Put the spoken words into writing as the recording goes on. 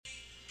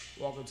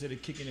Welcome to the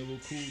Kicking It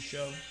with Cool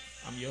show.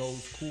 I'm your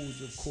host,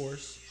 Cools, of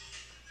course.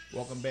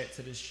 Welcome back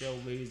to the show,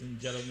 ladies and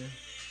gentlemen.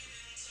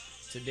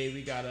 Today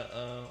we got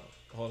a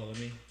hold on, let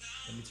me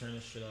turn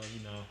this shit off.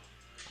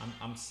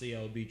 I'm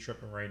CLB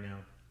tripping right now.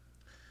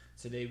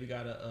 Today we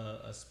got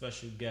a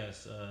special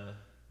guest.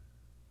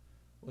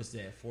 What's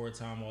that?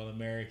 Four-time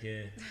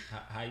All-American.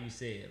 How you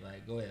say it?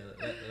 Like, go ahead.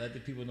 Let the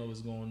people know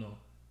what's going on.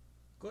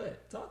 Go ahead,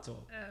 talk to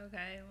them.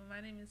 Okay, well,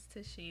 my name is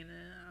Tashina.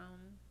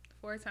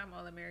 Four-time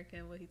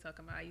All-American. What he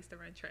talking about? I used to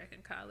run track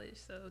in college,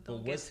 so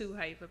don't get too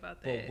hype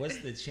about that. But what's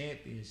the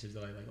championships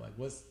like?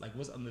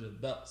 What's under the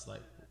belts?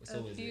 Like,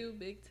 so a few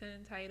Big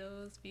Ten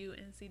titles, few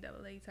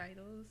NCAA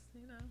titles,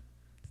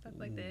 stuff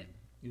like that.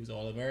 You was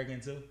All-American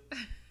too?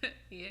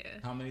 Yeah.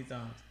 How many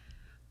times?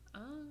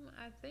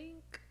 I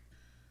think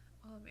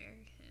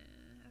All-American.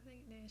 I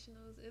think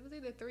Nationals. It was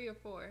either 3 or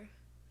 4.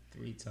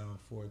 3-time,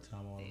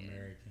 4-time All-American.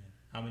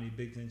 Yeah. How many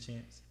Big Ten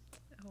champs?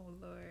 Oh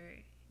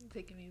Lord. You're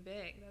taking me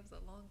back. That was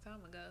a long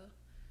time ago.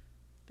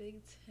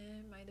 Big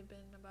Ten might have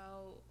been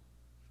about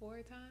 4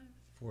 times.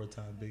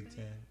 4-time Big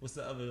Ten. What's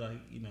the other,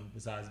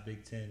 besides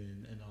Big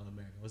Ten and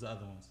All-American? What's the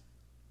other ones?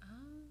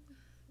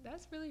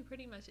 That's really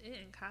pretty much it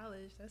in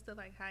college. That's the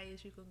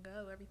highest you can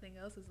go. Everything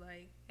else is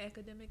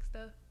academic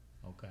stuff.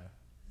 Okay.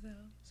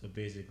 So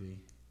basically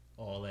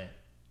all that.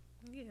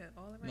 Yeah,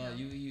 all around. No,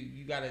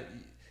 you gotta.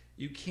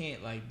 You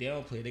can't they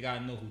don't play. They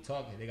gotta know who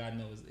talking. They gotta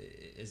know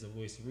it's a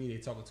voice to read. They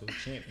talking to a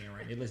champion,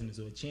 right? They're listening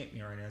to a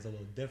champion right now. It's a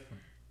little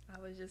different.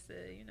 I was just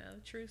a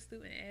true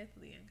student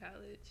athlete in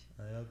college.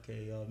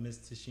 Okay, Miss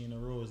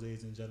Tashina Rose,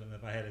 ladies and gentlemen.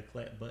 If I had a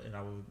clap button,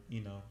 I would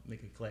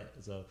make a clap.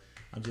 So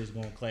I'm just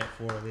gonna clap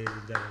for her, ladies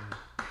and gentlemen.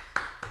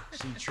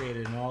 She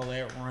traded in all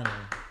that running.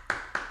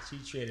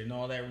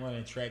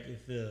 Track and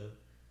field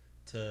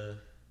to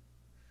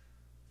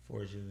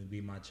fortunately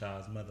be my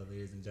child's mother,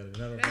 ladies and gentlemen.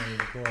 Another round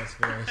of applause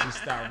for her. She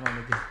stopped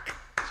running because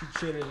she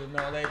traded in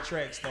all that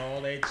track stuff,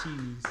 all that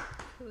cheese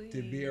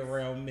to be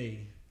around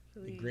me.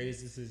 Please. The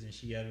greatest decision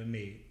she ever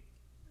made.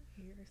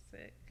 You're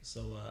sick.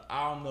 So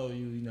I don't know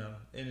you,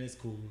 and it's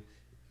cool.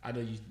 I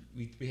know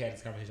we had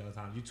this conversation all the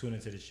time. You tune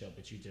into the show,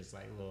 but you just a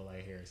little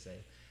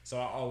hearsay. So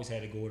I always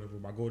had a golden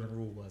rule. My golden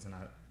rule was, and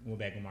I went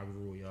back on my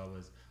rule, y'all,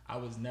 was I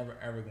was never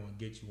ever going to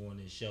get you on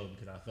this show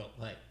because I felt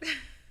like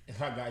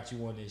if I got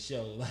you on this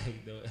show,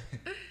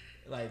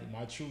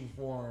 my true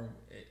form,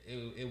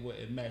 it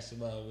wouldn't mesh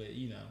well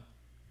with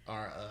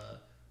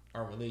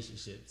our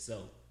relationship.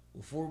 So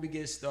before we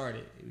get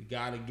started, we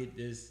gotta get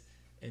this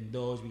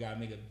indulged. We gotta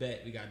make a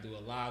bet. We gotta do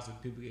it live so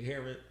people can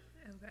hear it.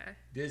 Okay.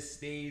 This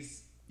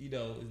stays,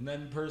 it's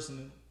nothing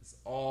personal. It's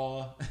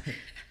all,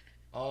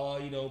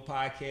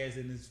 podcasts,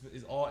 and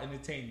it's all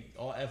entertainment,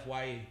 all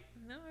FYE.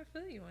 No, I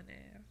feel you on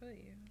that. I feel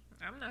you.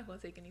 I'm not gonna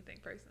take anything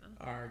personal.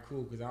 All right,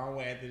 cool. Because I don't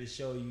want after the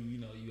show,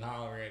 you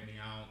holler at me.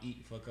 I don't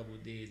eat for a couple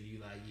of days, and you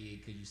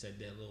because you said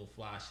that little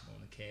fly shit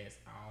on the cast.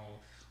 I don't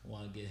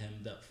want to get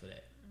hemmed up for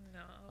that.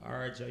 No. All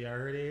right, y'all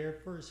heard it here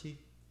first.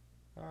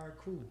 All right,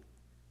 cool.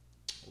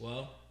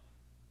 Well,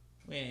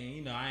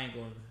 man, I ain't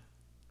gonna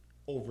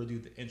overdo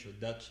the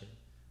introduction.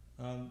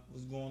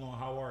 What's going on?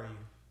 How are you?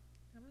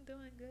 I'm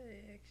doing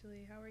good,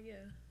 actually. How are you?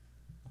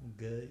 I'm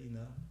good.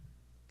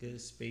 Good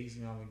space.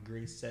 I'm in a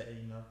great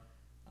setting.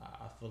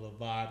 I feel a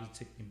vibe. It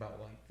took me about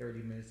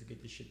 30 minutes to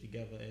get this shit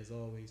together, as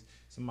always.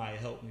 Somebody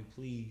help me,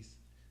 please,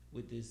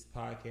 with this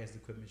podcast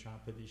equipment, trying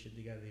to put this shit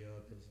together,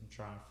 y'all, because I'm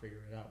trying to figure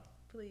it out.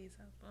 Please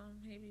help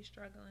him. He be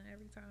struggling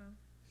every time.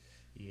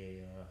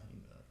 Yeah,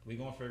 we're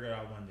going to figure it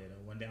out one day,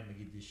 though. One day I'm going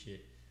to get this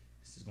shit.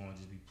 This is going to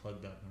just be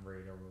plugged up and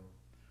ready to roll.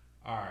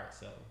 All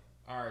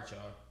right,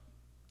 y'all.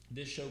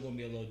 This show going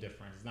to be a little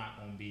different. It's not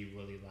going to be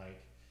really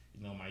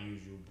my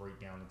usual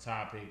breakdown of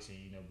topics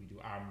and, we do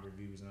album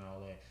reviews and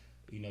all that.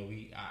 I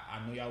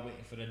know y'all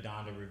waiting for the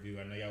Donda review.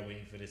 I know y'all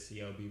waiting for the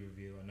CLB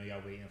review. I know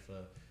y'all waiting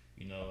for,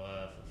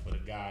 for the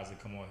guys to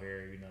come on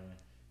here, and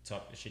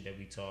talk the shit that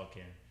we talk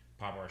and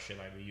pop our shit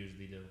like we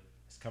usually do.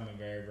 It's coming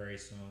very, very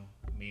soon.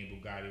 Me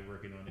and Bugatti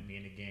working on it. Me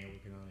and the gang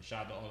working on it.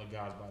 Shout out to all the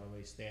guys, by the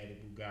way. Static,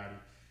 Bugatti.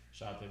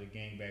 Shout out to the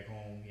gang back home.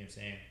 You know what I'm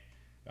saying?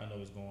 Y'all know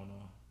what's going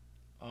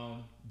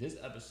on. This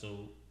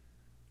episode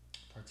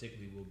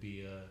particularly will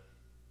be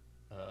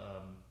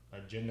a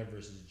gender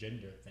versus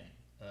gender thing.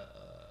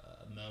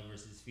 Male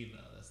versus female.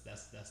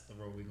 That's the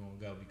road we're gonna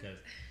go because,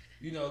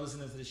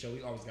 listening to the show,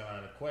 we always got a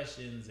lot of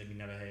questions and we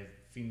never have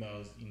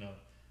females,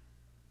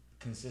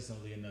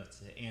 consistently enough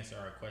to answer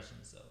our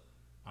questions. So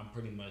I'm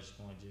pretty much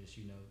gonna just,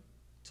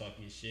 talk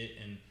your shit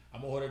and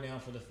I'm gonna hold it down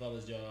for the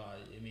fellas, y'all.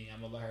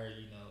 I'm gonna let her,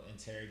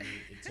 interrogate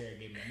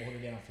me. I'm gonna hold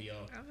it down for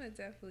y'all. I'm gonna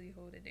definitely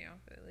hold it down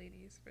for the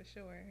ladies for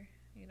sure.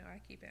 I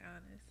keep it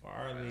honest. For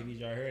our ladies,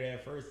 y'all heard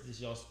that first. This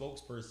is y'all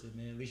spokesperson,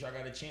 man. At least y'all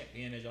got a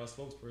champion as y'all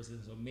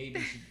spokesperson. So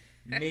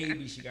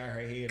maybe she got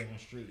her head on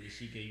straight and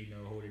she can,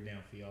 hold it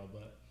down for y'all.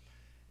 But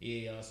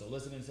yeah, y'all. So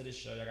listening to this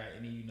show, y'all got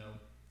any,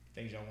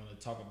 things y'all want to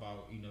talk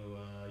about,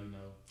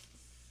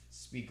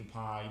 speak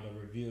upon,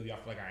 review. Y'all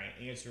feel like I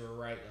ain't answer it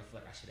right. I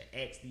feel like I should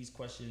have asked these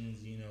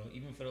questions,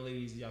 even for the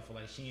ladies, y'all feel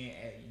like she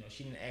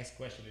didn't ask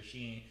question or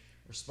she ain't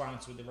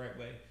respond to it the right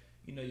way.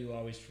 You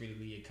always free to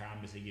leave your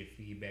comments and give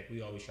feedback.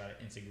 We always try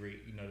to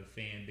integrate, the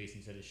fan base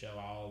into the show.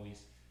 I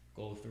always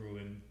go through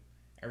and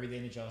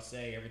everything that y'all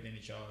say, everything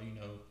that y'all,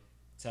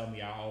 tell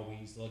me, I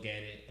always look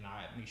at it and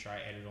I make sure I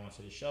add it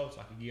onto the show so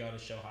I can give y'all the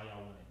show how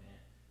y'all want it, man.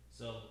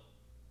 So,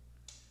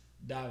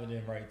 diving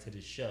in right to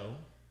the show,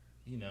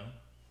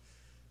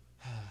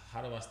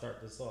 how do I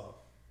start this off?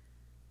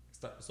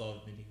 Start this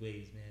off many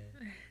ways,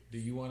 man. Do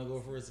you want to go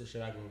first or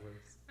should I go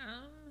first?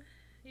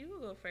 You will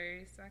go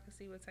first. So I can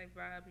see what type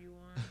of vibe you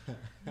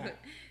want.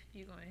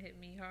 You gonna hit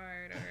me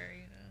hard or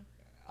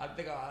I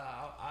think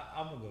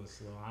I'm gonna go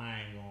slow.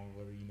 I ain't gonna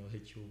really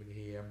hit you over the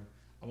head.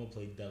 I'm gonna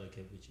play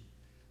delicate with you.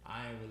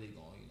 I ain't really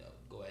gonna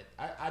go at.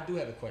 I do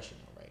have a question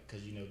though, right?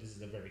 Because this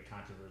is a very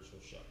controversial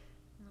show.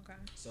 Okay.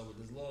 So with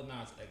this Lil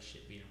Nas X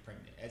shit being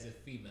pregnant as a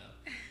female,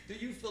 do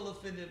you feel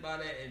offended by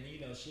that? And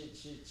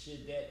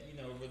should that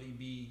really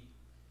be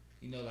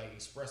like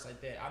expressed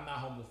like that? I'm not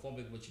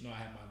homophobic, but I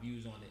have my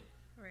views on it.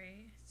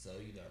 Right. So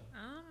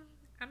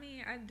I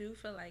mean, I do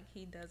feel like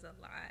he does a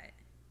lot.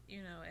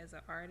 As an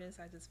artist,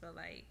 I just feel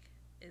like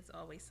it's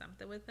always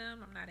something with him.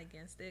 I'm not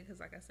against it because,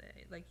 like I said,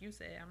 like you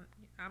said,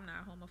 I'm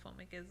not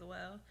homophobic as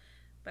well,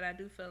 but I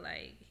do feel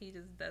like he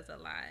just does a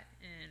lot,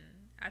 and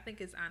I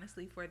think it's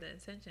honestly for the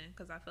attention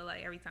because I feel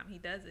like every time he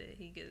does it,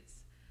 he gets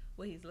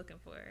what he's looking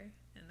for,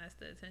 and that's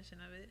the attention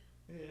of it.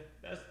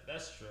 Yeah,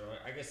 that's true.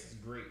 I guess it's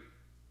great.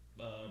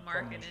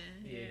 Marketing,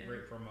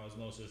 great promos.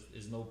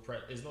 There's no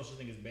such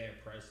thing as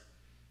bad press.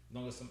 As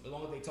long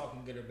as they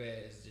talking good or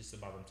bad, it's just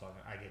about them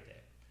talking. I get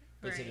that,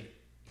 but to the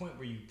point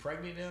where you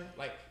pregnant them,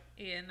 like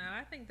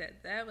I think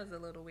that was a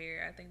little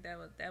weird. I think that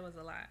was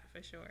a lot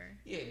for sure.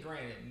 Yeah,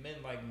 granted,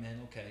 men like men,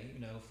 okay,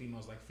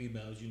 females like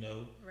females,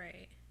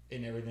 right,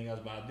 and everything else.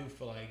 But I do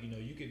feel like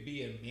you could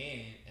be a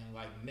man and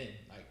like men,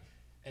 like.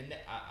 And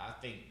I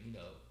think,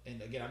 and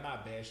again, I'm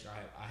not bashing.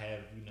 I have,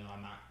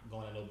 I'm not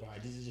going to nobody.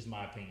 This is just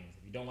my opinions.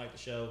 If you don't like the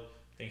show,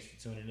 thanks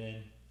for tuning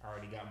in. I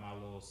already got my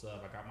little sub.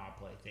 I got my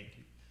play. Thank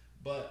you.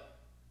 But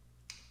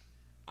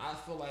I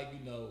feel like,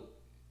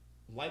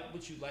 like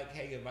what you like,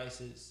 have your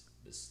vices,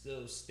 but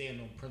still stand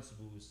on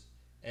principles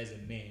as a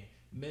man.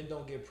 Men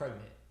don't get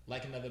pregnant.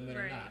 Like another man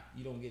or not,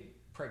 you don't get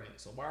pregnant.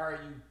 So why are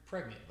you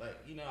pregnant? Like,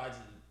 I just...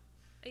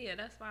 Yeah,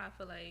 that's why I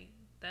feel like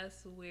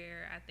that's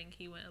where I think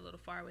he went a little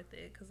far with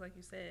it. Because like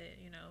you said,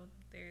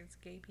 there's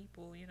gay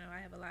people. I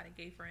have a lot of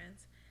gay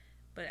friends.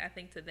 But I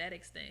think to that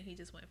extent, he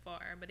just went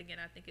far. But again,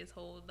 I think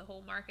the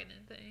whole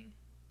marketing thing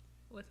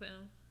with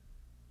him.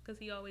 Because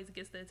he always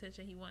gets the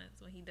attention he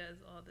wants when he does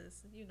all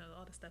this,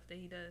 all the stuff that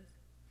he does.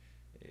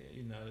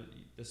 Yeah,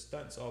 the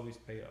stunts always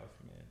pay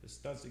off, man. The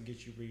stunts that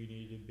get you where you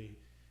need to be.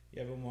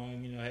 You ever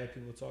want, have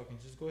people talking,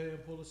 just go ahead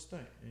and pull a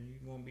stunt. And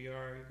you're going to be all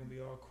right. You're going to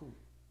be all cool.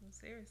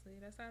 Seriously,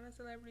 that's how the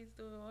celebrities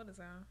do it all the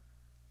time.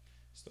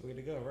 It's the way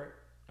to go, right?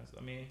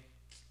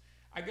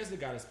 I guess it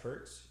got its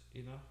perks.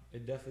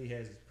 It definitely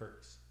has its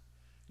perks.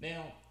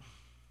 Now,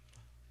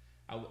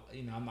 I'm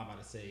not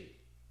about to say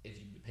if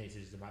you pay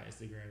attention to my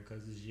Instagram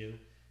because it's you,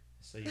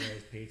 so you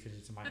always pay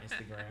attention to my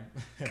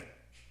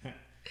Instagram.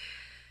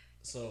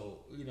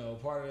 So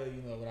part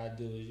of what I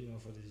do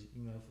is for this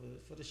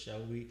for the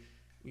show we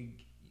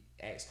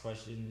ask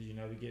questions.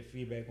 We get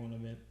feedback on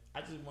them, and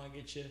I just want to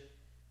get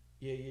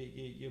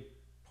your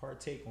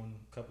partake on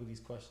a couple of these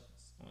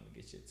questions. I want to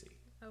get your take.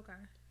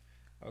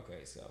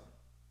 Okay, so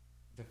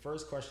the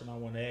first question I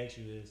want to ask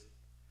you is,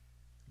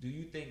 do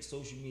you think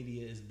social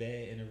media is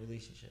bad in a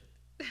relationship?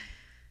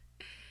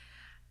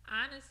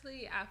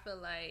 Honestly, I feel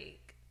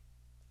like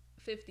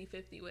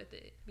 50-50 with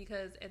it,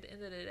 because at the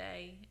end of the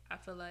day, I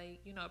feel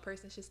like, a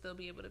person should still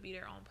be able to be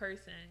their own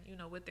person,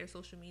 with their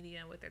social media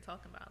and what they're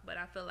talking about. But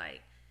I feel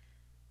like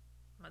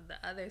the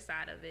other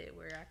side of it,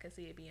 where I could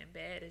see it being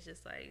bad, is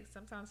just like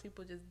sometimes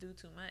people just do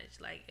too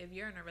much. Like if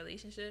you're in a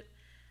relationship,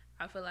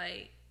 I feel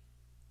like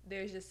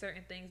there's just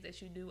certain things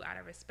that you do out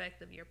of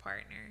respect of your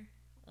partner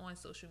on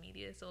social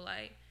media. So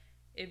like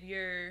if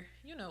you're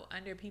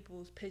under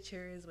people's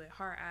pictures with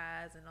heart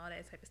eyes and all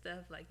that type of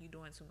stuff, like you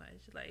doing too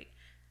much. Like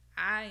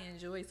I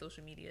enjoy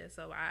social media,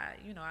 so I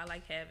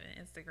like having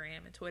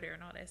Instagram and Twitter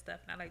and all that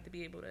stuff, and I like to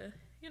be able to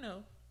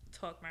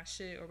talk my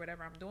shit or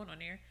whatever I'm doing on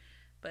there.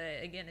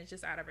 But again, it's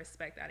just out of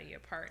respect out of your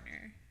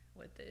partner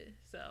with it.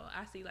 So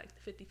I see like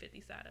the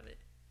 50-50 side of it.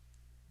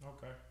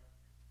 Okay.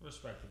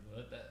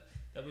 Respectable.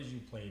 That was you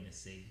playing it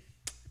safe.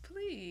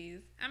 Please.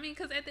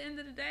 Because at the end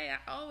of the day,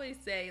 I always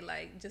say,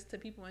 like, just to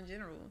people in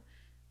general,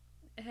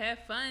 have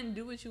fun,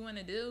 do what you want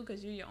to do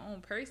because you're your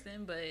own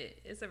person, but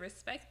it's a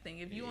respect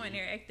thing. If you on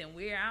there acting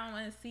weird, I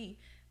don't want to see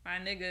my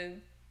nigga,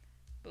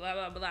 blah,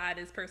 blah, blah,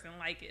 this person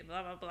like it,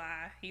 blah, blah,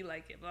 blah, he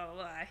like it, blah, blah,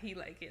 blah, he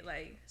like it.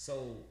 Like,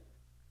 so...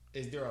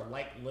 Is there a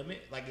like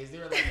limit? Like, is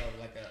there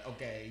like a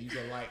okay, you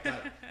go like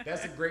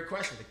that's a great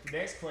question. The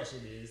next question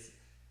is,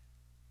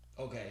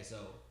 okay, so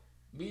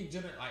me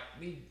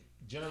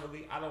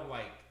generally, I don't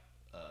like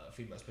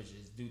females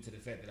pictures due to the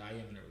fact that I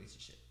am in a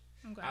relationship.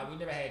 Okay. We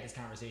never had this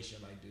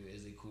conversation like, dude,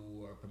 is it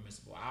cool or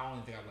permissible? I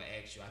don't think I would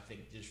ask you. I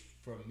think just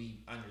from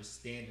me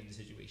understanding the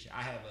situation,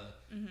 I have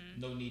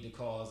no need to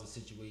cause a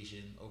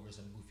situation over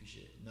some goofy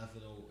shit.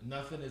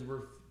 Nothing is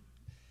worth.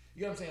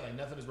 You know what I'm saying? Like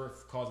nothing is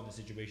worth causing the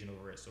situation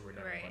over it. So we're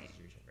not gonna cause the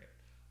situation over it.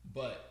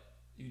 But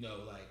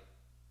like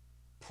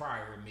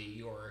prior to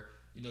me, or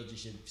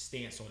just your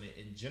stance on it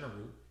in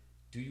general,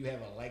 do you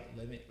have a like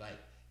limit? Like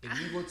if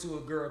you go to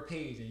a girl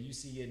page and you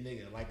see a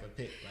nigga like a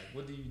pic, like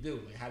what do you do?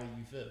 Like how do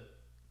you feel?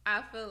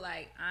 I feel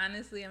like,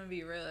 honestly, I'm gonna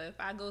be real. If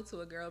I go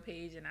to a girl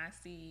page and I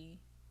see,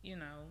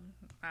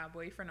 my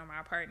boyfriend or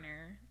my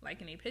partner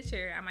liking a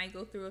picture, I might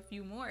go through a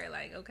few more.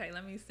 Like, okay,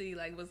 let me see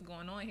like what's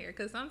going on here.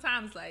 Because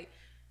sometimes, like,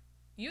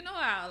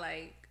 how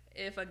like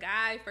if a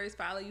guy first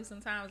follow you,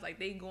 sometimes like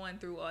they going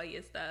through all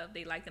your stuff,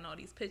 they liking all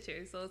these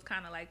pictures, so it's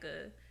kind of like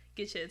a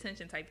get your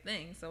attention type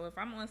thing. So if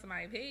I'm on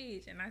somebody's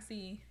page and I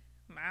see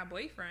my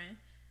boyfriend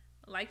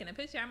liking a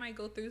picture, I might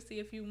go through, see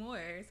a few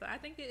more. So I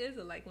think it is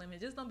a like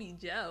limit. Just don't be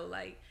Joe.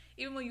 Like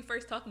even when you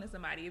first talking to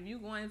somebody, if you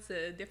going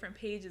to different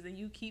pages and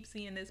you keep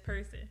seeing this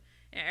person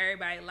and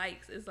everybody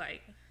likes, it's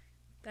like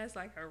that's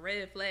like a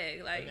red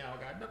flag. Like now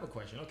I got another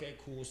question. Okay,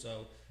 cool.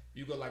 So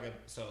you go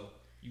so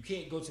you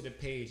can't go to the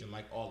page and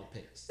like all the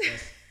pics.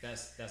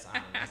 That's out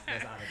of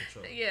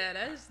control. Yeah,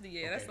 that's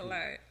cool. A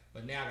lot.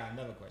 But now I got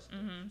another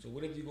question. So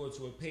what if you go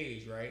to a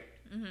page, right?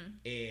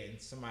 And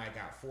somebody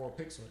got 4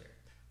 pics on there,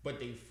 but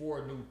they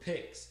 4 new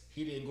pics.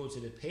 He didn't go to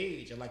the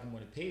page and like them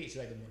on the page, he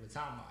like them on the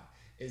timeline.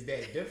 Is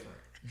that different?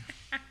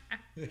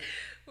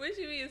 What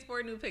you mean is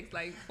 4 new pics?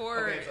 Like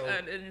 4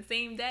 in the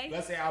same day?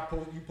 Let's say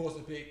you post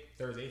a pic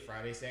Thursday,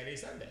 Friday, Saturday,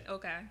 Sunday.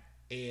 Okay.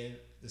 And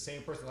the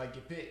same person like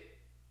your pic,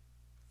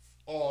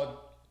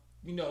 all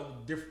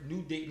different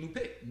new date, new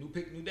pic,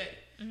 new day.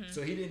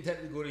 So he didn't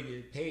technically go to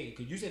your page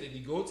because you said if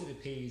you go to the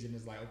page and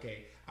it's like,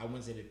 okay, I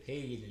went to the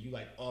page and you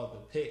like all the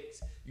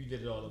pics, you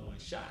did it all in one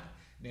shot.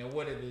 Now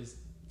what if it's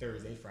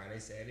Thursday, Friday,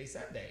 Saturday,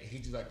 Sunday? He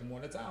just like them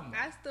on the timeline.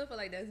 I still feel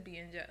like that's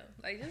being Joe.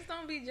 Like just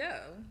don't be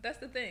Joe. That's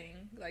the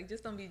thing. Like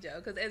just don't be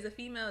Joe. Because as a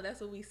female,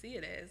 that's what we see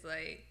it as.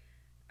 Like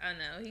I don't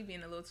know, he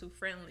being a little too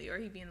friendly or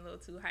he being a little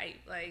too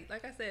hype. Like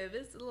I said, if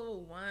it's a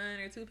little 1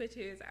 or 2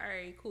 pictures, all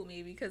right, cool,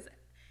 maybe. Because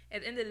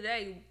at the end of the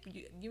day,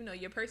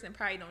 your person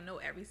probably don't know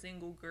every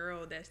single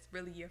girl that's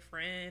really your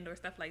friend or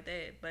stuff like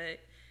that. But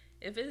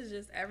if it's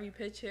just every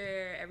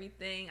picture,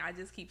 everything, I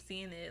just keep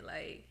seeing it,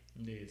 like,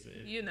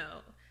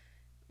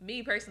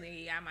 me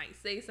personally, I might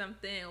say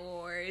something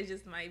or it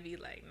just might be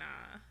like,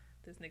 nah,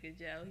 this nigga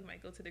Joe, he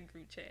might go to the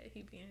group chat,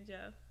 he being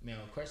Joe. Now,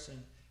 a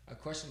question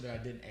that I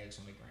didn't ask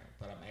on the ground,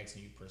 but I'm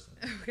asking you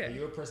personally. Okay. Are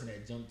you a person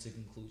that jumped to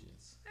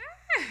conclusions?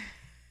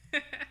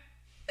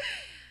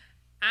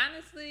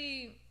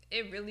 Honestly,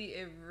 it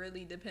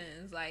really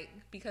depends. Like,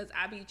 because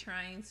I be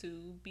trying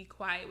to be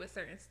quiet with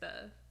certain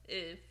stuff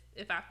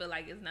if I feel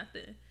like it's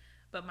nothing.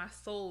 But my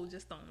soul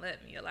just don't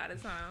let me a lot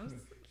of times.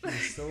 Your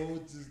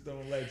soul just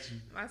don't let you.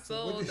 My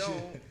soul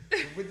don't.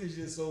 What does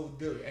your soul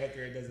do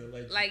after it doesn't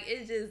let you? Like,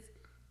 it just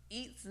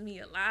eats me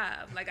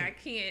alive. Like, I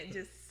can't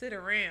just sit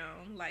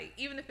around. Like,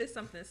 even if it's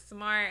something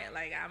smart,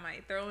 like, I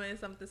might throw in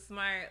something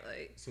smart.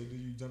 Like, so do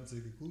you jump to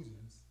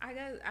conclusions?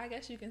 I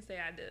guess you can say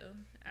I do.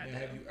 Now,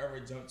 have you ever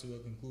jumped to a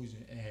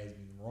conclusion and has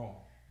been wrong?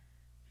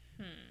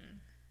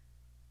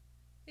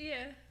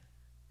 Yeah,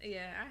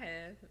 I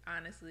have,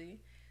 honestly.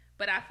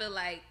 But I feel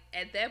like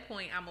at that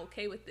point, I'm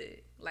okay with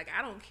it. Like,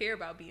 I don't care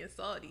about being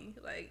salty.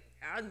 Like,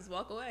 I'll just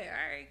walk away.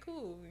 All right,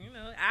 cool.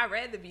 I'd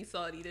rather be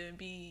salty than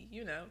be,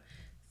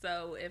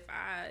 So if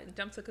I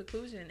jump to a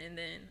conclusion and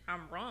then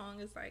I'm wrong,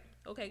 it's like,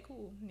 okay,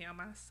 cool. Now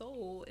my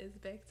soul is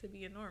back to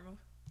being normal.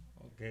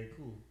 Okay,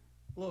 cool.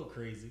 A little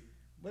crazy,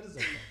 but it's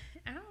okay.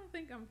 I don't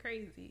think I'm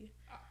crazy.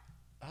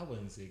 I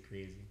wouldn't say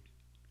crazy.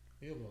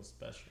 You're a little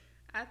special.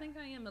 I think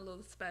I am a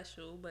little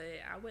special, but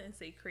I wouldn't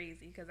say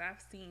crazy because I've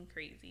seen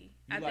crazy.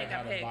 You I like think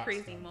I've had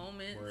crazy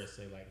moments. Where it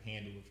say like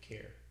handle with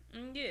care.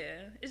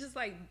 Yeah, it's just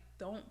like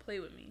don't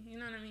play with me. You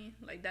know what I mean?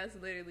 Like that's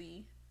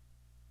literally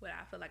what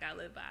I feel like I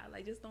live by.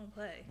 Like just don't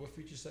play. What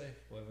Future say?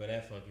 Whatever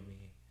that fucking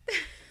mean.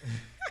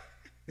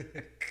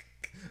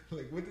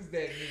 Like what does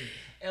that mean?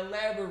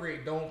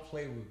 Elaborate. Don't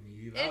play with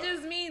me. It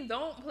just means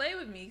don't play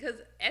with me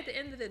because at the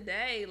end of the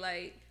day,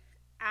 like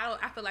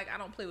I feel like I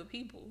don't play with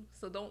people,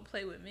 so don't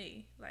play with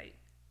me. Like.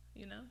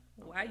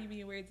 Why you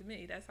being weird to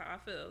me? That's how I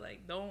feel.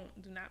 Like,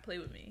 do not play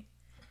with me,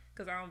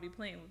 cause I don't be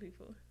playing with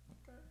people.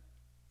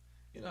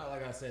 Okay.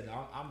 Like I said,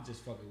 I'm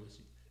just fucking with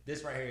you.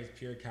 This right here is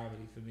pure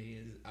comedy for me.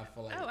 I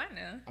feel like I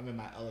know. I'm in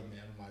my element.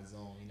 I'm in my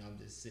zone. I'm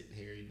just sitting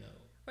here.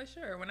 For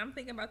sure. When I'm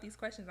thinking about these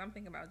questions, I'm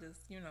thinking about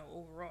just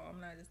overall. I'm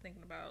not just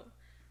thinking about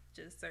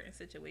just certain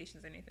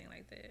situations or anything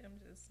like that. I'm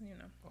just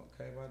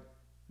Okay.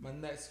 My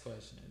next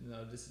question.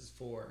 This is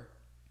for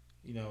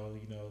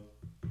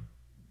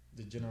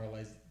the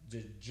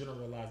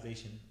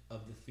generalization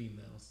of the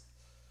females.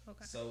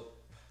 Okay. So,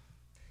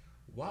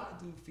 why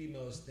do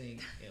females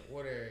think in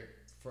order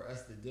for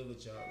us to deal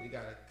with y'all, we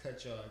gotta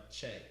cut y'all a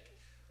check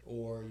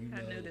or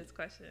I knew this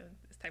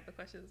type of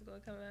question was gonna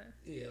come out.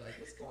 Yeah, like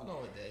what's going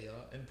on with that,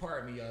 y'all? And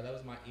pardon me, y'all. That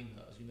was my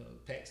emails.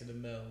 Packs of the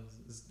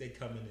mails. They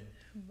coming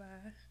in.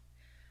 Bye.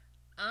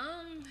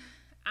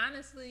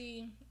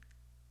 Honestly,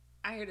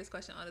 I hear this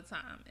question all the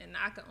time, and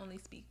I can only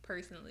speak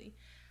personally.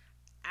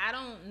 I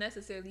don't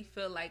necessarily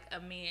feel like a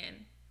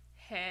man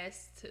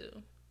has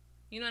to.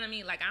 You know what I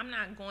mean? Like, I'm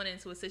not going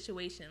into a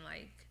situation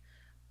like,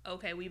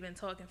 okay, we've been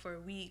talking for a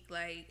week,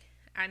 like,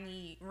 I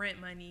need rent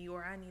money,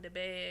 or I need a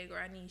bag, or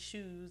I need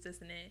shoes, this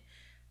and that.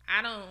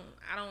 I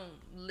don't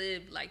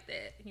live like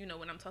that,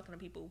 when I'm talking to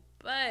people.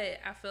 But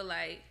I feel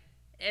like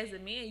as a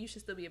man, you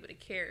should still be able to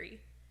carry.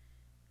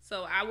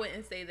 So I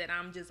wouldn't say that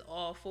I'm just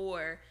all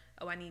for,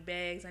 I need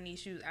bags, I need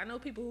shoes. I know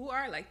people who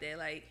are like that.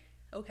 Like,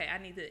 okay, I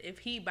need to, if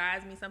he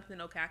buys me something,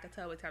 okay, I can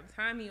tell what type of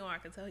time he on. I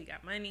can tell he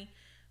got money.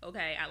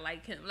 Okay, I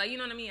like him. Like, you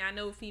know what I mean? I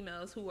know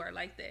females who are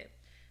like that.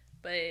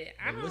 But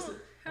I don't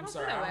I'm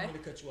sorry, I don't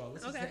mean to cut you off.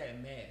 Let's just have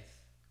math.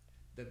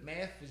 The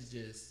math is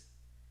just,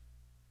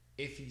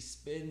 if he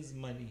spends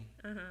money,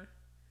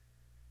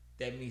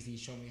 that means he's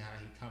showing me how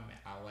he coming.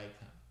 I like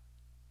him.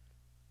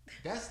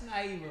 That's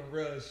not even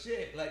real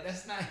shit. Like,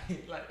 that's not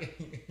like.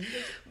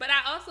 But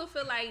I also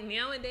feel like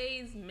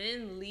nowadays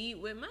men lead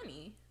with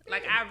money.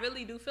 Like, I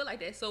really do feel like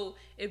that. So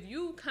if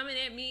you coming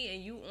at me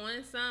and you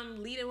on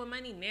some leading with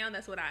money, now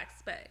that's what I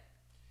expect.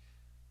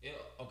 Yeah.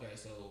 Okay.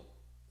 So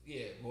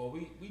yeah. Well,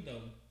 we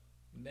know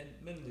men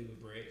lead with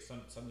bread.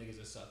 Some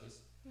niggas are suckers.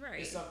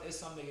 Right. It's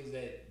some niggas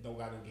that don't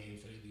got no game,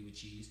 so they lead with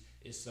cheese.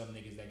 It's some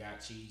niggas that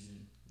got cheese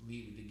and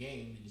lead with the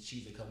game, and the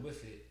cheese that come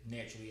with it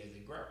naturally as they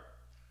grow.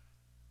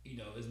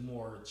 It's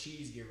more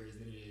cheese givers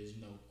than it is,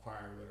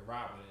 choir with a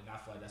ride with it. And I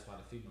feel like that's why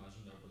the females,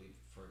 really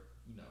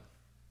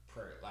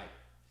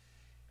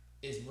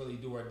it's really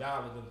do or die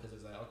with them, because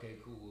it's like, okay,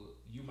 cool,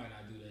 you might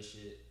not do that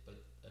shit,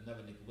 but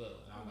another nigga will,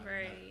 and I'm not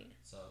do nothing.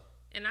 So.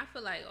 And I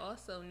feel like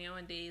also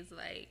nowadays,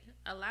 like,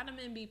 a lot of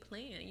men be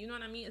playing, you know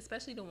what I mean?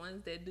 Especially the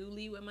ones that do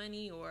lead with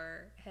money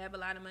or have a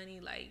lot of money,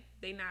 like,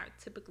 they not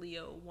typically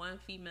a one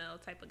female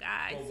type of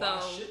guy. But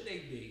why should they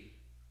be?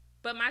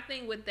 But my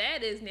thing with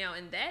that is, now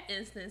in that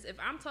instance, if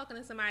I'm talking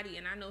to somebody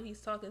and I know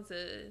he's talking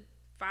to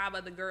 5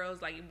 other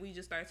girls, like, if we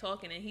just start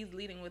talking and he's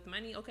leading with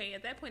money, okay,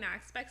 at that point I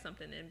expect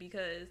something then,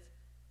 because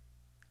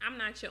I'm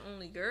not your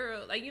only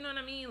girl. Like, you know what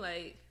I mean?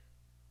 Like,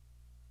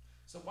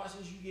 so why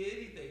should you get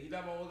anything? You're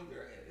not my only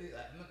girl.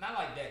 Not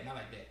like that.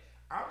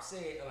 I'm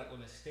saying, like,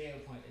 on a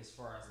standpoint as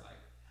far as, like,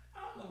 I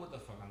don't know what the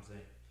fuck I'm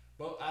saying.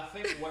 But I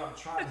think what I'm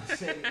trying to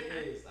say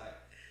is, like,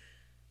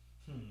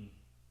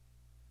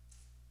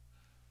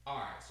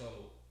 Alright,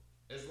 so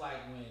it's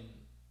like when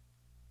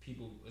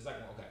people,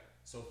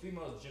 so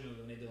females generally,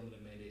 when they're dealing with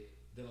a man, they're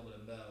dealing with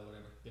a male or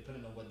whatever,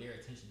 depending on what their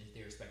intention is,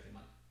 they're expecting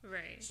money.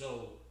 Right.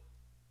 So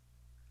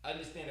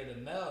understand that the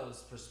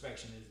male's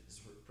perception is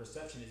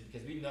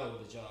because we know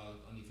that y'all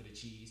only for the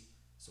cheese,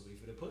 so we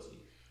for the pussy.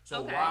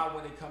 So why,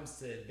 when it comes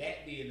to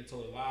that being the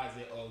total lie, is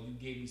that, oh, you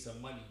gave me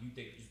some money, you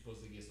think you're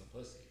supposed to get some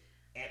pussy?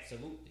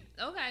 Absolutely.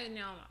 Okay,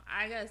 now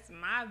I guess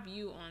my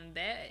view on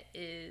that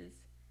is,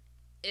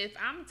 if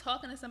I'm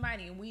talking to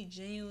somebody and we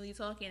genuinely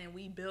talking and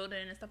we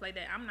building and stuff like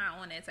that, I'm not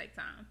on that type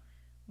time.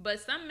 But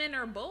some men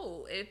are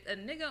bold. If a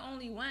nigga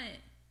only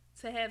want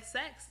to have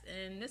sex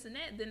and this and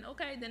that, then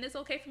it's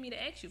okay for me to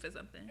ask you for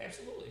something.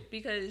 Absolutely.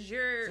 Because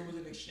you're... So it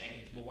was an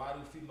exchange. But why do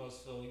females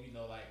feel,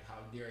 like, how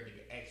dare a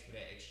nigga ask for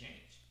that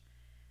exchange?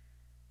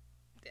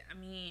 I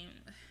mean...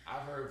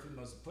 I've heard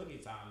females plenty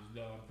of times,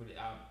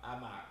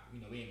 I'm not,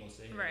 we ain't gonna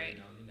say it, right.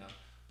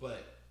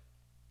 But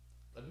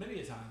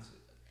many times...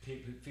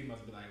 females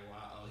be like,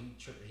 wow, he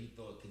tripping. He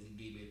thought because he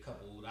gave me a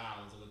couple of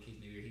dollars, or in case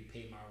maybe he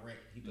paid my rent,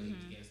 he thought he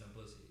was getting some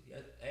pussy. Yeah,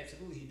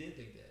 absolutely, he did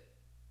think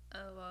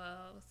that.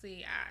 Well,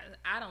 see,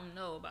 I don't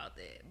know about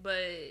that,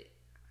 but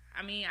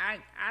I mean, I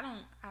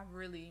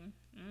really,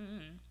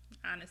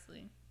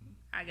 honestly,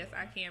 I guess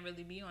I can't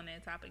really be on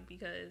that topic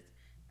because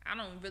I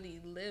don't really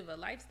live a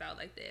lifestyle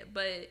like that.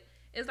 But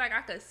it's like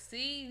I could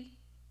see,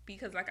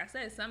 because like I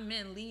said, some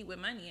men lead with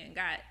money and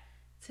got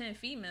 10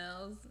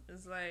 females.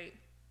 It's like,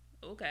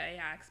 okay,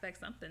 I expect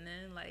something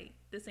then. Like,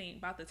 this ain't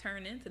about to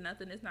turn into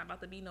nothing. It's not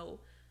about to be no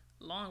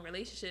long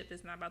relationship.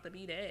 It's not about to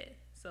be that.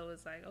 So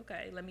it's like,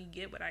 okay, let me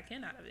get what I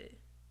can out of it.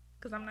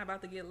 Because I'm not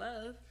about to get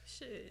love.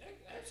 Shit.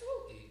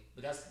 Absolutely.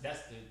 But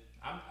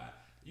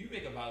you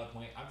make a valid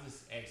point. I'm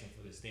just asking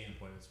for the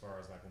standpoint as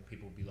far as, like, when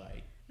people be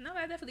like... No,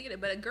 I definitely get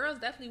it. But girls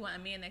definitely want a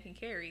man that can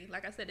carry.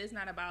 Like I said, it's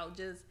not about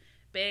just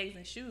bags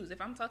and shoes.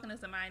 If I'm talking to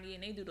somebody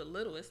and they do the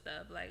littlest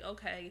stuff, like,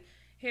 okay...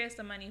 here's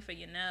some money for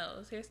your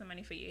nails. Here's some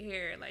money for your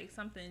hair. Like,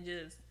 something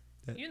just,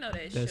 that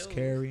that's shows.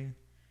 Carrying.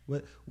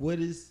 What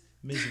is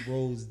Ms.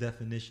 Rose's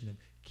definition of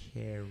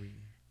carrying?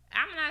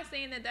 I'm not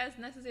saying that that's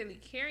necessarily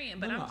carrying,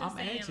 but I'm just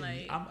saying,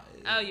 like,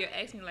 you're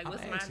asking me, like,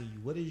 what's my...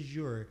 you, what is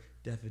your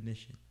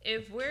definition?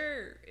 If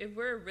we're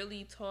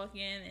really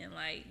talking and,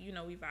 like,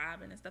 we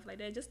vibing and stuff like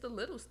that, just the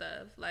little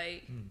stuff.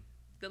 Like,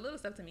 the little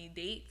stuff to me,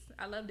 dates.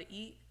 I love to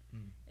eat.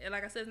 And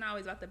like I said, it's not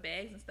always about the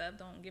bags and stuff.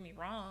 Don't get me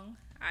wrong.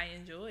 I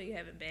enjoy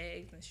having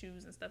bags and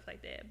shoes and stuff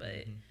like that.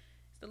 But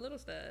the little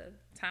stuff,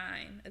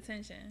 time,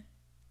 attention,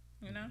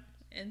 you know,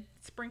 and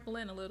sprinkle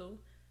in a little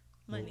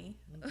money.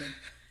 Okay.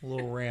 A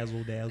little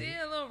razzle dazzle.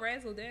 Yeah, a little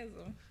razzle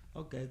dazzle.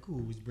 Okay, cool.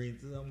 Which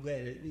brings, I'm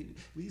glad that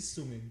we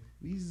assuming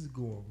we just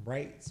going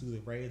right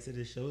into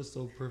the show. It's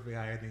so perfect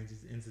how everything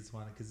just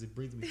intertwined, because it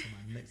brings me to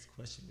my next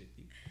question with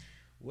you.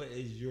 What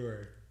is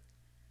your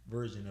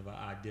version of an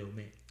ideal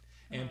man?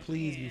 And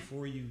please,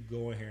 before you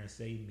go in here and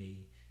say me,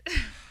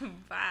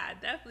 I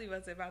definitely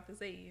wasn't about to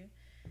say you.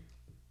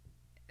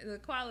 The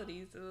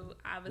qualities will what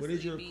is obviously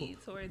your be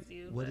towards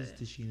you. What is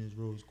Tashina's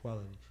Rose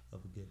quality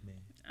of a good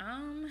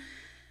man?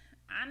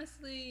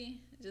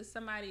 Honestly, just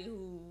somebody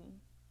who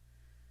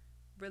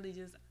really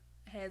just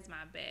has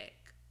my back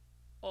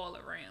all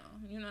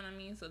around. You know what I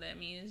mean? So that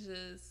means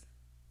just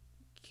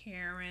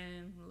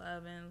caring,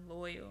 loving,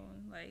 loyal.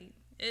 Like,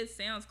 it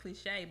sounds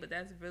cliche, but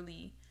that's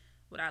really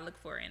what I look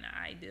for in an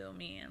ideal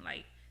man.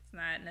 Like, it's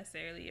not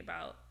necessarily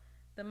about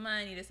the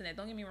money, this and that.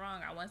 Don't get me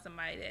wrong. I want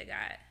somebody that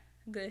got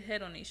good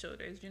head on their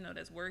shoulders, you know,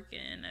 that's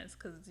working. That's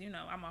because, you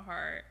know, I'm a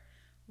hard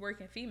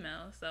working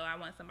female, so I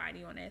want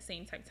somebody on that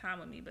same type of time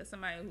with me, but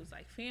somebody who's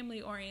like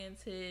family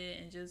oriented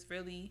and just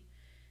really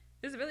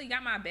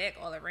got my back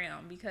all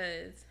around,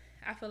 because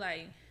I feel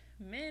like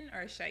men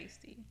are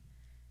shiesty.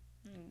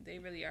 They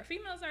really are.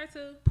 Females are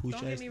too.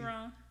 Don't get me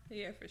wrong.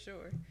 Yeah, for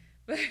sure.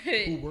 But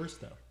who worse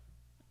though?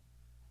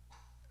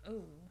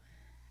 Ooh,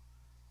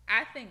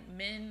 I think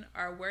men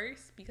are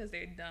worse because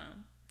they're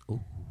dumb.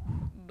 Ooh.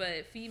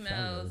 But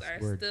females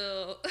are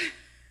still.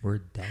 We're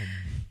dumb.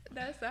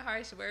 That's a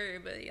harsh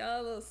word, but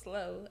y'all a little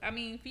slow. I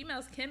mean,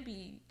 females can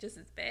be just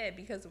as bad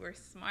because we're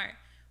smart.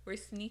 We're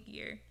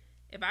sneakier.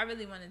 If I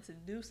really wanted to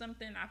do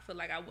something, I feel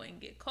like I wouldn't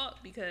get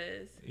caught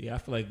because I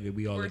feel like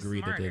we all agree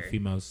smarter. that the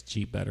females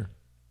cheat better.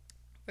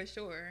 For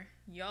sure.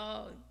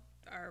 Y'all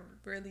are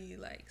really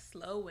like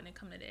slow when it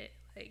comes to that.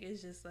 Like,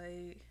 it's just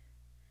like,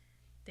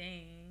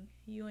 dang,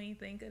 you ain't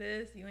think of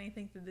this, you ain't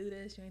think to do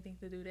this, you ain't think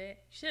to do that.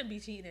 You shouldn't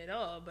be cheating at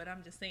all, but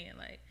I'm just saying,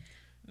 like,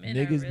 men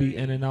niggas really be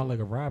in and out like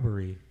a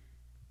robbery.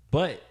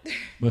 But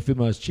when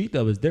females cheat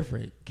though, it's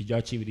different. Cause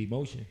y'all cheat with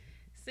emotion.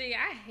 See,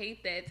 I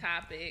hate that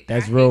topic.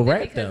 That's real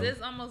rap because though.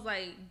 it's almost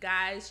like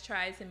guys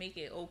try to make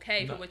it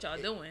okay for what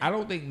y'all doing. I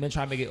don't think men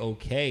try to make it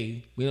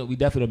okay. We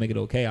definitely don't make it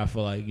okay. I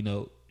feel like, you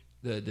know,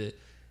 the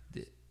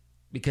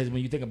because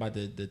when you think about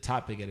the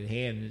topic at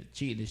hand,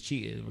 cheating is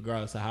cheating,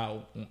 regardless of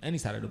how on any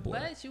side of the board.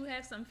 But you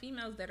have some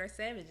females that are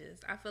savages.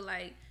 I feel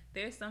like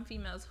there's some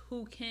females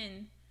who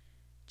can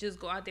just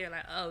go out there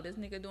like, oh, this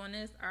nigga doing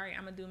this, all right,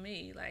 I'm gonna do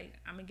me. Like,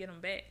 I'm gonna get him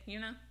back, you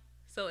know?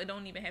 So it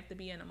don't even have to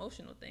be an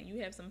emotional thing.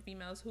 You have some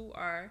females who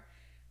are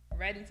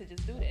ready to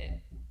just do that.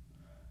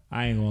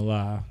 I ain't gonna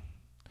lie.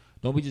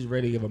 Don't be just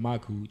ready to give him my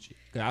cooch.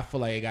 Cause I feel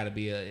like it gotta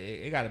be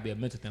a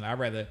mental thing. I'd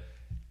rather,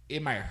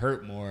 it might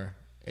hurt more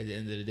at the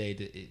end of the day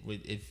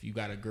if you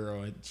got a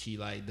girl and she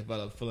like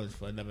develop feelings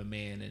for another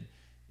man, and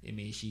I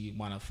mean she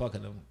wanna fuck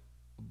him.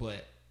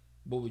 But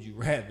what would you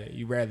rather?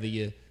 You rather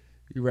your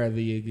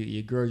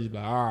girl just be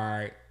like, all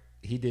right,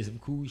 he did some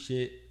cool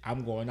shit,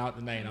 I'm going out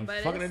tonight and I'm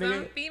fucking a nigga.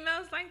 Some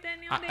females like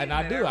that nowadays.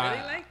 I do. I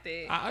really like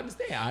that. I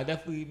understand. I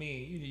definitely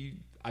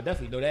mean I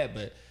definitely know that,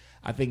 but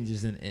I think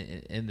just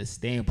in the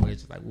standpoint,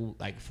 it's just like, well,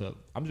 like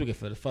I'm looking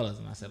for the fellas,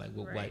 and I said like,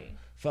 well, Right. like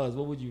fellas,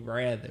 what would you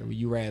rather? Would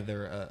you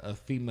rather a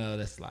female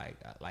that's like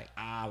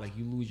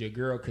you lose your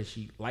girl because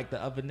she like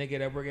the other nigga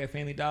that work at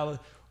Family Dollar,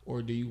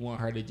 or do you want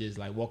her to just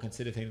like walk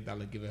into the Family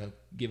Dollar,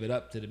 give it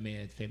up to the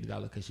man at Family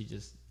Dollar because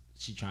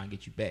she trying to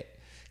get you back?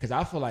 Because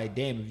I feel like,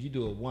 damn, if you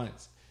do it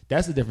once,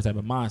 that's a different type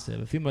of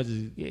mindset. A female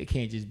it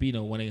can't just be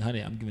no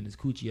 1-800, I'm giving this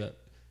coochie up.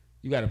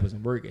 You got to put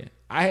some work in.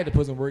 I had to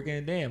put some work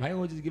in. Damn, how you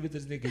want to just give it to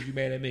this nigga because you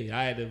mad at me?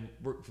 I had to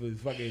work for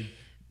fucking.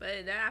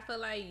 But then I feel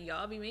like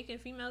y'all be making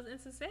females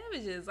into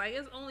savages. Like,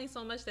 it's only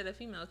so much that a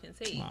female can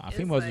take.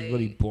 Females is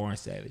really born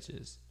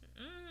savages.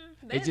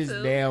 It just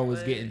too, now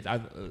was getting.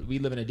 We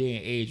live in a day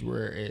and age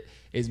where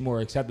it's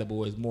more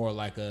acceptable. It's more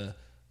like a,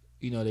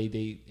 you know,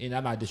 they and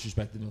I'm not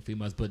disrespecting the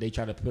females, but they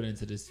try to put it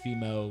into this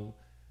female.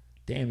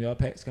 Damn, y'all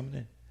packs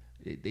coming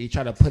in. They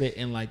try to put it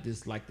in like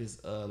this.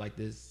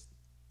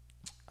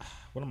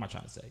 What am I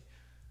trying to say?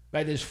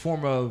 Like this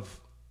form of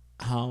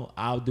how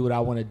I'll do what I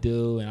want to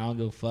do, and I don't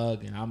give a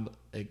fuck, and I'm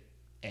like,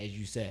 as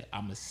you said,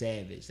 I'm a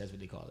savage. That's what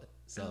they call it.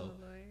 So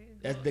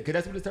that's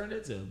what it turned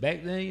into.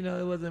 Back then, you know,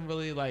 it wasn't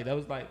really like that.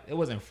 Was like it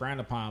wasn't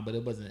frowned upon, but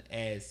it wasn't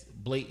as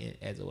blatant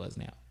as it was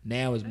now.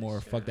 Now it's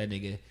more fuck that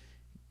nigga,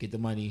 get the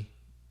money,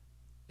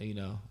 you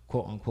know,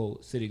 quote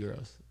unquote city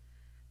girls,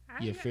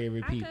 your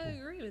favorite people. I could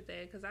agree with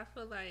that because I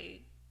feel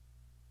like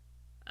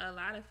a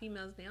lot of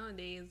females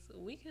nowadays,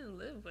 we can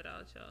live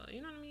without y'all.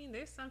 You know what I mean?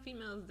 There's some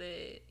females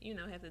that, you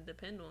know, have to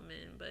depend on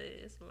men, but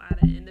it's a lot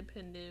of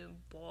independent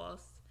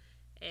boss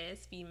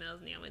ass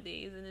females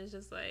nowadays, and it's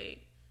just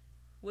like,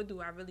 what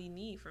do I really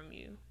need from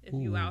you if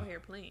you out here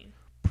playing?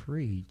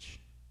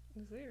 Preach.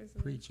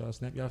 Seriously. Preach, y'all.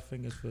 Snap y'all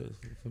fingers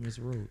for Miss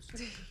Rose.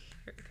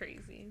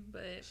 Crazy.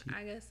 But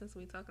I guess since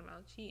we talking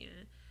about cheating,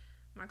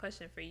 my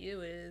question for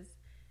you is,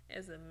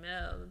 as a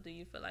male, do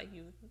you feel like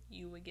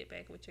you would get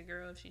back with your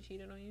girl if she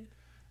cheated on you?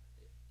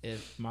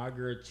 if my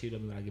girl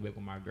cheated on me, I get back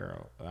with my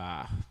girl.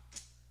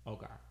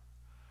 Okay.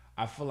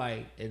 I feel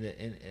like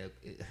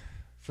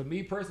for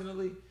me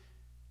personally,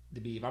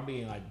 if I'm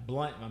being like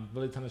blunt, if I'm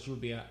really telling the truth,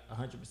 being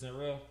 100%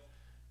 real.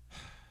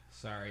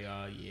 Sorry,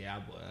 y'all. Yeah,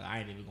 I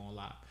ain't even gonna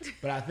lie.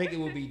 But I think it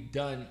will be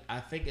done. I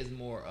think it's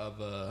more of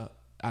a.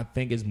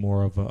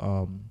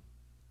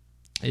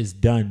 It's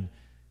done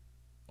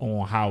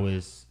on how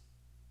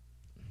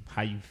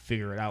you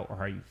figure it out or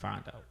how you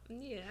find out.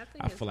 Yeah,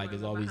 I feel like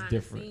it's always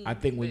different. I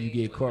think when you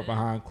get caught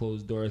behind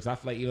closed doors, I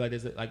feel like even like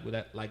this, like with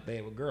that, like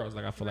they with girls.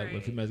 Like I feel like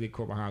when females get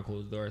caught behind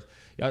closed doors,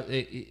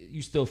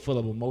 you still full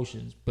of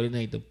emotions, but it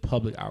ain't the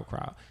public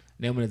outcry. And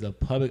then when there's a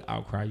public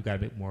outcry, you gotta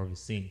make more of a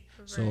scene.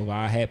 Right. So if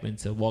I happen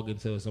to walk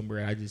into somewhere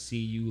and I just see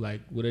you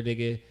like with a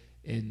nigga,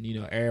 and you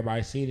know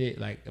everybody seen it,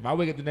 like if I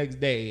wake up the next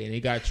day and they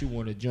got you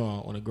on a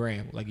joint on a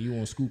gram, like you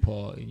on Scoop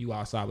Hall and you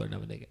outside with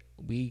another nigga,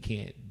 we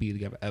can't be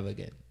together ever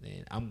again.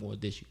 And I'm gonna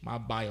dish you. My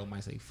bio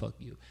might say fuck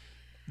you,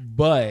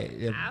 but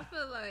I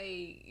feel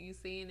like you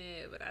seen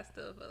it, but I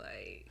still feel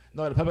like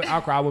no, the public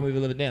outcry, I won't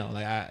even live it down.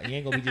 Like you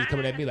ain't gonna be just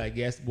coming at me like,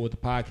 yes, boy, with the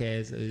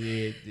podcast,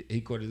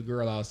 he caught his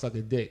girl out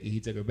sucking dick and he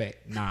took her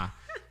back. Nah.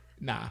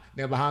 Now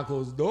behind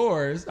closed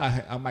doors,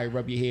 I might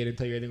rub your head and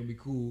tell you everything gonna be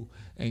cool,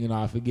 and you know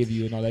I forgive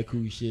you and all that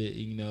cool shit.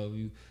 And, you know,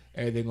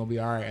 everything gonna be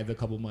all right after a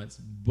couple months.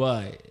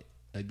 But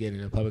again,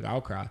 in the public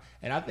outcry,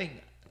 and I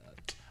think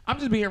I'm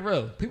just being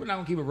real. People not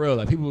gonna keep it real.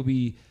 Like people will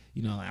be,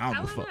 you know, like, I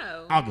don't give a fuck.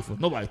 I don't give a fuck.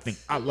 Nobody think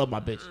I love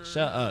my bitch.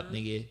 Shut up,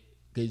 nigga.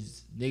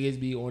 Cause niggas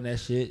be on that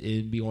shit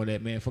and be on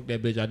that, man, fuck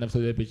that bitch. I never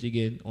told that bitch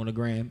again on the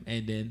gram,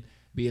 and then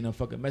be in them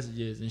fucking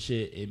messages and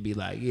shit and be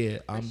like, yeah,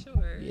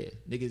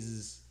 niggas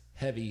is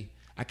heavy.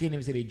 I can't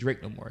even say they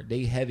Drake no more.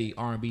 They heavy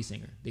R&B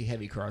singer. They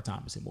heavy Carl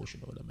Thomas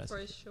emotional in the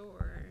message. For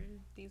sure.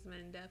 These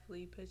men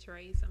definitely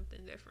portray something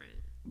different.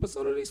 But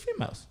so do these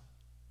females.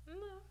 No,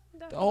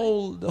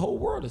 definitely. The whole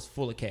world is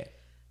full of cat.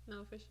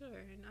 No, for sure.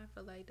 And I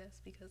feel like that's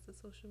because of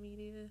social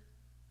media,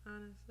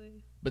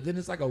 honestly. But then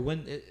it's like a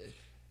win.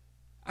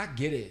 I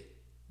get it.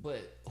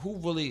 But who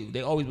really,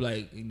 they always be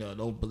like, you know,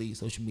 don't believe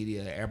social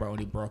media. Everybody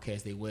only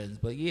broadcast their wins.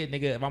 But yeah,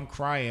 nigga, if I'm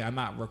crying, I'm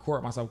not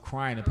recording myself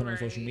crying and put it on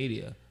social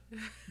media.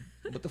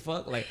 What the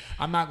fuck? Like,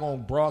 I'm not gonna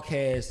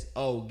broadcast,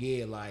 oh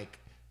yeah, like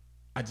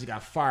I just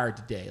got fired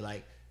today.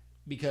 Like,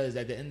 because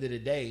at the end of the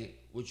day,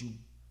 what you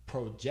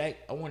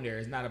project on there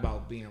is not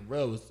about being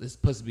real. It's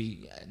supposed to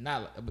be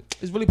not.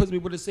 It's really supposed to be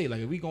what it say.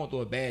 Like, if we going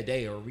through a bad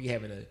day or if you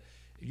having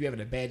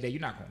a bad day,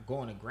 you're not gonna go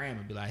on the gram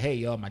and be like, hey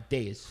y'all, my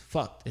day is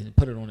fucked, and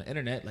put it on the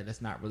internet. Like,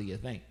 that's not really a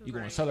thing. You're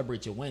gonna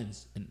celebrate your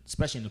wins, and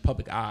especially in the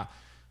public eye.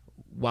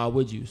 Why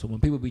would you? So when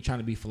people be trying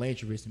to be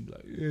philanthropists and be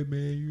like, yeah,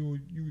 man,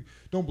 you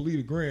don't believe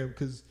the gram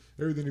because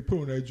everything they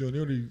put on that joint, they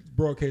only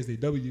broadcast their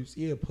W's.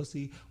 Yeah,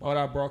 pussy. Why would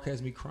I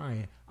broadcast me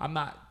crying? I'm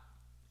not.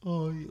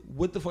 Oh,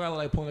 what the fuck? I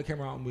like pulling the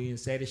camera out and being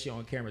sad as shit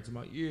on camera. To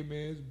my, yeah,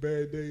 man, it's a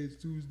bad day.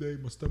 It's Tuesday.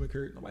 My stomach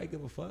hurt. Nobody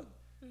give a fuck.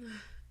 No,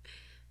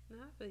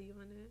 I feel you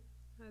on that.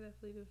 I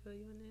definitely do feel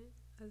you on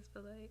that. I just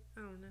feel like,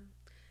 I don't know.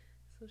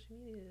 Social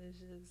media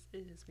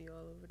it just be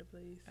all over the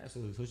place.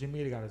 Absolutely. Social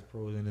media got its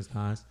pros and its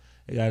cons.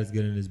 It got its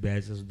good and its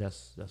bad.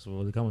 That's what we're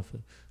really coming for.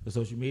 But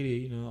social media,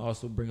 you know,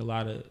 also bring a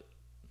lot of.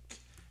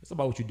 It's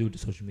about what you do to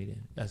social media.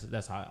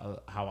 That's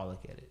how I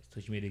look at it.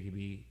 Social media can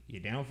be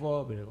your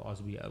downfall, but it can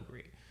also be an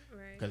upgrade.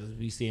 Right. Because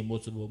we see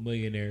multiple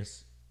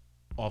millionaires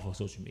off of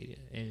social media,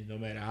 and no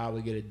matter how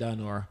we get it done,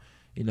 or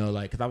you know,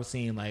 like, because I was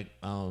seeing like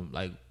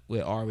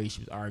with Ari, she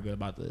was arguing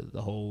about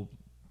the whole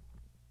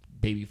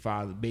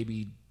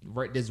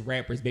this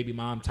rapper's baby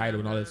mom title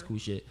and all this cool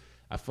shit.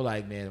 I feel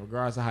like, man,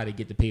 regardless of how they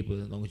get the paper,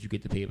 as long as you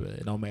get the paper,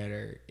 it don't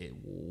matter.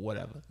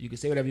 Whatever. You can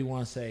say whatever you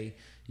want to say.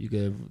 You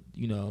could,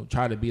 you know,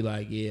 try to be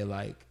like, yeah,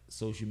 like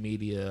social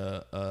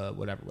media,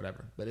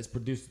 whatever. But it's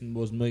produced the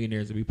most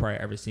millionaires that we probably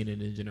ever seen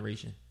in a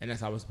generation, and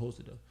that's how it's supposed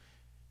to do.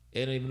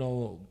 It don't even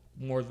know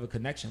more of a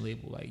connection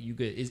label. Like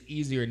it's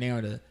easier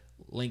now to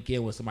link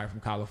in with somebody from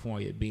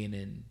California being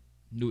in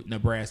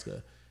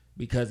Nebraska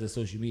because of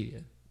social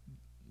media.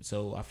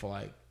 So I feel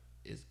like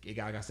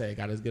like I said, it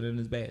got its good and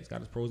its bad. It's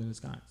got its pros and its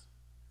cons.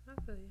 I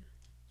feel you.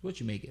 It's what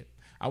you make it.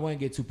 I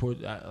wouldn't get too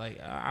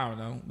I don't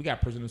know. We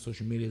got personal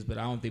social medias, but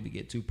I don't think we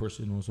get too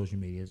personal on social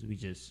medias.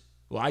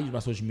 I use my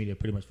social media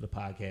pretty much for the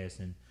podcast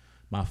and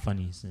my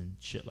funnies and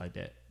shit like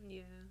that.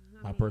 Yeah.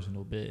 My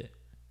personal bit.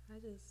 I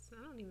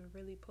don't even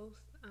really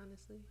post,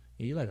 honestly.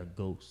 Yeah, you're like a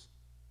ghost.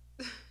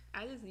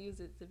 I just use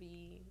it to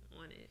be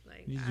on it.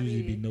 Like, you just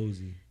usually be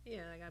nosy.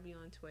 Yeah, like I be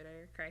on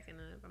Twitter cracking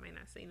up. I might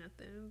not say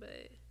nothing,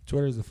 but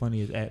Twitter's the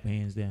funniest app,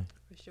 hands down.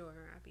 For sure,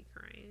 I be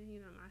crying. You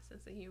know, my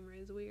sense of humor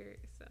is weird,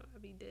 so I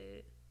be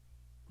dead.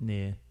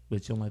 Yeah,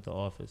 but you don't like The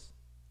Office.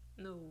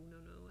 No.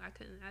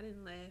 I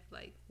didn't laugh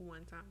like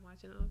one time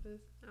watching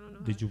Office. I don't know.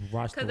 Did you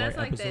watch the right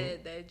episode? Because that's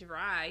like that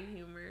dry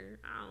humor.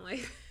 I don't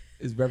like.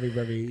 It's very,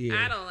 very.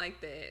 Yeah. I don't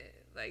like that.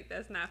 Like,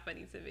 that's not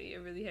funny to me. It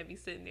really had me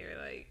sitting there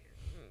like.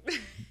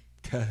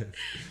 Cause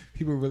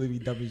people really be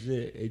dumb as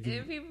shit.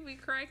 And people be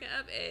cracking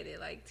up at it,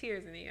 like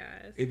tears in their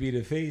eyes. It be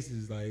the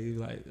faces, like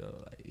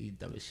you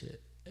dumb as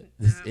shit.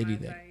 This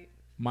anything.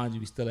 Mind you,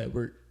 we still at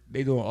work.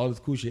 They doing all this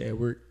cool shit at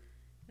work.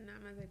 Not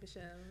my type of show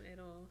at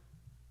all.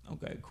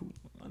 Okay, cool,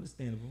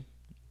 understandable.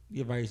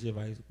 Your advice,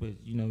 but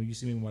you know, you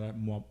see me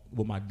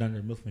with my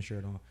Dunder Mifflin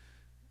shirt on,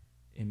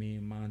 and me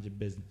mind your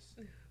business.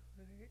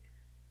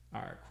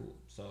 All right, cool.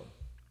 So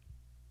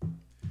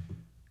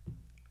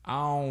I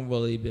don't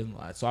really been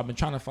like. So I've been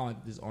trying to find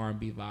like this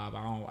R&B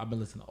vibe. I've been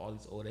listening to all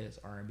these old ass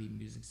R&B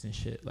musics and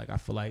shit. Like I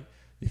feel like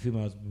the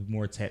females be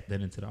more tapped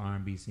into the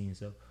R&B scene.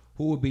 So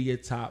who would be your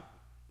top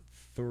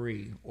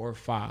 3 or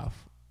 5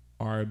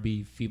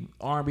 R&B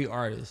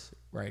artists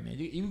right now?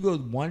 You go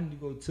 1, you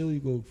go 2, you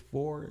go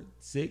 4,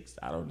 6.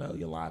 I don't know.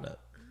 You line up.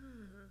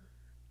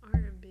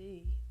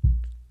 R&B.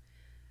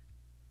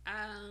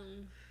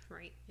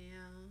 Right now,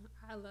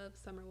 I love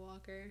Summer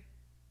Walker.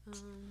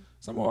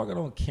 Summer Walker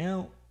don't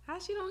count. How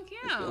she don't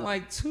It's count? been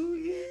like 2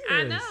 years.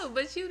 I know,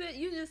 but you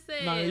just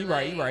said. No, you're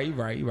like,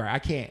 right. I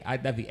can't. I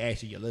definitely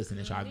ask you. You're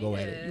listening. Try to go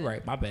at it. You're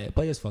right. My bad.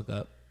 Play us fuck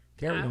up.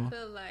 Carry I on.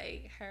 feel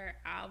like her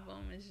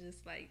album is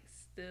just like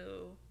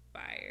still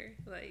fire.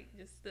 Like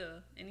just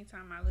still.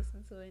 Anytime I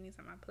listen to it,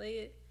 anytime I play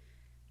it,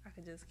 I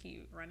could just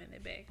keep running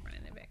it back.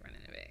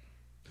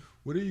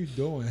 What are you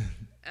doing?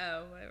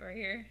 Oh, what, right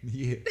here?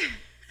 Yeah,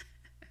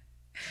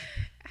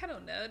 I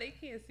don't know. They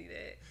can't see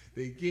that.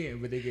 they can,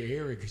 but they can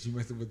hear it because you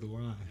messing with the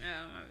line.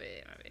 Oh, my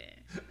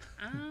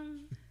bad.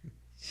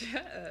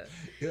 Shut up.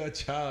 Yo,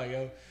 child,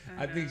 yo.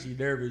 I think she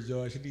nervous,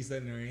 y'all. She needs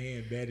something in her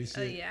hand, bad as shit.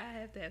 Oh yeah, I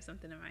have to have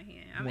something in my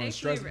hand. You want a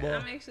stress ball?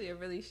 I'm actually a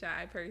really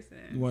shy person.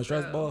 You want a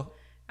stress so ball?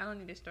 I don't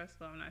need a stress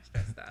ball. I'm not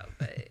stressed out,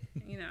 but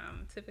you know,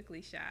 I'm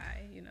typically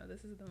shy. You know,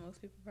 this is the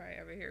most people probably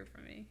ever hear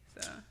from me.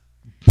 So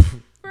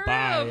for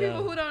Bye, real, yo.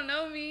 people who don't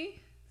know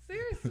me,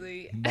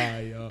 seriously,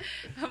 Bye, y'all.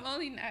 I'm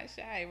only not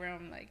shy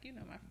around like you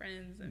know my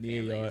friends and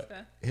Yeah, family y'all. and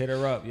stuff. Hit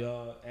her up,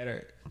 y'all. At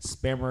her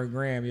spam her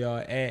gram, y'all.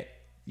 At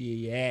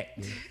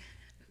acting.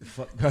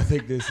 Fuck, I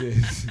think this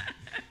is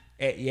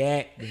at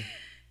acting.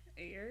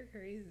 You're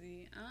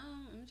crazy.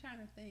 I'm trying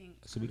to think.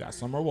 So we got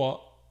Summer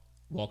Walk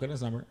in the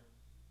Summer.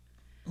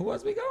 Who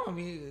else we got? I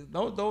mean, do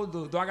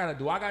I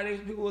got any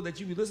people that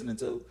you be listening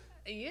to?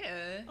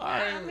 Yeah, All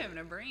right. I'm having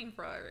a brain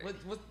fart.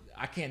 What?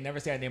 I can't never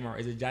say her name wrong.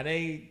 Is it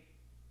Janae?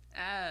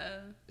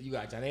 You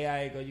got Janae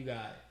Aiko. You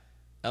got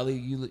Ellie.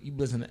 You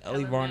listen to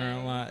Ellie LMA. Varner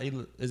a lot.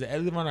 Is it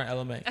Ellie Varner or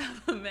LMA?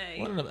 LMA.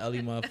 One of them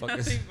Ellie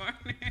motherfuckers. Ellie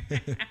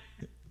Varner.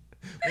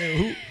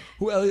 Man,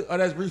 who Ellie? Oh,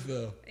 that's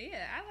Refill.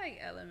 Yeah, I like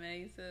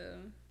LMA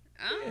too.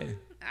 Yeah.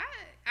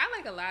 I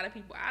like a lot of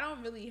people. I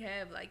don't really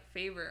have like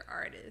favorite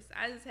artists.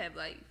 I just have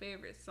like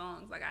favorite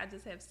songs. Like I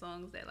just have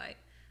songs that like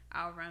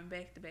I'll run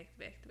back to back to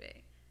back to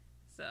back.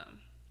 So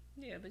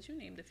yeah, but you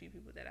named a few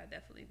people that I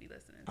definitely be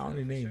listening to. I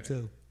only for named sure.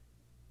 2.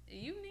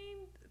 You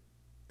named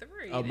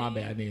 3. Oh, my didn't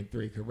bad. I you? named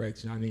 3.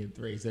 Correction. I named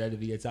 3. So that'd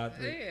be a top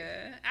 3.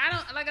 Yeah, I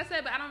don't like I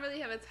said, but I don't really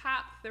have a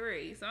top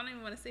 3. So I don't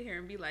even want to sit here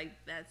and be like,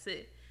 that's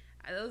it.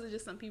 Those are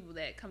just some people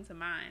that come to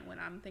mind when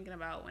I'm thinking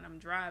about when I'm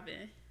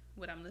driving,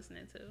 what I'm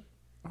listening to.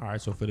 All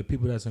right. So for the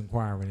people that's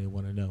inquiring, they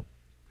want to know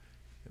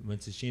when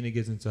Tashina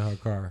gets into her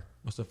car,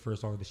 what's the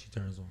first song that she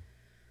turns on?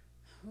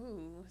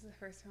 Ooh, what's the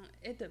first one?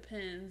 It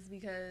depends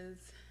because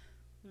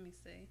let me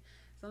see.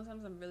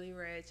 Sometimes I'm really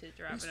ratchet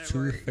driving It's to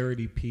work.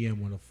 2:30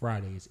 p.m. on a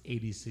Friday. It's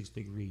 86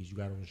 degrees. You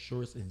got on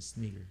shorts and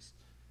sneakers.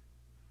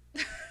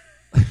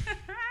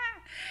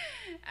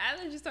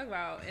 I was just talking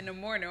about in the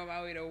morning on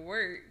my way to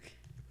work.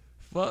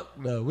 Fuck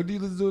no. What do you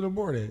listen to in the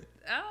morning?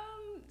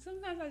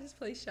 Sometimes I just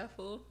play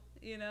shuffle,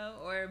 you know,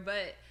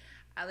 but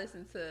I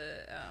listen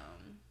to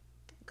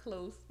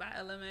 "Close" by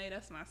LMA.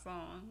 That's my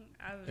song.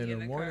 I In be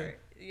the morning? car.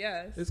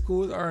 Yes. It's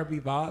cool. It's R&B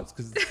vibes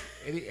because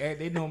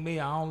they know me.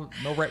 I don't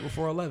know right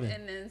before 11.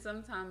 And then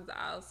sometimes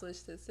I'll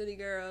switch to City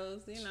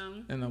Girls, you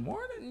know. In the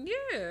morning?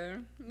 Yeah.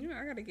 You know,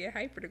 I gotta get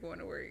hyper to go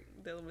into work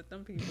dealing with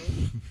them people.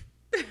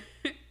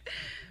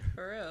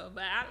 For real.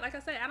 But like I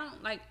said, I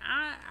don't like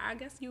I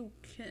guess you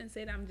couldn't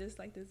say that I'm just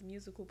like this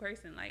musical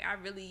person. Like I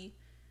really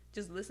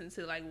just listen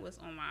to like what's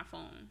on my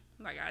phone.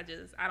 Like I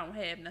don't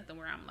have nothing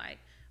where I'm like,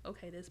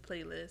 okay, this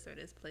playlist or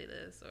this.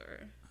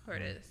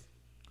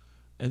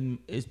 And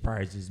it's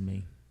probably just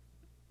me.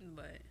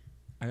 But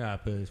I got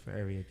a playlist for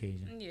every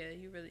occasion. yeah,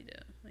 you really do.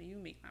 Like, you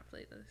make my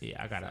playlist.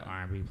 Yeah, I got an So,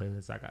 R&B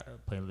playlist. I got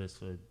a playlist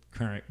for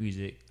current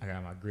music. I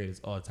got my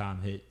greatest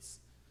all-time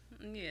hits.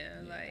 Yeah,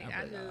 like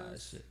I I play a lot of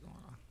just shit going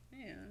on.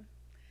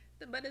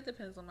 yeah. But it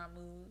depends on my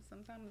mood.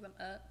 Sometimes I'm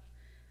up,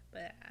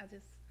 but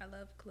I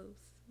love Close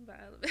by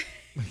LMA.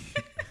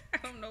 I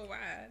don't know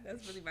why.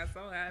 That's really my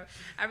song.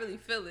 I really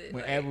feel it.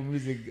 When Like, Apple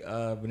Music,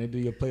 when they do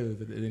your playlist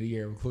at the end of the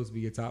year, will Close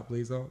be your top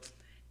play song?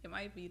 it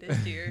might be this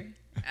year.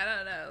 I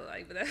don't know.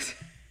 Like, but that's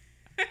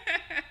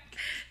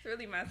it's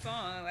really my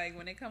song. Like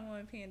when they come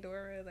on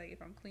Pandora, like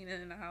if I'm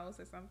cleaning in the house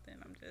or something,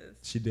 I'm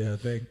just She did her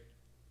thing.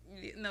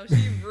 no.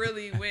 She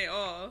really went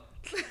off.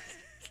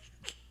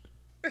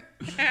 LMA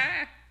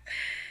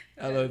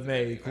That's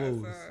really my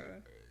Close.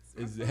 song.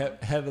 It's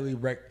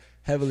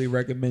heavily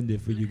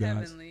recommended for you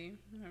guys. Heavenly,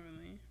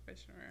 for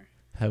sure.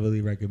 Heavily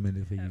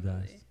recommended for you guys.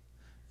 Heavily.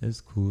 It's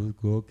cool. It's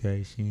cool.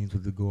 Okay, Sheen's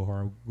with the go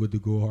hard,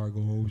 go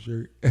home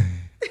shirt.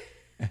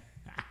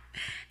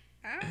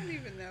 I don't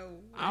even know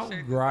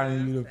shirt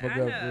grinding you the this fuck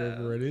time. up, I know.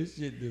 bro. This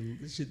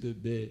shit the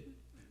bed.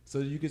 So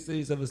you consider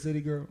yourself a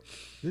city girl?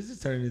 This is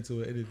turning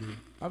into an interview.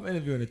 I'm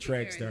interviewing a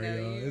track You're- star, no,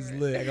 y'all. you're It's right.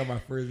 lit. I got my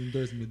first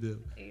endorsement deal.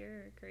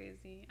 You're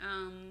crazy.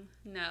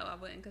 No, I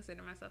wouldn't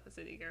consider myself a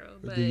city girl,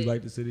 But but do you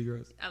like the city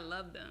girls? I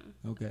love them.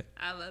 Okay.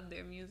 I love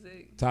their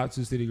music. Top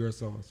 2 city girl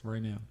songs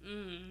right now.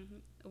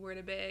 Where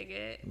the bag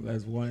at?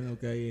 That's one.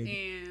 Okay.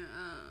 And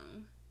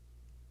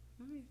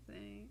let me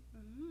think.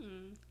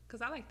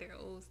 Cause I like their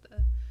old stuff.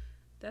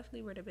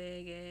 Definitely where the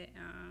bag at.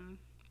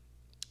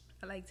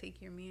 I like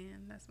Take Your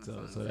Man. That's my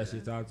song. So that's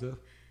your top 2.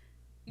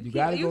 You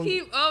gotta keep, go-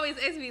 you keep always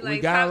asking me like We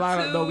got top a lot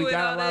of two no. We and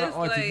got a all lot of this,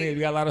 alternate. We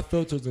got a lot of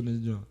filters in this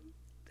joint.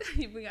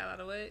 like, we got a lot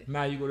of what?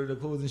 Now you go to the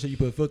clothes and shit. You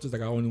put filters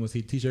like I only want to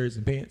see t-shirts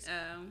and pants.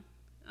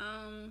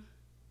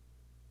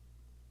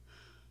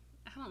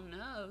 I don't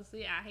know.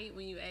 See, I hate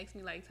when you ask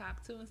me like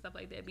top 2 and stuff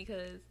like that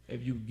because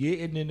If you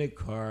getting in the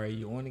car,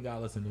 you only got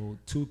to listen to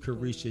 2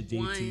 Carisha JT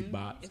one,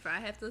 bops. if I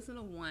have to listen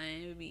to one,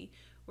 it would be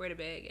Where the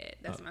Bag At.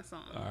 That's my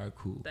song. All right,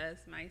 cool.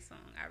 That's my song.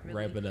 I really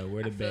Wrap it up.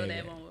 Where the I feel bag that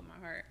at? one with my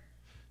heart.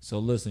 So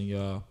listen,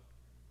 y'all.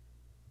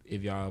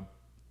 If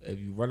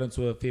you run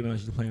into a female,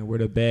 she's playing Where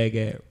the Bag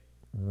At,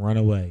 run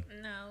away.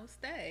 No,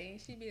 stay.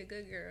 She be a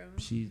good girl.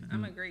 She-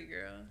 I'm a great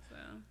girl. So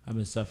I've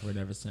been suffering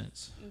ever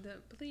since.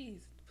 please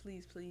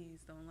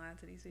don't lie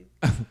to these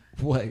people.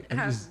 What? I'm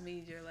I've just,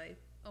 made your life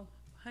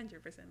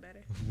 100% better.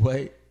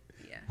 what?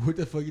 Yeah. What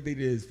the fuck you think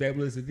this is?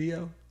 Fabulous and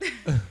Dio?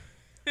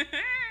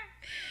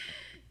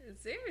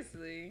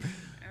 Seriously,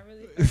 I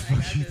really feel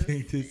like I You just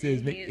think this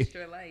is me? enhanced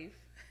your life.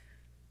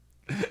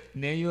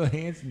 Manual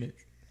enhancement.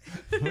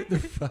 What the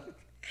fuck?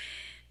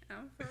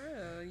 I'm for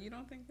real. You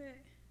don't think that?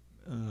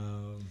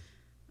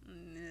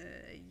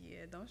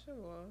 Yeah, don't show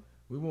off.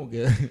 We won't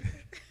get.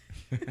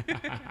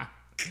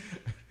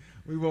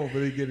 We won't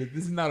really get it.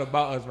 This is not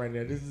about us right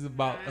now. This is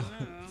about I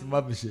know. some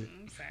other shit.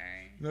 I'm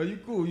sorry. No, you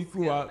cool. You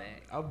cool. Scale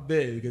back. I'm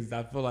big because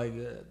I feel like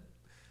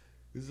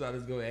this is how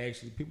this go.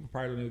 Actually, people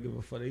probably don't even give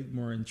a fuck. They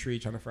more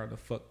intrigued trying to find out the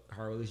fuck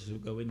how our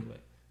relationship go anyway.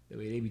 That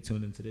way they be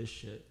tuned into this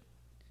shit.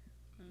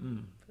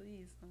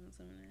 Please don't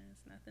tune in.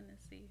 It's nothing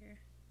to see here.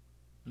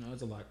 No,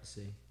 it's a lot to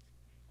see.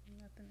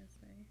 Nothing to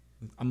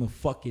say. I'm a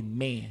fucking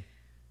man.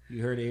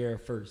 You heard it here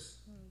first.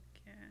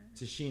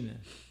 Okay. Tashina,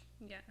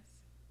 Yes.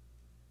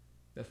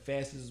 the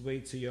fastest way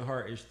to your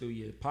heart is through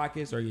your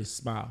pockets or your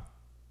smile.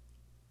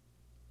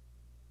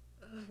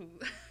 Ooh.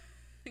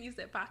 You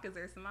said pockets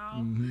are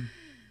small. Mm-hmm.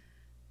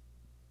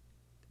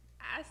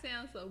 I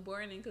sound so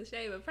boring and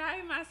cliche, but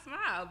probably my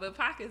smile. But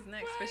pockets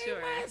next for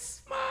sure. My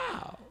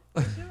smile.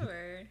 For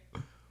sure.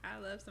 I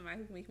love somebody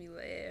who can make me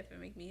laugh and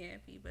make me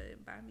happy,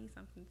 but buy me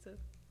something too.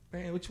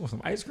 Man, what you want?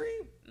 Some ice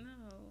cream? No,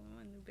 I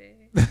want a new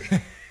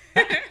bag.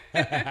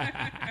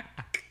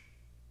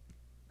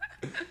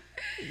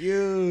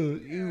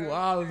 You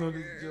wild on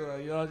this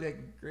joint. Y'all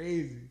acting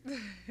crazy.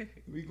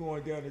 We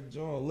going down the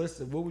joint.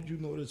 Listen, what would you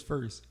notice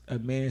first? A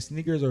man's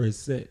sneakers or his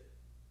set?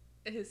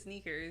 His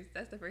sneakers.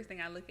 That's the first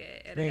thing I look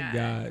at a Thank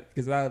guy. God.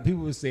 Because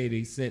people would say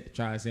they scent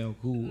trying to sound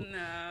cool. No.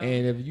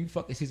 And if you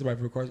fucking see somebody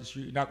from across the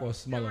street, you're not going to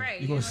smell them. Right.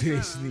 You're going to see their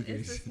It's the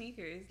sneakers.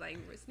 sneakers. Like,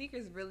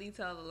 sneakers really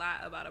tell a lot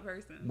about a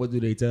person. What do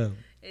they tell?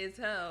 It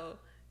tells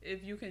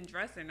if you can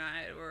dress or not,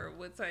 or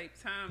what type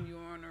of time you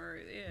on, or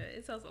yeah,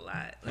 it tells a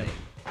lot. Like,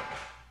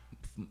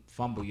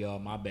 Fumble, y'all.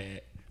 My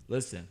bad.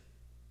 Listen,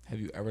 have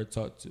a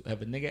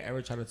nigga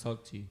ever tried to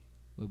talk to you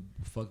with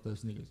fucked up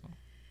sneakers on?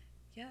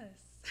 yes.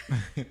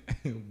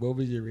 What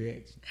was your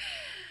reaction?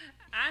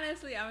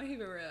 Honestly, I'm gonna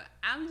keep it real.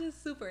 I'm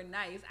just super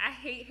nice. I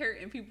hate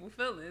hurting people's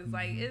feelings.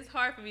 Like, it's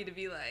hard for me to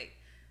be like,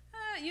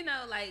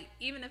 like,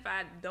 even if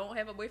I don't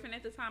have a boyfriend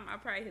at the time, I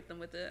probably hit them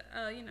with the,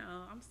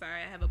 I'm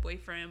sorry, I have a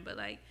boyfriend. But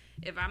like,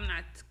 if I'm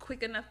not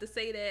quick enough to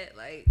say that,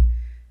 like,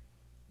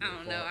 I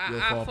don't know,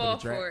 I fall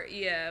for it.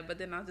 Yeah, but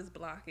then I'll just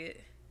block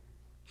it,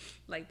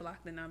 like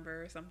block the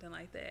number or something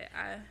like that.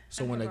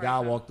 So I when have a a guy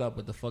hard time. walked up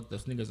with the fucked up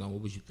sneakers on,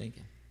 what was you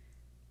thinking?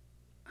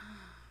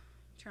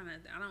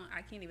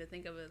 I can't even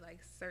think of a like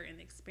certain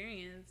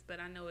experience, but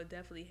I know it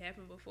definitely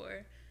happened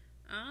before.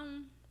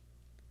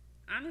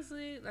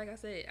 Honestly, like I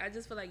said, I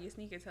just feel like your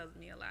sneaker tells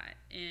me a lot,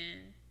 and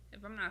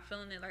if I'm not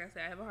feeling it, like I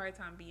said, I have a hard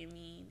time being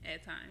mean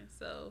at times,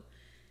 so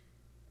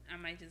I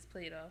might just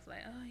play it off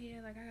like, oh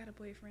yeah, like I got a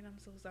boyfriend, I'm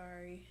so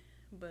sorry,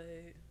 but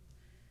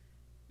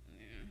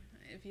yeah,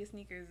 if your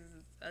sneakers is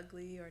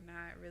ugly or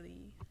not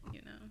really,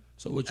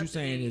 So what you up to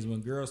saying date. is when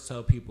girls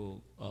tell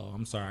people, "Oh,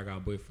 I'm sorry, I got a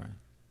boyfriend,"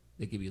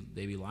 they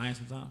be lying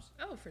sometimes.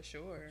 Oh, for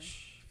sure.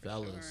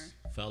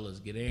 Fellas,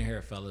 get in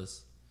here,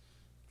 fellas.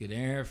 Get in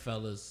here,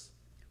 fellas.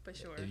 For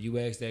sure. If you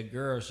ask that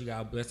girl,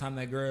 that's time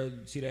that girl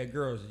see that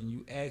girl and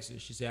you ask her,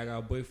 she say I got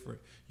a boyfriend.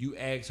 You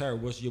ask her,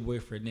 what's your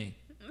boyfriend name?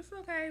 It's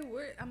okay.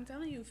 I'm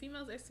telling you,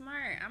 females are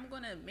smart. I'm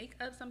gonna make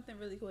up something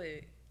really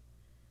quick.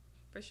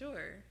 For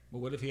sure. But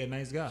what if he a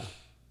nice guy?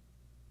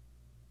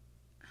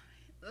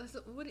 So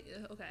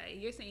okay,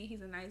 you're saying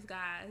he's a nice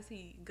guy. Is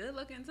he good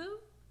looking too?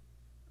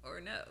 Or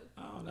no?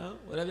 I don't know.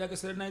 Whatever y'all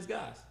consider nice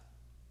guys.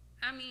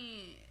 I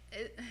mean,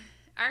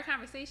 our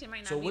conversation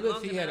might not So be what if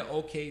long he had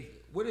enough.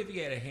 what if he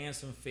had a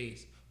handsome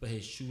face, but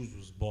his shoes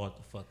was balled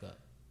the fuck up.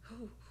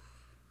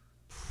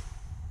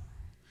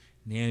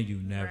 Now you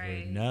never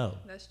know.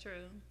 That's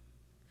true.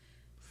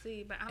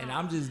 See, but And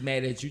I'm just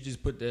mad that you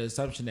just put the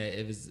assumption that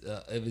if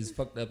it's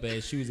fucked up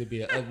ass shoes, it'd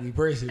be an ugly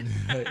person.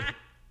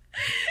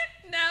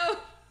 No,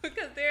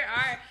 because there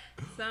are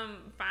some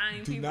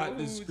fine Do people not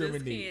who just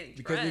discriminate can't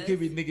because dress. there could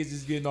be niggas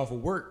just getting off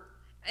of work.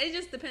 It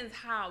just depends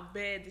how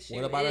bad the shoe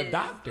is. What about a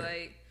doctor?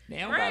 Like, They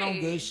don't got on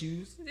good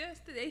shoes. Yes,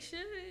 they should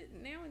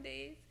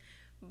nowadays.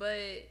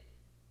 But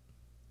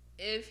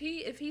if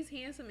he's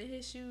handsome and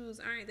his shoes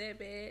aren't that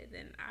bad,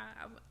 then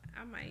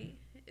I might.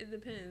 It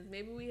depends.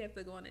 Maybe we have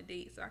to go on a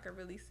date so I can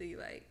really see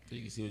like So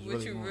you can see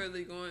what you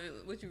really going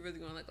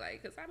to look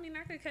like. Because I mean,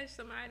 I could catch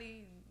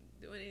somebody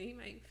doing it. He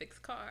might fix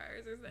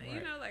cars or something. Right.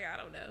 You know, like I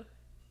don't know.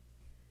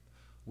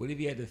 What if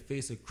he had the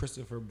face of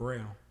Christopher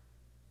Brown,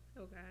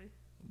 Okay.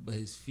 but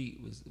his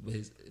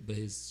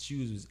his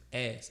shoes was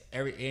ass?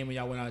 And when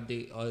y'all went on a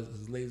date, all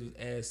his legs was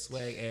ass,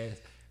 swag ass,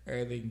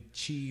 everything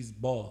cheese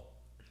ball.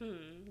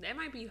 That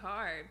might be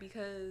hard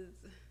because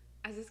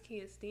I just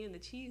can't stand the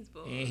cheese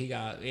ball.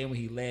 And when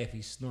he laugh,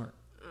 he snort.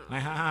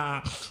 Like ha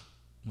ha.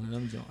 One of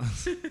them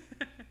joints.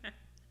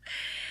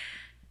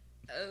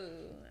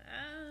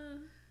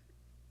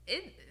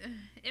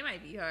 It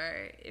might be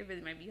hard. It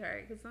really might be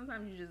hard because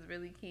sometimes you just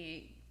really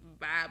can't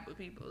vibe with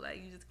people.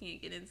 Like you just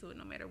can't get into it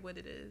no matter what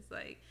it is.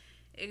 Like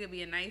it could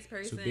be a nice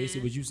person. So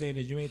basically, what you saying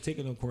is you ain't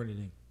taking no corny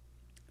thing.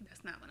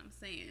 That's not what I'm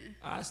saying.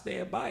 I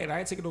stand by it. I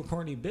ain't taking no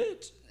corny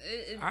bitch.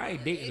 I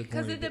ain't dating a corny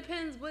because it bitch.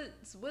 depends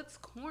what's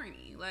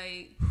corny.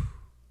 Like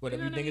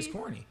Whatever you you know think what I is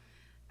mean? corny.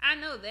 I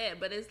know that,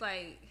 but it's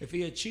like If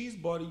he a cheese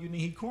ball, you think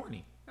he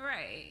corny.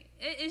 right.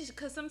 It's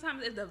because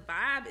sometimes if the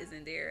vibe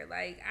isn't there,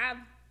 like I've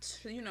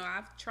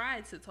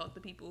tried to talk to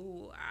people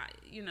who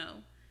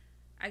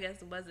I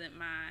guess wasn't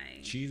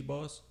my Cheese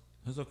balls?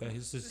 That's okay.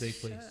 It's a safe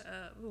place. Shut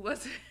up.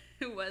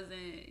 Who wasn't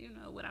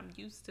what I'm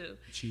used to.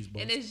 Cheese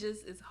balls. And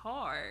it's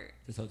hard.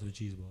 Let's talk to a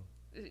cheese ball.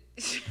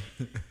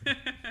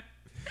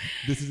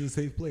 This is a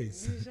safe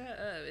place. Shut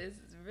up.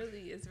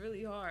 It's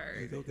really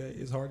hard. It's okay.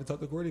 It's hard to talk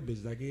to corny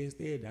bitches. I can't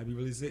stand it. I be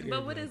really sitting there.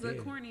 But what is a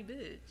damn. corny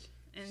bitch?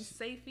 And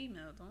say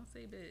female. Don't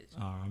say bitch.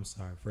 Oh, I'm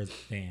sorry. First,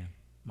 damn.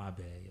 My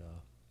bad,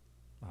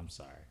 y'all. I'm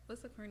sorry.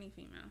 What's a corny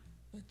female?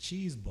 A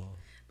cheese ball.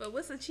 But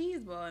what's a cheese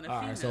ball and a All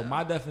female? right, so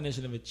my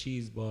definition of a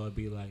cheese ball would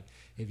be like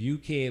if you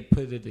can't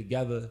put it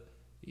together.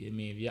 I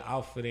mean, if your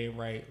outfit ain't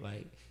right,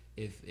 like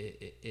if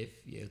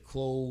your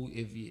clothes,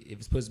 if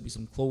it's supposed to be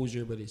some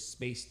closure but it's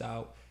spaced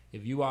out.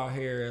 If you out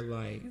here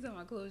like You talking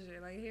about closure,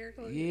 like hair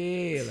closure?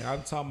 yeah, like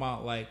I'm talking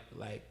about like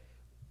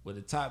with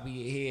the top of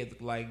your head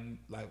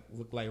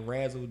look like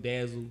razzle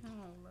dazzle. Oh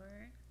Lord.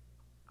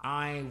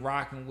 I ain't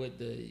rocking with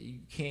the you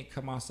can't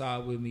come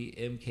outside with me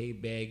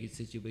MK baggage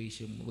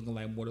situation looking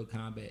like Mortal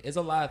Kombat. It's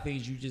a lot of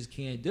things you just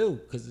can't do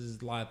because there's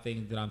a lot of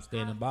things that I'm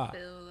standing by. I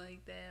feel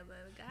like that,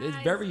 but guys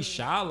It's very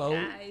shallow.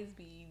 Guys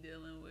be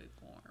dealing with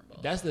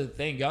cornballs. That's the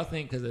thing. Y'all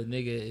think because a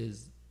nigga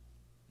is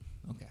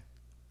okay.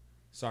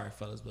 Sorry,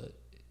 fellas, but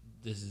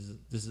this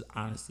is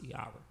honesty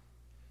hour.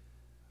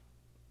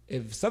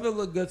 If something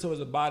look good towards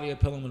the body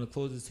appealing when the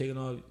clothes is taken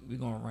off, we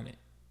gonna run it.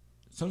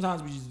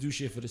 Sometimes we just do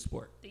shit for the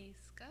sport.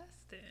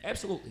 disgusting.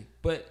 Absolutely,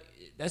 but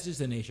that's just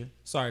the nature.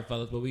 Sorry,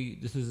 fellas, but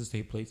this is a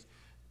safe place.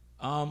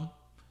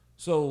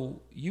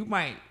 So you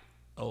might,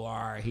 all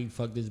right, he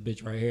fucked this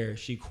bitch right here.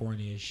 She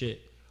corny as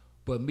shit.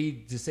 But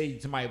me to say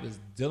somebody was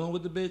dealing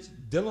with the bitch,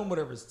 dealing with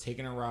her is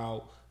taking her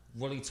out,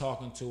 really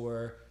talking to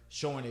her,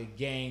 showing their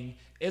gang.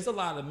 There's a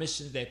lot of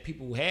missions that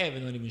people have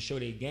and don't even show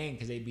their gang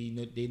because they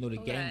know the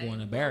gang going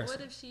to embarrass What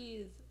them. if she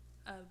is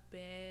a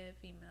bad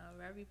female,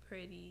 very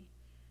pretty,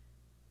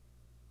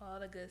 all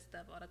the good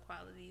stuff, all the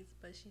qualities,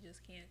 but she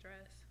just can't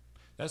dress?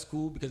 That's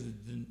cool because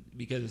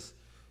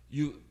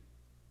you.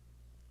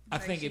 I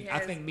Like think she I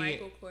has think me.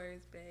 Michael Kors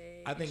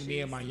bag. I think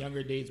me in my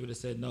younger days would have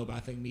said no, but I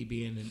think me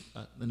being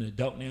an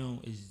adult now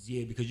is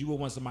yeah, because you would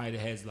want somebody that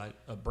has like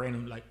a brand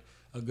of like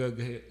a good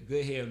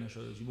hair on their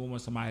shoulders. You would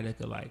want somebody that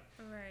could like,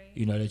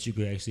 right. that you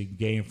could actually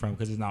gain from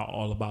because it's not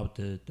all about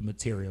the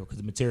material. Because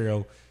the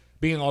material,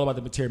 being all about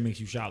the material makes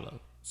you shallow.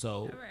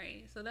 So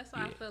Right. So that's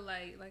why I yeah. feel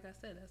like I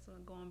said, that's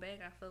what going back.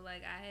 I feel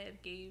like I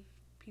have gave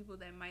people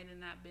that might have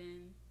not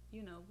been,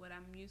 what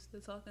I'm used to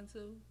talking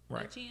to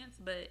Right. a chance,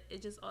 but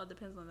it just all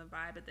depends on the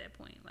vibe at that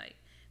point. Like,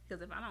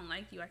 because if I don't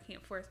like you, I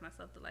can't force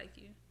myself to like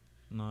you.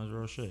 no, it's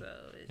real shit. So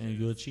it's And if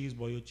you're a cheese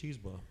ball, you're a cheese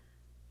ball.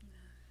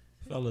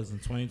 Fellas, in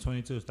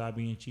 2022, stop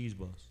being cheese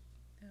balls.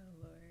 Oh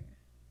Lord,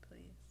 please.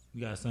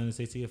 You got something to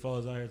say to your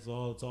fellas out here? It's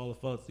all the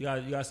fellas. You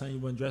got something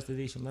you want to address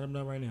today? So let them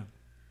know right now.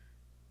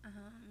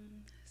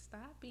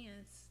 Stop being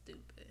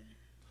stupid.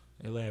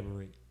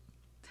 Elaborate.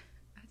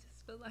 I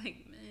just feel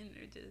like men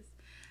are just,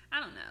 I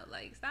don't know,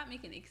 like stop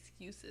making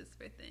excuses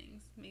for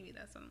things. Maybe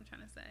that's what I'm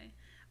trying to say.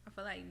 I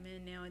feel like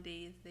men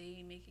nowadays,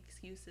 they make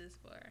excuses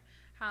for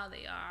how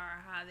they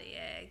are, how they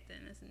act,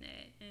 and this and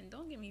that. And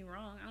don't get me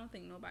wrong, I don't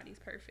think nobody's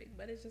perfect,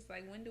 but it's just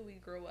like, when do we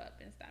grow up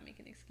and stop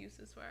making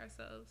excuses for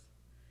ourselves?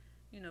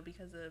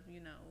 Because of,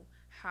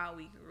 how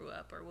we grew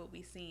up or what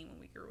we seen when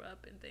we grew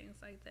up and things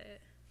like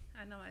that.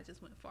 I know I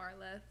just went far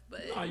left,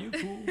 but Nah, you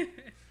cool.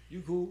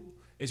 You cool.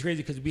 It's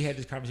crazy because we had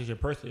this conversation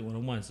personally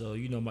one-on-one, so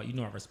you know my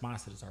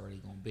response to this already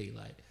gonna be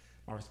like.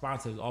 My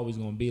response is always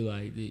gonna be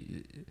like,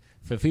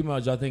 for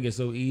females, y'all think it's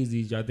so easy.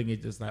 Y'all think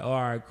it's just like, all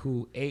right,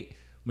 cool.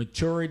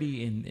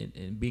 Maturity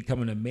and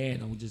becoming a man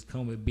don't just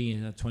come with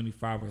being a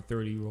 25 or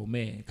 30-year-old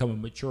man. Come with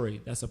maturity.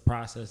 That's a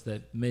process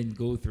that men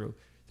go through.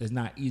 That's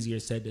not easier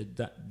said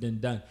than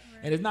done.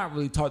 Right. And it's not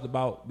really talked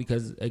about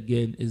because,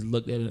 again, it's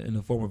looked at in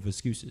the form of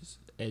excuses.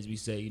 As we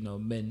say,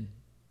 men,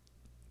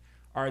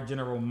 our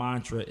general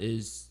mantra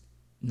is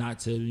not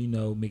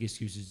to, make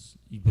excuses,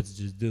 but to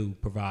just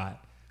provide.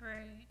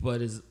 Right.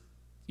 But it's,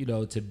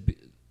 to be,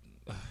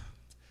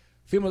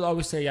 females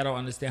always say y'all don't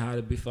understand how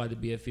to feel like to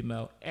be a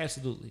female.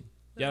 Absolutely.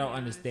 Y'all don't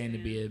understand to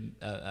be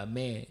a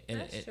man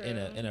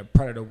in a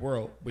predator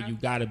world where you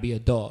gotta be a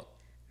dog.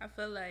 I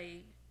feel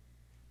like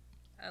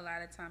a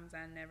lot of times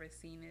I never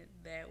seen it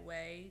that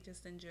way,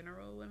 just in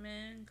general with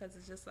men, because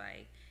it's just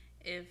like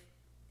if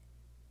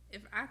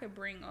I could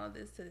bring all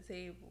this to the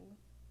table,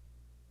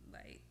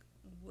 like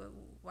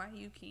why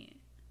you can't?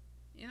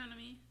 You know what I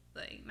mean?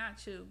 Like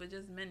not you, but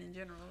just men in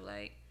general.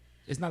 Like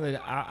it's not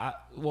that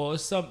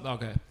it's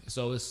some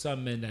So it's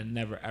some men that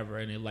never ever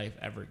in their life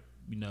ever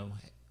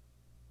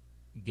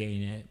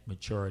gain that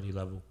maturity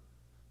level.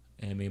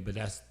 I mean, but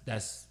that's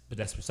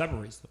what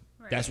separates them.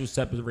 Right. That's what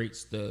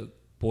separates the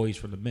boys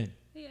from the men.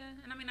 Yeah,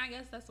 and I mean, I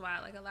guess that's why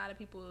like a lot of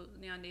people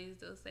nowadays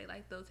they'll say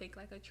like they'll take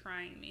like a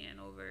trying man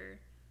over,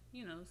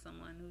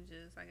 someone who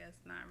just I guess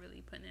not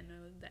really putting in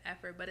the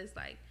effort. But it's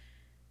like,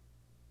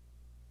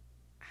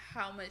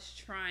 how much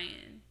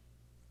trying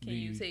can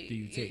you take? Do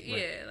you take? Yeah,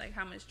 right. Like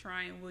how much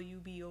trying will you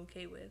be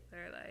okay with,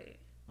 or like?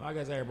 Well, I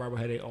guess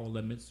everybody had their own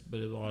limits, but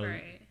it's all.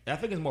 Right. I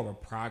think it's more of a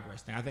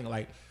progress thing. I think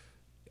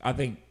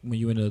when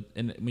you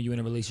in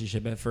a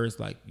relationship at first,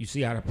 like you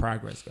see how the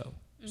progress go.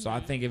 Mm-hmm. So I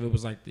think if it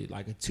was like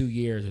a 2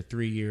 years or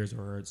 3 years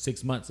or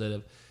 6 months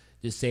of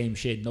the same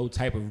shit, no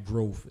type of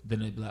growth,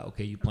 then it'd be like,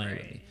 okay, you playing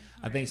with me.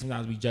 I think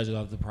sometimes we judge it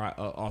off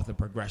the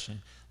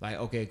progression. Like,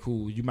 okay,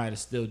 cool, you might have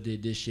still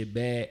did this shit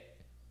bad,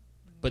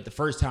 but the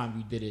first time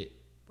you did it,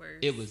 worse.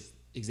 It was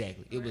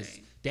exactly it was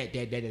that.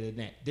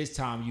 This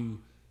time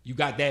you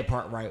got that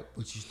part right,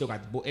 but you still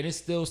got the and it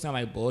still sound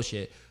like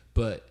bullshit.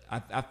 But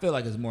I feel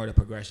like it's more the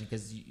progression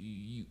because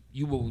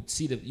you will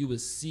seek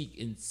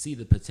and see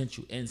the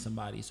potential in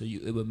somebody, so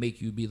it would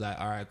make you be like,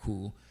 all right,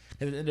 cool.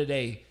 At the end of the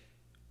day,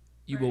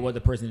 you will want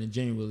the person to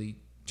genuinely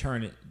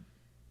turn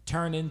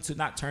into.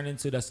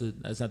 That's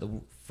not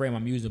the frame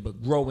I'm using,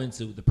 but grow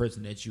into the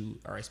person that you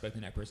are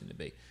expecting that person to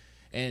be.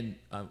 And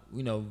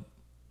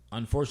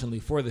unfortunately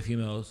for the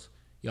females,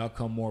 y'all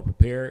come more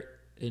prepared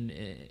in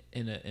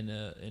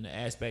an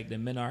aspect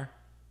than men are,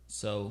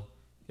 so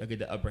y'all get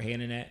the upper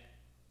hand in that.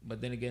 But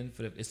then again,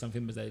 it's some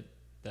females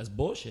that's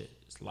bullshit.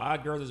 It's a lot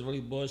of girls that's really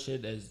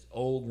bullshit. That's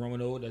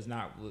growing old. That's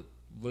not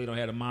really don't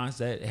have the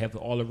mindset. Have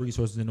all the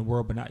resources in the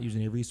world, but not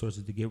using their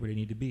resources to get where they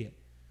need to be at.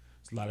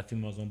 It's a lot of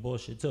females on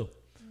bullshit too.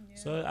 Yeah.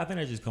 So I think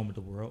that just come with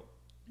the world.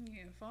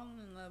 Yeah, falling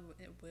in love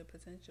with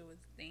potential is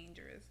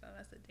dangerous. So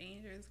that's a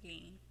dangerous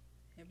game.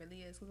 It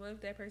really is. Because what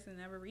if that person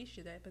never reached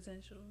you that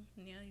potential?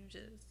 You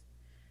just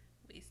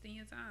wasting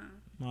your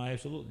time. No,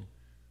 absolutely.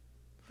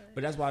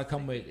 But that's why I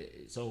come with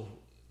so.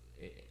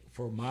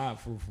 From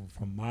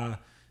my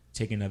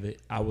taking of it,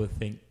 I would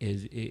think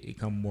it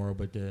come more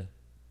but the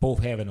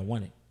both having to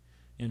want it. You know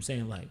what I'm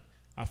saying? Like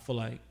I feel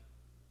like,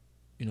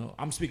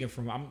 I'm speaking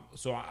from I'm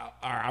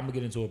gonna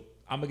get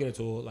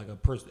into like a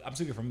person. I'm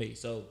speaking from me.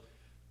 So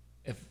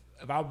if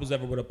I was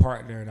ever with a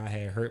partner and I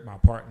had hurt my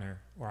partner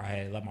or I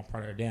had let my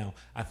partner down,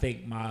 I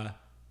think my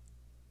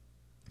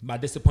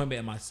disappointment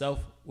in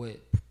myself would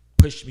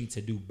push me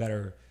to do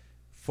better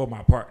for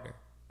my partner.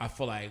 I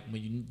feel like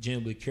when you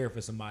genuinely care for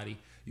somebody,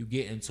 you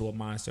get into a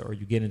mindset or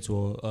you get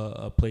into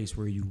a place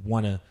where you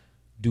want to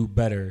do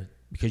better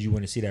because you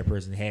want to see that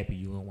person happy.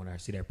 You don't want to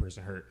see that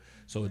person hurt.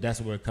 So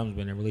that's where it comes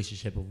with a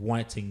relationship of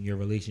wanting your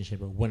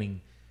relationship or wanting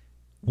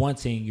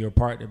your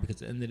partner. Because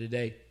at the end of the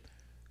day,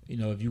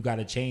 if you got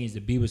to change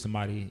to be with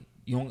somebody,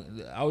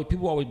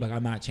 people always be like,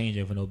 I'm not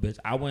changing for no bitch.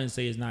 I wouldn't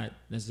say it's not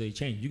necessarily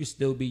change. You can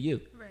still be you.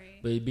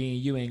 Right. But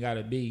being you ain't got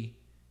to be,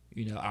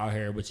 out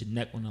here with your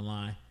neck on the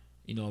line,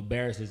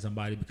 embarrassing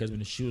somebody because when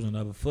the shoe's on the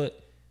other foot,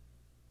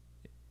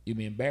 you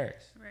be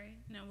embarrassed. Right.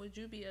 Now, would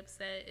you be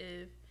upset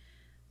if,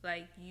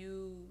 like,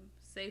 you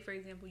say, for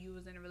example, you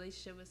was in a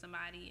relationship with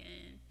somebody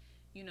and,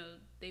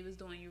 they was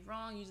doing you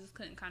wrong. You just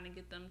couldn't kind of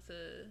get them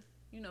to,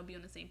 be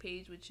on the same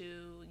page with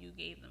you. You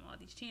gave them all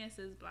these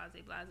chances,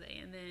 blase, blase.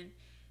 And then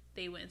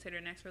they went into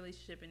their next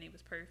relationship and they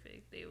was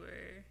perfect. They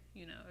were,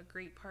 a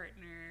great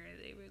partner.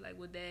 They were like,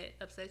 would that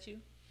upset you?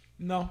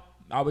 No.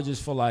 I would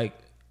just feel like.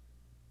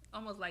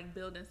 Almost like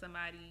building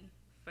somebody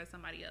for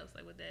somebody else.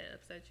 Like, would that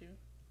upset you?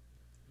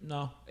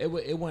 No, it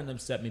wouldn't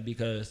upset me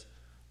because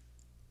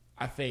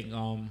I think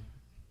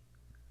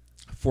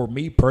for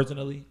me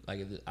personally,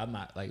 like I'm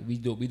not like we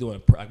doing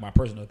like my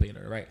personal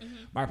opinion, right?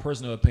 Mm-hmm. My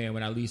personal opinion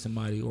when I leave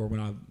somebody or when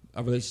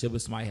a relationship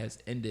with somebody has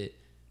ended,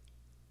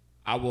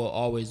 I will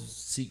always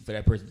seek for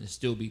that person to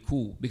still be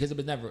cool because it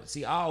was never.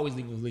 See, I always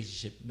leave a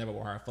relationship never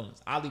with hard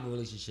feelings. I leave a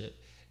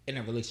relationship in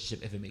a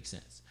relationship if it makes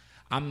sense.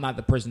 I'm not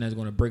the person that's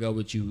going to break up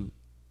with you,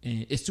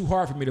 and it's too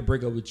hard for me to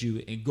break up with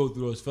you and go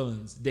through those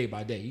feelings day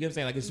by day. You know what I'm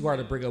saying? Like it's too hard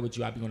to break up with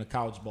you. I'd be on the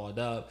couch balled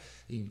up,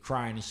 even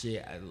crying and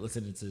shit,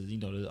 listening to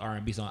the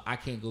R&B song. I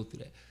can't go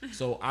through that.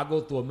 So I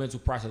go through a mental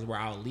process where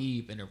I'll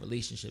leave in a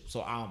relationship,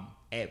 so I'm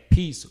at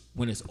peace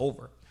when it's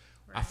over.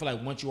 Right. I feel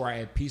like once you are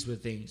at peace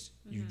with things,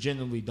 you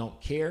genuinely don't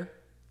care,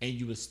 and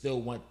you would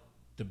still want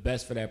the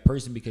best for that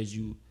person because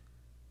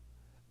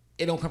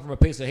it don't come from a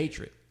place of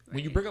hatred.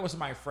 When you break up with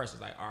somebody fresh,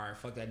 it's like, all right,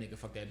 fuck that nigga,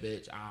 fuck that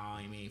bitch.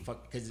 I mean,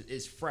 fuck, because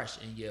it's fresh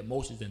and your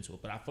emotions into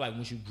it. But I feel like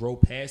once you grow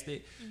past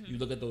it, you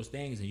look at those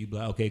things and you be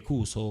like, okay,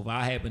 cool. So if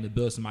I happen to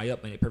build somebody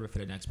up and they're perfect for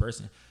the next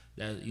person,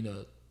 that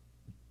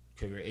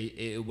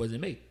it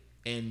wasn't me,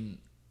 and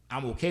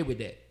I'm okay with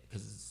that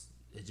because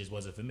it just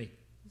wasn't for me.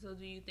 So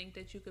do you think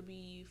that you could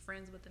be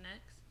friends with the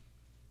next?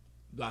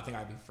 Do I think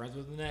I'd be friends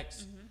with the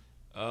next?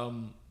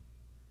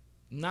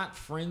 Not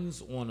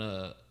friends on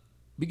a.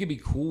 We could be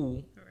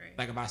cool. Right.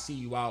 Like if I see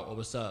you out or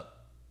what's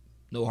up,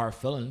 no hard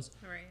feelings.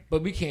 Right.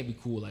 But we can't be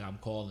cool like I'm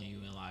calling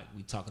you and like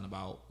we talking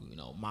about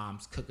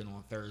mom's cooking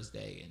on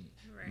Thursday and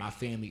my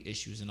family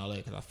issues and all that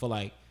because I feel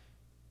like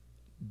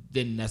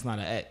then that's not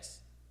an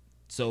ex.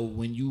 So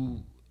when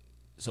you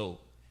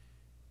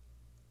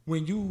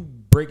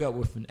break up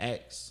with an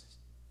ex,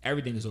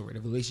 everything is over. The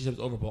relationship is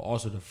over, but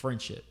also the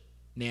friendship.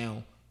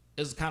 Now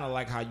it's kind of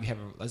like how you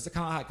it's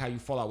kind of like how you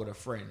fall out with a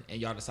friend and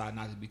y'all decide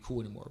not to be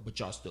cool anymore, but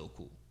y'all still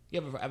cool. You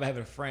ever have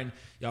a friend,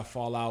 y'all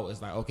fall out,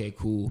 it's like, okay,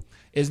 cool.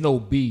 It's no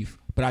beef,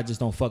 but I just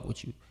don't fuck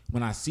with you.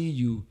 When I see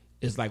you,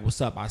 it's like,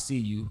 what's up? I see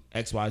you,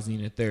 X, Y, Z,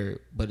 and the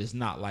third. But it's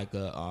not like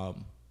like,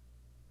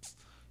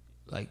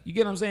 you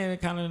get what I'm saying?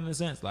 Kind of in a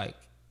sense, like,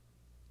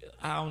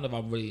 I don't know if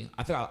I'm really,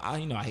 I think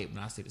I hate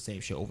when I say the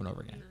same shit over and over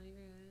again.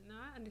 No,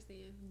 I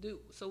understand.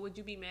 So would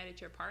you be mad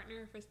at your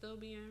partner for still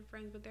being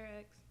friends with their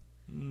ex?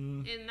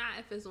 And not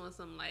if it's on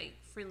some like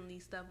friendly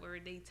stuff where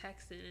they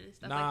texting and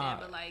stuff like that,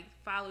 but like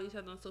follow each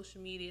other on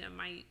social media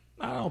might.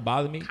 That don't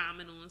bother me.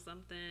 Comment on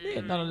something. Yeah,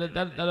 no,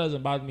 that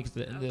doesn't bother me because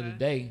at the end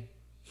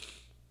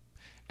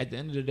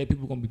of the day,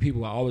 people gonna be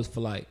people. I always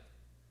feel like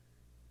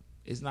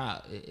it's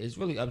not. It's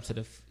really up to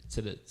the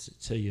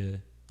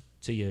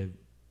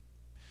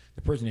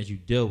person that you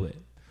deal with,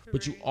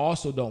 but you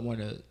also don't want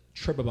to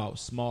trip about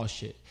small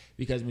shit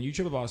because when you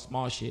trip about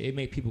small shit, it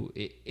make people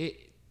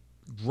it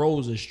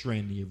grows a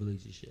strain in your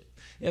relationship.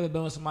 You ever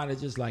been with somebody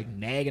that's just like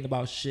nagging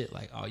about shit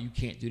like, oh, you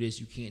can't do this,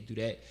 you can't do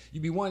that. You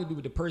be wanting to be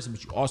with the person,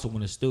 but you also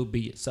want to still be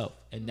yourself,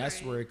 and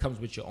that's where it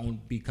comes with your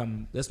own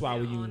That's why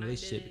when you're in a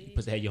relationship, you're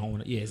supposed to have your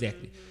own. Yeah,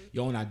 exactly.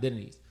 Your own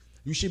identities.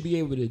 You should be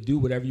able to do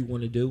whatever you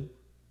want to do,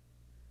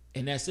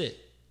 and that's it.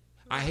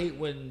 I hate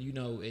when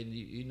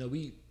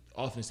we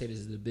often say this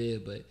is the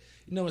bid, but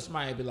when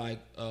somebody be like,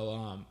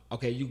 oh,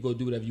 okay, you go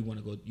do whatever you want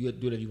to go. You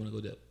do whatever you want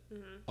to go do.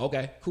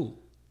 Okay, cool.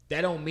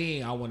 That don't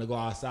mean I want to go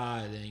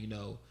outside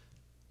and,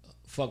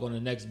 fuck on the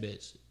next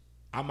bitch.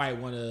 I might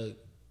want to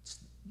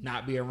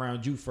not be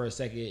around you for a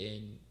second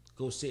and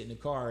go sit in the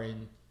car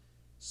and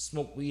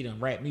smoke weed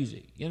and rap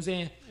music. You know what I'm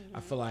saying?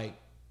 I feel like,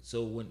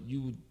 so when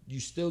you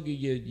still give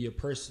your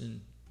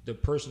person the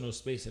personal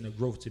space and the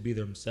growth to be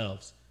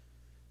themselves.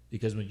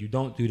 Because when you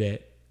don't do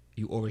that,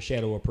 you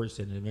overshadow a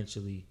person and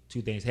eventually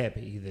two things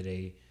happen. Either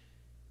they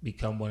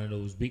become one of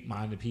those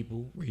weak-minded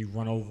people where you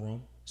run over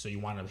them, so you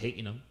wind up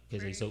hating them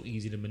because they're so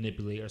easy to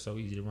manipulate or so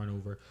easy to run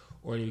over,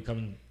 or they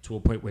become to a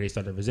point where they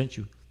start to resent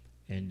you,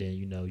 and then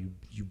you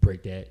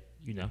break that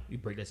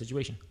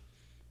situation.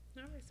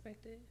 I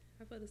respect it.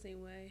 I feel the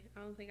same way.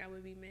 I don't think I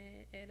would be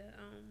mad at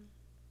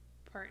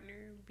a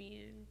partner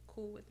being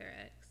cool with their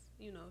ex.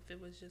 If it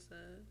was just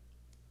a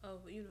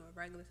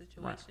regular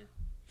situation. Right.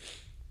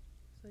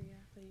 So yeah,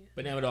 I feel you.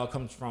 But now it all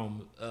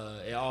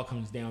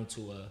comes down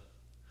to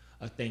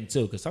a thing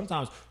too, because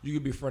sometimes you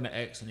could be friend of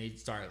X and they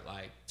start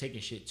like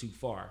taking shit too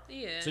far.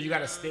 Yeah. So you got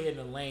to stay in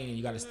the lane and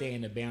you got to stay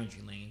in the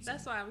boundary lanes.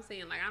 That's why I'm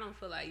saying, like, I don't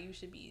feel like you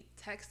should be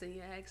texting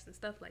your ex and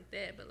stuff like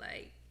that. But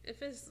like,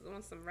 if it's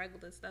on some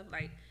regular stuff,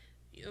 like,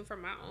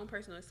 from my own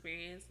personal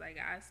experience, like,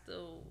 I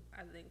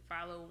think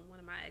follow one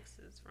of my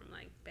exes from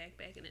like back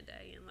in the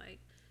day, and like,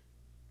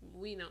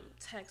 we don't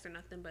text or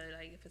nothing, but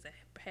like if it's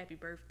a happy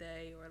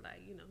birthday or like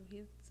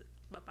he's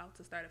about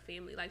to start a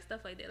family, like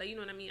stuff like that, like, you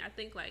know what I mean. I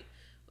think like,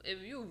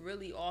 if you're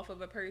really off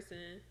of a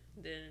person,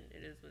 then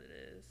it is what it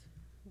is.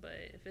 But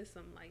if it's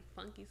some like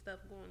funky stuff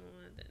going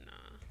on, then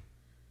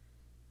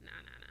nah.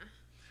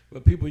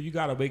 But people, you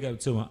gotta wake up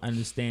to and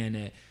understand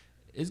that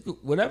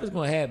whatever's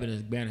gonna happen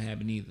is bound to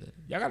happen. Either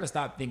y'all gotta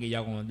stop thinking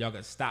y'all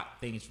gotta stop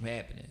things from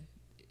happening.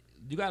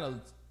 You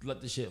gotta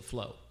let the shit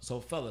flow. So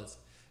fellas,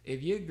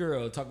 if your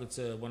girl talking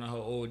to one of her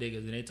old niggas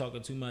and they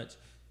talking too much,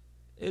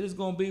 it is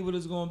gonna be what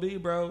it's gonna be,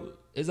 bro.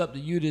 It's up to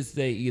you to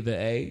say either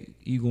A,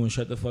 you gonna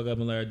shut the fuck up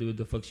and let her do what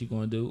the fuck she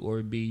gonna do,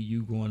 or B,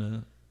 you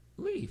gonna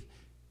leave.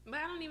 But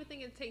I don't even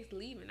think it takes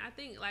leaving. I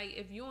think like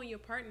if you and your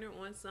partner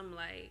on some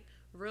like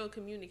real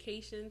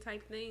communication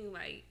type thing,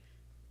 like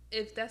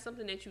if that's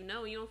something that you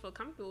know and you don't feel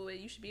comfortable with,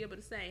 you should be able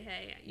to say,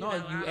 hey, You I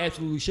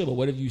absolutely should. But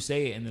what if you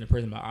say it and then the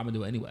person like, I'm gonna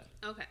do it anyway?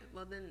 Okay,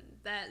 well then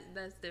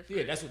that's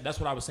different. Yeah, that's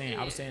what I was saying.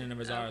 I was Yeah. saying in the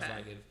regards Okay.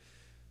 like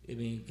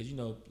because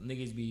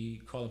niggas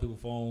be calling people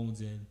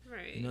phones and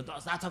Right.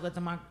 stop talking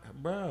to my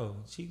bro.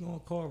 She gonna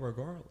call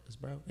regardless,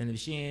 bro. And if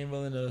she ain't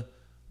willing to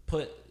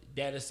put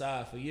that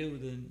aside for you,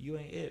 then you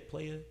ain't it,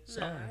 player.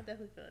 Sorry. No, I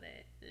definitely feel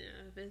that.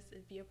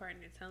 If your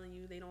partner telling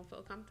you they don't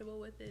feel comfortable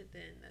with it,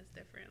 then that's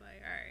different.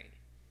 Like, all right,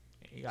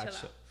 You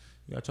chill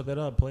gotta chuck that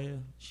up, player.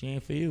 She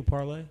ain't for you,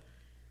 parlay.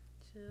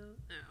 chill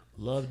out.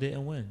 Love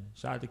didn't win.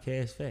 Shout out to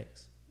Cash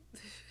Facts.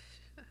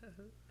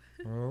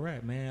 All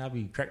right, man. I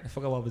be cracking the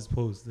fuck up off his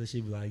post. Then she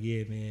be like,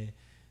 yeah, man.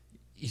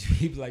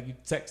 He be like, you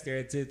text her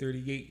at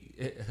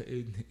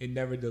 10:38 and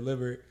never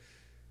delivered.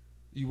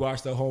 You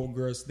watch the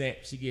homegirl snap.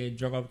 She getting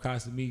drunk off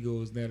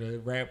Casamigos. Now the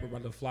rapper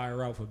about to fly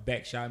her out for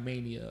Backshot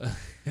Mania.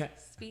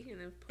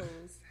 Speaking of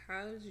posts,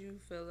 how did you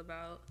feel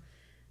about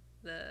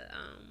The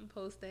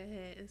post that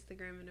had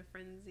Instagram in a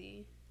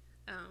frenzy.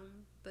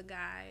 The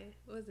guy,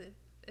 what was it?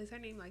 Is her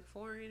name like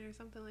Foreign or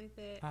something like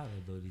that? I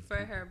don't know these For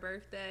people. her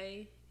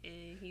birthday,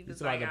 and he was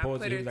said like, like I the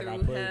post- put he her was like, I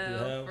through put her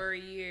through hell? for a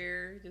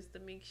year just to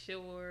make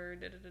sure.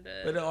 Da, da, da, da.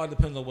 But it all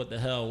depends on what the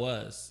hell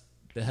was.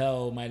 The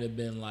hell might have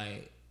been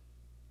like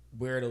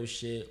weirdo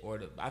shit,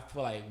 or I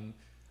feel like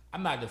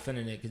I'm not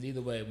defending it because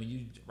either way, when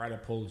you write a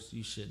post,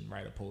 you shouldn't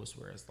write a post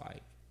where it's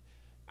like,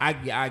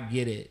 I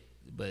get it,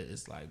 but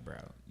it's like, bro,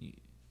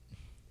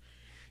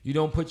 you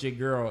don't put your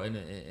girl in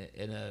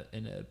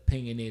an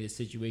opinionated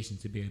situation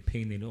to be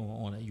opinionated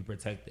on it. You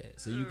protect that.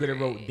 So you could have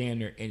wrote Right. damn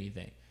near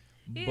anything.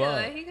 Yeah, But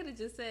like he could have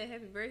just said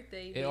happy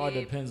birthday. it all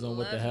babe. depends on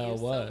what the Love hell you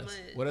so was.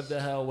 much. What if the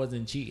hell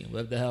wasn't cheating?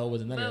 What if the hell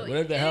wasn't none of But that? What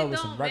if the hell was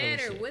it some don't regular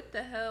matter shit? what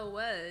the hell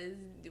was.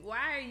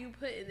 Why are you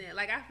putting it?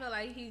 Like I feel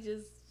like he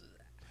just.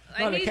 Like,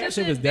 No, the he just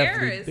caption was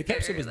definitely embarrassed the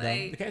caption her, was dumb.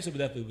 like, The caption was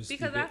definitely was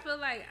because stupid. I feel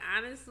like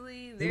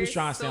honestly, was there's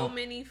trying to so sound-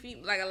 many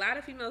like a lot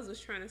of females was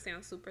trying to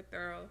sound super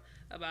thorough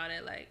about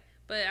it, like.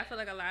 But I feel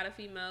like a lot of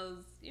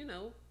females,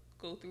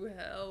 go through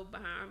hell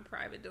behind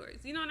private doors.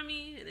 You know what I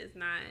mean? And it's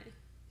not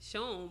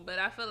shown. But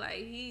I feel like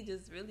he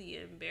just really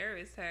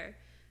embarrassed her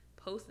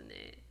posting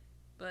it.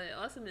 But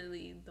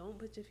ultimately, don't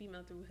put your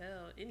female through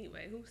hell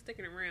anyway. Who's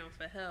sticking around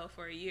for hell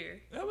for a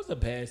year? That was a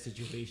bad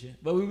situation.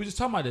 But we were just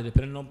talking about it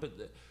depending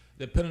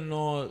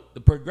on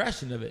the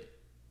progression of it.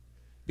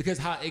 Because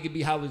how it could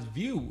be how it's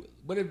viewed.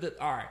 What if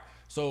all right,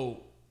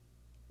 so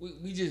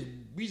we just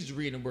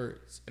reading the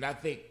words. And I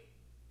think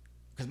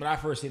because when I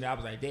first seen it, I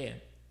was like, damn,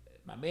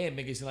 my man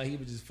making it seem like he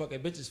was just fucking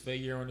bitches for a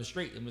year on the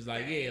street and was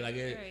like, Right, yeah, like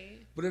it, right.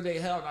 what if they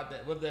hell not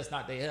that? What if that's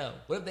not they hell?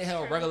 What if they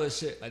hell Right. regular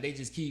shit? Like they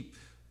just keep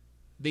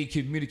their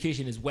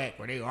communication is whack,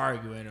 or they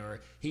arguing,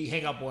 or he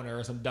hang up on her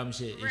or some dumb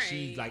shit, and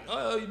she's Right. like,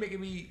 "Oh, you making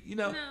me,"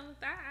 No,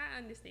 I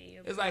understand.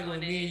 your It's like point when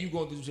on me and that. you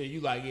going through some shit, you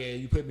like, yeah,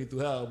 you put me through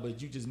hell,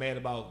 but you just mad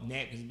about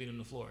napkins being on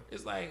the floor.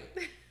 It's like,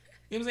 you know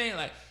what I'm saying?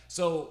 Like,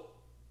 so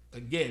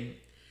again,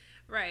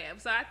 Right.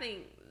 So I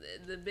think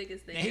the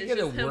biggest thing man, he is could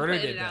just have him worded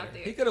putting it it out better.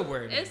 there. He could have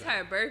worded it It's better.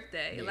 her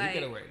birthday. Yeah, he like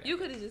coulda worded it you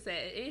better. could have just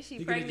said, "Is she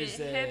He coulda pregnant? just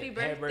said, Happy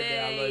birthday! "Happy birthday,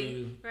 I love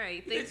you."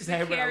 Right. He Thanks just for said,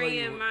 "Happy birthday, I love you."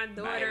 carrying my Not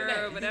daughter even that.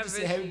 or He whatever. just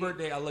said, "Happy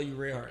birthday, I love you,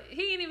 real hard." He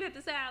didn't even have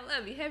to say "I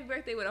love you." Happy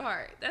birthday with a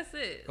heart. That's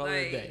it. Call it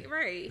a like day.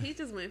 right. He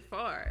just went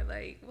far.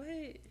 Like what?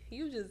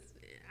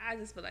 I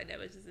just feel like that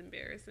was just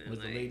embarrassing. Was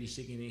like, the lady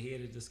shaking her head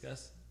to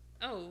discuss?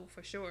 Oh,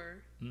 for sure.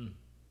 Mm.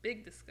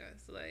 Big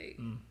disgust. Like.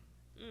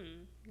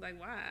 Like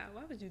why?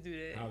 Why would you do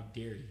that? How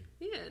dare you?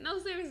 Yeah, no,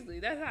 seriously.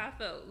 That's how I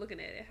felt looking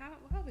at it.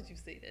 Why would you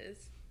say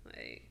this?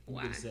 Like, You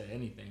why? could have said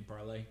anything,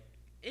 parlay.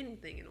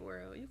 Anything in the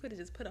world. You could have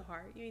just put a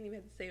heart. You ain't even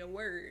have to say a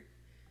word.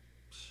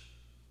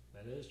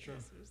 That is true.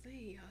 That's what I'm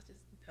saying. Y'all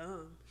just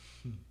dumb.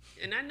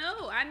 And I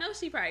know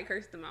she probably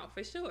cursed him out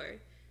for sure.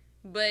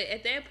 But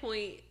at that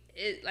point,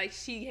 it like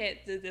she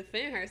had to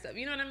defend herself.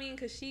 You know what I mean?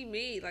 Because she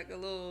made like a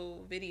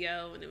little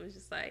video and it was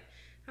just like,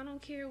 I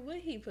don't care what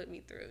he put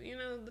me through. You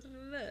know, blah,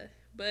 blah, blah.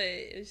 But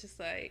it's just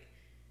like,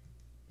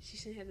 she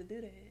shouldn't have to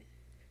do that.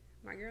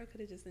 My girl could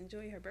have just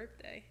enjoyed her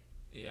birthday.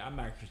 Yeah, I'm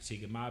not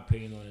critiquing. My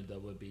opinion on it though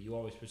would be you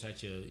always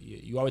protect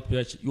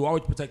you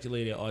always protect your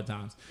lady at all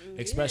times,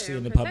 especially Yeah,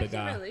 in the protect public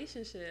your eye.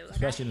 Relationship. Like,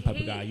 Especially in the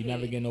public hate- eye, you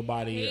never get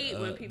nobody hate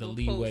when the people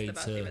leeway post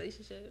about their to.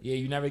 relationship. Yeah,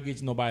 you never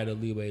get nobody the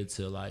leeway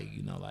to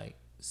like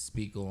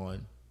speak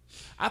on.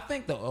 I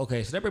think though.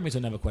 Okay, so that brings me to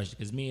another question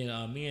because me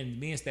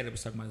and Static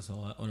was talking about this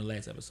on the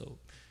last episode.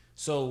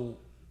 So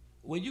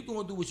when you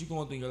going through what you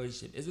going through in your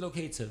relationship, is it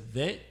okay to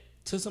vent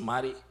to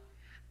somebody?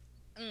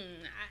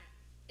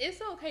 It's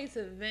okay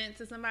to vent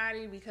to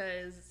somebody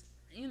because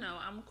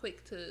I'm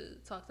quick to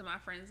talk to my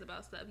friends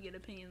about stuff, get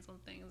opinions on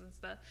things and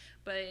stuff.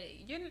 But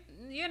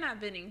you're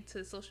not venting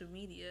to social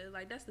media.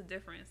 Like that's the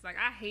difference. Like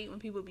I hate when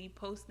people be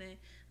posting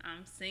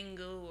I'm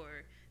single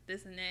or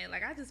this and that.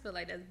 Like I just feel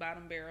like that's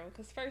bottom barrel.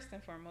 Because first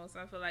and foremost,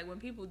 I feel like when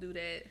people do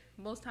that,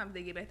 most times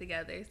they get back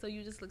together. So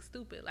you just look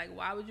stupid. Like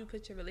why would you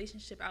put your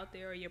relationship out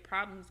there or your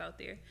problems out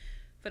there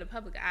for the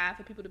public eye,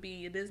 for people to be in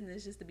your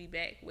business just to be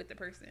back with the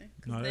person?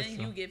 Because No, that's then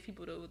true. you give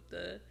people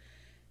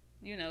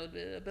you know,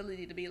 the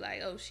ability to be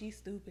like, oh, she's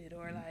stupid,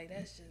 or like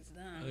that's just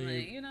dumb. Oh, yeah.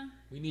 Like, you know.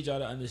 We need y'all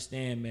to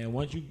understand, man.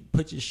 Once you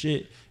put your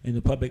shit in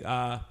the public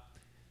eye,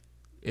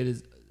 it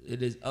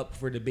is up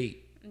for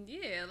debate.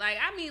 Yeah, like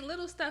I mean,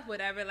 little stuff,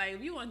 whatever. Like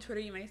if you on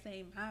Twitter, you may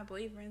say my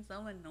boyfriend's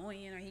so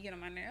annoying, or he get on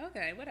my nerve.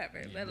 Okay,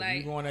 whatever. But like,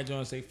 you go on that joint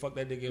and say fuck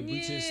that nigga,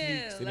 bleach his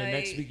sneaks, and then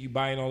next like, week you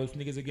buying all those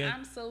niggas again.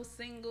 I'm so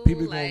single.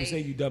 People like, gonna say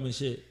you dumb and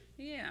shit.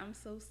 Yeah, I'm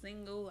so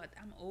single. Like,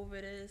 I'm over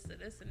this or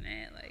this and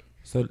that. Like,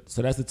 So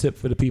that's the tip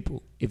for the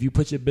people. If you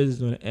put your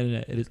business on the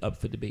internet, it is up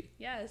for debate.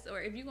 yes,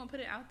 or if you're gonna put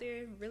it out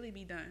there, really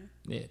be done.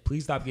 Yeah,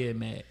 please stop getting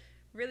mad.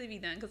 Really be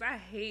done, because I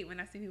hate when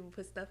I see people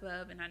put stuff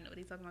up and I know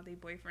they talking about their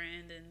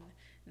boyfriend and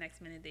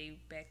next minute they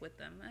back with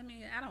them. I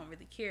mean, I don't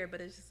really care, but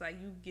it's just like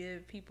you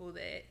give people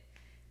that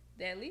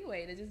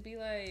leeway to just be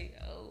like,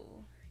 oh,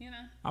 you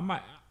know.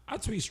 I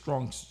tweet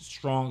strong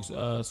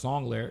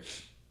song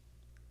lyrics.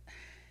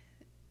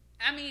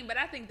 I mean, but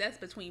I think that's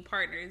between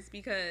partners,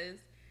 because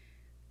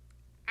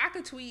I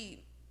could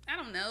tweet, I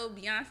don't know,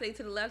 Beyonce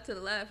to the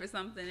left or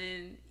something,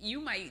 and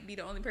you might be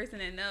the only person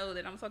that know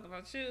that I'm talking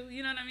about you.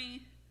 You know what I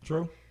mean?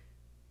 True.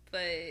 But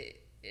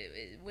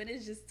when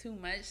it's just too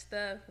much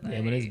stuff, like, Yeah,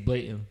 when it's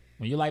blatant.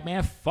 When you're like,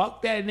 man,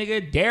 fuck that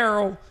nigga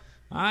Daryl.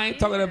 I ain't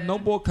talking to no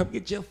boy. Come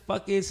get your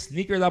fucking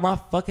sneakers out my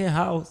fucking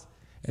house.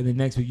 And the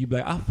next week you be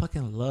like, I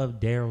fucking love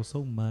Daryl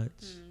so much.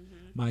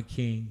 My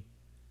king.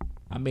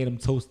 I made him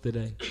toast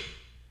today.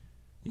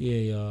 Yeah,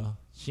 y'all.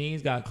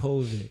 Sheen's got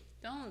COVID.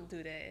 don't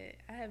do that.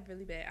 I have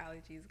really bad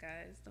allergies,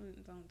 guys.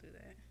 Don't do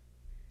that.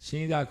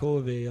 Sheen's got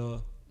COVID,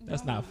 y'all.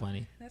 That's No, not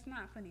funny. That's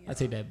not funny. I at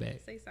take all. that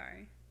back. Say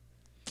sorry.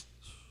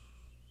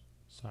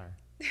 Sorry.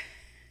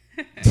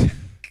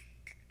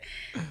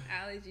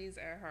 Allergies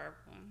are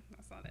harmful.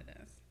 That's all that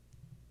is.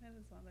 That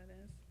is all that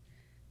is.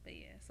 But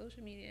yeah,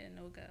 social media,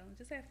 no go.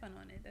 Just have fun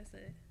on it. That's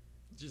it.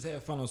 Just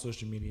have fun on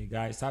social media,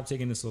 guys. Stop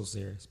taking this so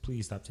serious.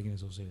 Please stop taking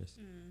this so serious.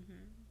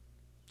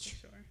 For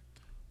sure.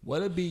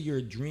 What'll be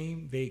your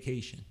dream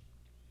vacation?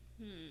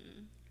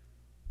 Dream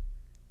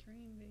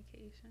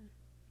vacation.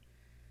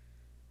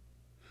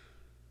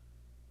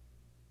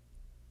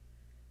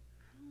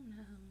 I don't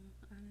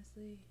know,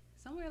 honestly.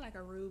 Somewhere like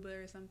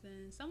Aruba or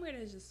something. Somewhere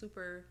that's just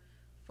super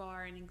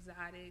far and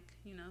exotic.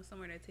 You know,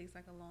 somewhere that takes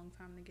like a long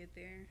time to get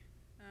there.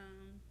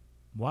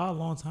 Why a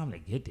long time to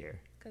get there?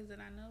 Because then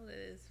I know that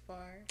it's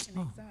far and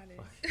Oh, exotic.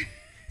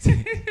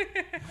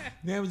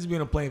 Damn, just be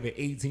on a plane for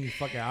 18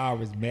 fucking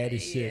hours, mad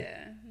as shit,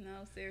 Yeah,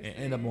 no, seriously.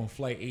 and end up on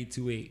flight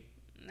 828.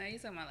 Now you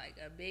talking about like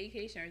a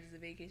vacation or just a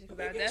vacation? Because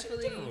A I vacation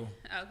definitely general.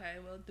 okay.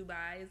 Well,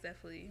 Dubai is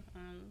definitely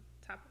on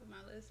top of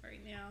my list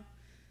right now.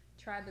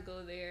 Tried to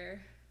go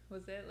there.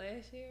 Was that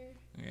last year?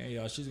 Yeah,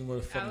 y'all, she's gonna go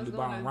to I fucking was Dubai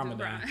going on to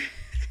Ramadan. Dubai.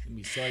 Let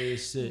me sorry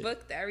as shit.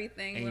 Booked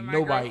everything Ain't with my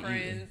nobody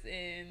girlfriends,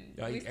 and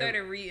Y'all we eat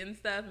started reading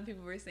stuff, and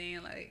people were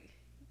saying like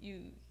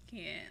you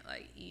can't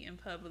like eat in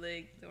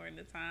public during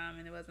the time,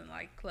 and it wasn't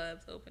like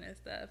clubs open and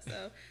stuff.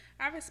 So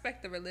I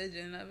respect the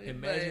religion of it.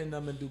 Imagine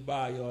them in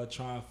Dubai, y'all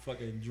trying to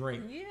fucking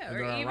drink. Yeah, or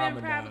during even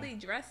Ramadan. probably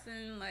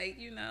dressing like,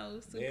 you know,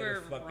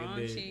 super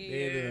raunchy.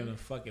 They're in a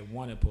fucking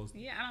wanted post.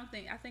 Yeah,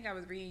 I think I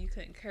was reading you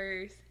couldn't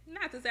curse.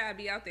 Not to say I'd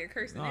be out there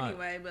cursing Nah,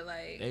 anyway, but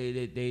like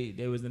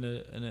They was in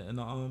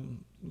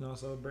a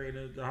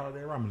celebrating the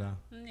holiday of Ramadan.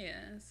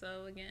 yeah.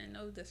 So again,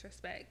 no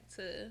disrespect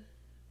to,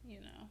 you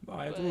know. All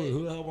right, but,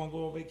 who the hell want to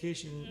go on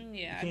vacation?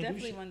 yeah, You I can't do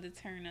definitely shit? wanted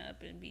to turn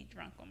up and be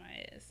drunk on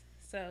my ass.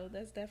 So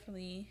that's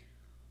definitely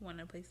one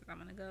of the places I'm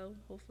gonna go.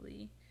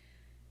 Hopefully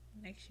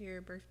next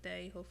year,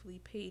 birthday.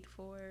 Hopefully paid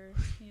for.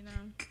 You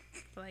know,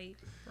 flight,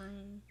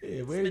 room,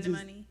 Yeah, spending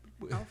money,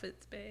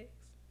 outfits, bags.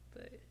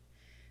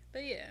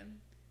 But yeah,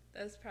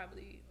 that's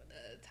probably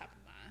the top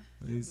of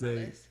my, You say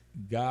list.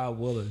 God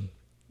willing,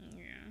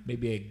 Yeah.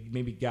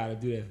 maybe God will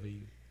do that for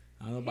you.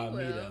 I don't know about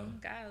me though.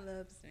 God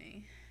loves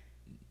me.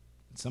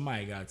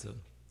 Somebody got to.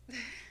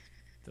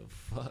 The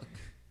fuck?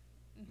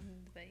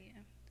 But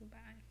yeah,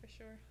 Dubai for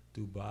sure.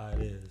 Dubai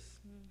it is.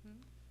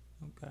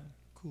 Mm-hmm. Okay.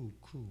 Cool.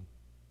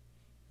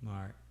 All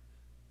right.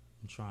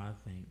 I'm trying to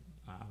think.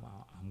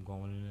 I'm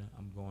going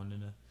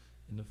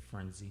in a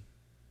frenzy.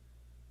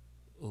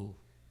 Ooh.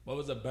 What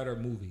was a better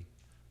movie?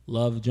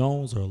 Love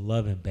Jones or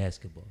Love and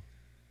Basketball?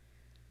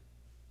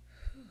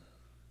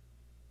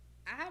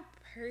 I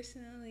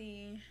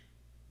personally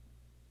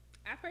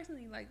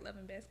like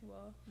loving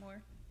basketball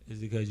more. Is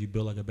it because you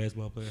built like a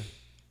basketball player?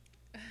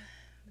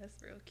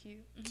 That's real cute.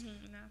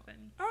 Not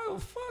funny. Oh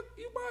fuck,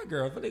 you my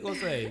girl. What they gonna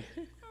say?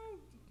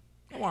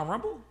 I want to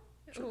rumble.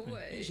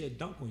 What? They should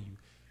dunk on you.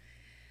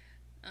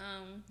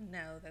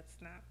 No, that's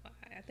not why.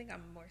 I think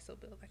I'm more so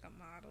built like a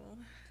model.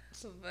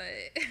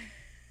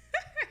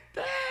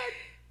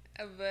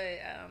 But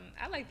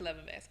I like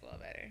loving basketball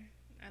better.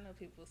 I know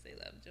people say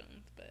Love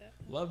Jones, but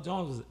Love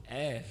Jones was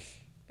ass.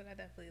 I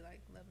definitely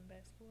like loving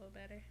basketball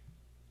better.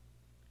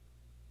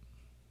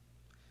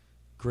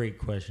 Great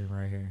question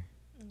right here.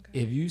 Okay.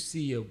 If you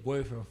see your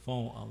boyfriend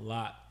phone a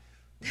lot,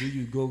 do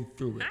you go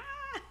through it?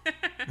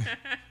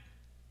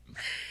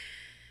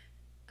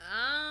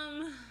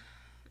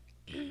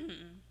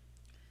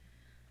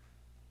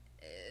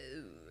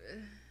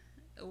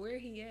 Where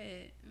he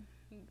at?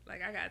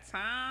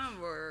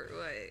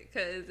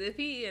 Cause if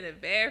he in the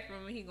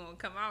bathroom, he gonna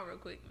come out real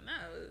quick. No,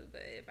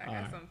 but if I got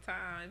Alright. some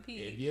time,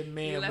 If your he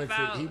man left went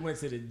out he went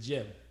to the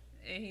gym,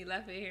 and he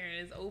left it here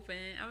and it's open,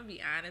 I'm gonna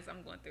be honest.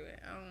 I'm going through it.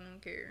 I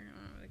don't care.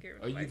 I don't really care.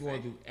 What are you nobody going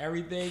say. through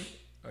everything?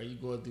 Are you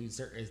going through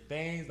certain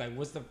things? Like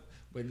what's the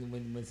when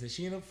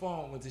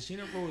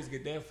Tashina Rose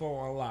get that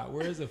phone unlocked,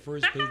 where is the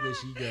first place that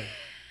she go?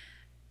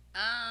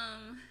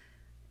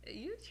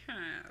 You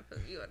trying to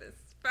put me on the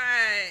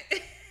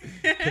spot?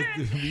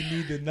 'Cause we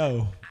need to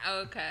know.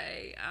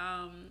 Okay.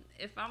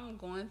 If I'm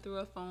going through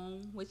a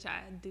phone, which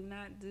I do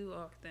not do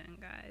often,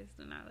 guys,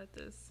 do not let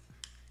this.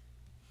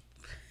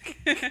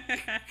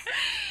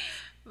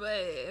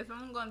 But if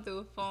I'm going through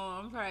a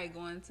phone, I'm probably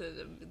going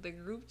to the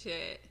group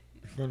chat.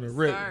 From the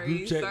rip, Sorry,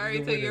 group chat sorry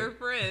is to the your winner.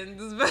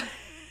 friends, but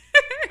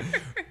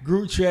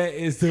Group chat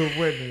is the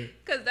winner.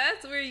 because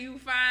that's where you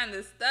find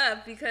the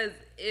stuff. Because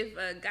if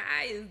a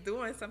guy is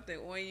doing something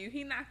on you,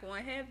 he not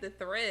going to have the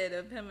thread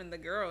of him and the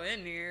girl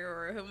in there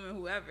or him and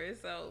whoever.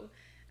 So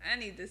I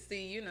need to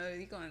see, you're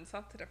going to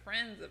talk to the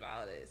friends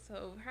about it.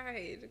 So,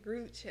 hey, the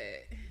group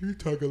chat. You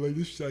talking like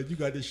this? Like you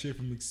got this shit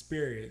from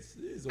experience.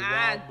 This is a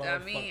wild I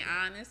mean,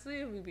 motherfucker. honestly,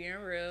 if we being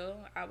real,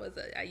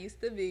 I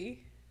used to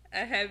be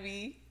a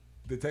heavy.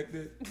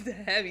 Detective.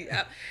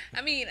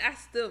 I mean, I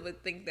still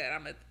would think that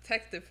I'm a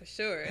detective for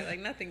sure. Like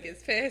nothing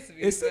gets past me.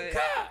 It's a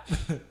but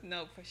cop.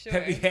 no, for sure.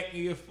 Heavy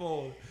hacking your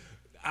phone.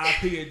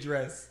 IP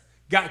address.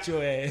 Got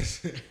your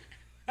ass.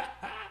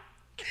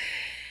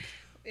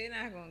 We're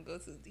not gonna go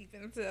too deep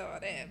into all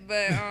that,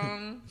 but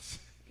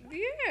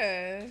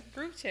yeah,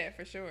 group chat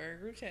for sure.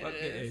 Group chat Fucking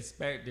is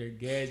Inspector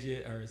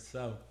Gadget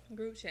herself.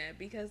 group chat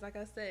because, like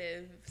I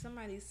said, if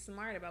somebody's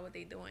smart about what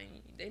they're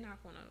doing, you're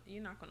not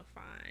gonna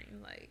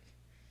find like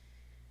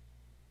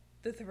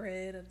the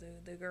thread of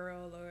the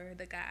girl or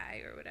the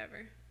guy or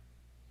whatever.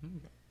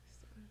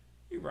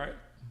 You're right.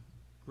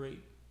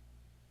 Great.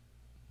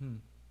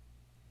 In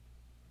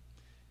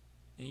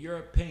your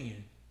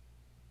opinion,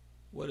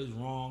 what is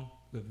wrong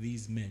with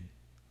these men?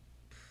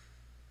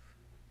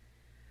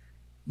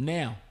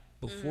 Now,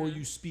 before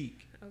you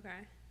speak,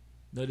 Okay.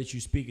 know that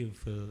you're speaking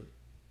for the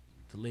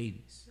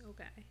ladies.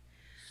 Okay.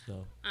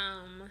 So,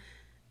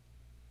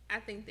 I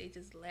think they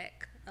just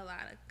lack a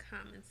lot of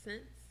common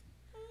sense.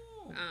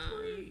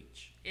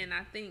 preach. And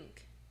I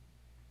think,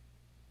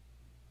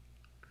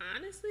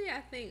 honestly,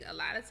 a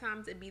lot of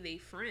times it be they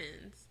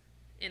friends.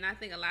 And I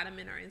think a lot of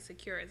men are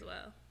insecure as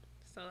well.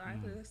 So I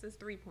think that's just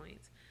 3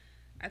 points.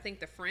 I think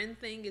the friend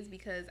thing is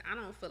because I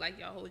don't feel like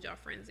y'all hold y'all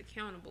friends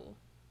accountable.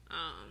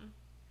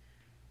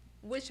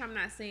 Which I'm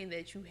not saying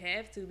that you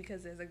have to,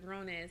 because as a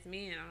grown-ass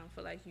man, I don't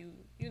feel like you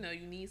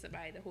need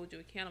somebody to hold you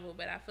accountable.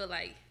 But I feel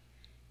like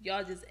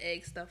y'all just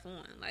egg stuff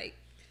on. Like,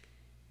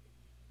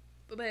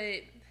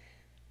 but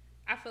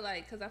I feel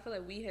like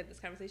we had this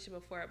conversation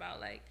before about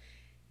like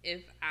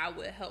if I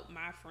would help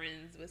my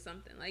friends with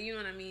something, like, you know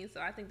what I mean.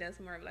 So I think that's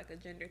more of like a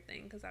gender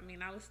thing, because I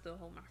mean I would still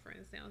hold my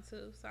friends down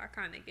too, so I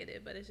kind of get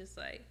it. But it's just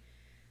like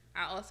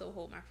I also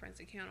hold my friends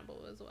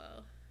accountable as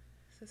well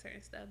to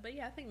certain stuff. But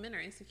yeah, I think men are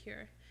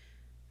insecure.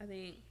 I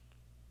think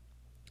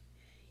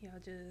y'all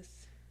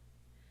just,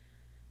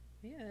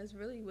 yeah, that's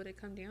really what it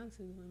comes down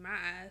to in my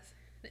eyes,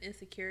 the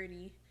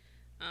insecurity.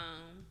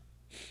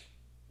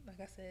 Like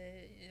I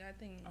said, I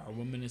think Are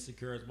women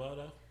insecure as well,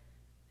 though?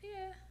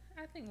 yeah,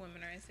 I think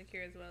women are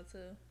insecure as well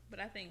too. But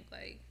I think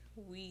like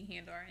we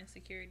handle our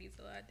insecurities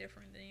a lot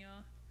different than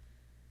y'all.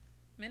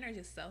 Men are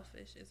just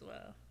selfish as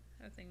well.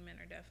 I think men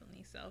are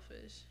definitely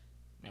selfish.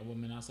 And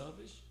women are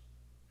selfish?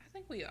 I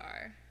think we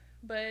are,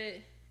 but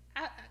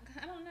I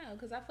don't know,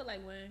 because I feel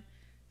like when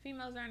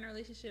females are in a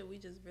relationship, we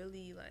just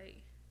really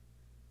like,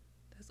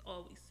 that's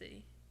all we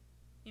see.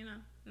 You know,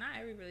 not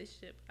every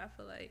relationship. I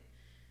feel like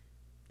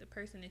the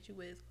person that you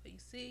with is what you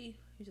see.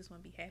 You just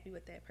want to be happy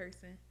with that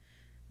person.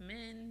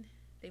 Men,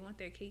 they want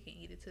their cake and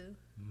eat it too,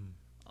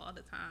 all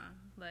the time.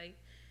 Like,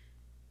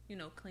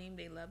 claim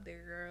they love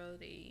their girl.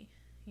 They,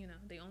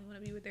 they only want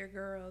to be with their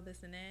girl,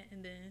 this and that,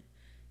 and then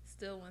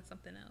still want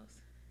something else.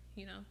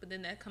 But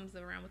then that comes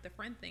around with the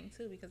friend thing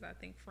too, because I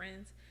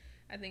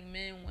think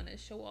men want to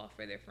show off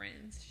for their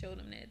friends, show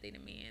them that they the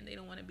man. They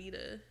don't want to be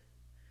the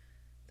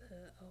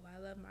oh, I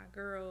love my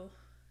girl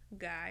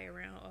guy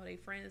around all their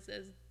friends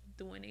that's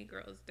doing their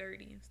girls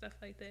dirty and stuff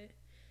like that.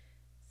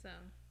 So,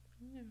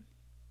 yeah.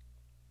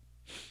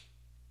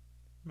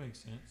 Makes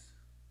sense.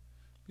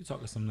 You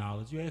talking some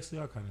knowledge. You actually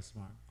are kind of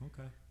smart.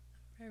 Okay.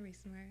 Very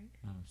smart.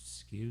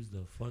 Excuse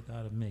the fuck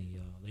out of me,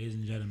 y'all. Ladies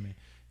and gentlemen,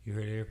 you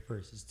heard it here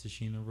first. It's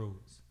Tashina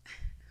Rose.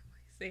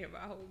 Say my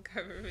whole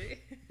government.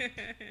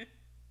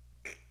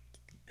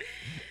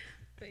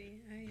 But yeah,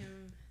 I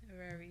am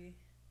very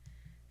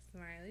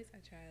smart. At least I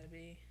try to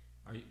be.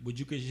 Would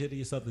you consider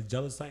yourself the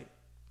jealous type?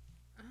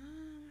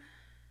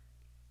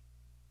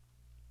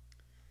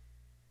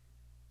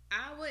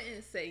 I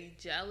wouldn't say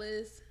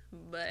jealous,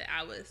 but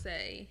I would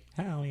say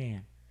Hell yeah.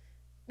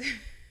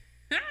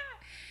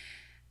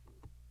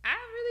 I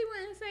really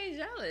wouldn't say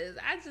jealous.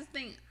 I just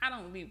think I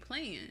don't be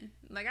playing.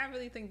 Like, I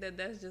really think that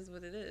that's just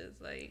what it is.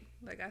 Like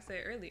I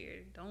said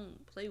earlier,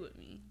 don't play with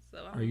me.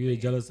 So Are you a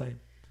jealous type?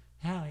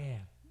 Hell yeah.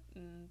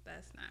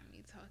 That's not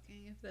me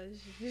talking. If that's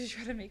just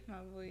trying to make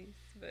my voice,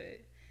 but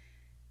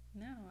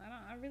no, I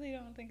don't. I really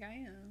don't think I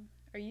am.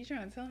 Are you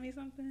trying to tell me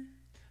something?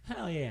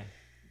 Hell yeah.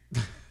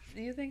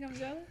 Do you think I'm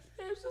jealous?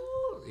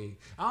 Absolutely.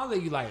 I don't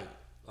think you like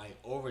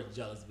over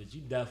jealous, but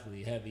you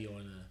definitely heavy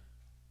on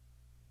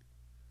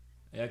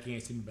the. I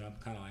can't see me, but I'm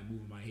kind of like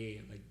moving my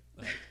head,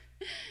 like.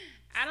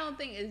 I don't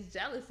think it's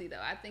jealousy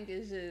though. I think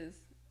it's just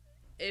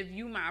if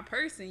you my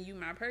person, you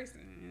my person.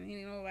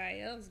 Ain't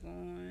nobody else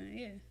going.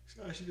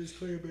 Yeah. I should just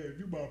clear back. If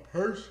you my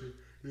person,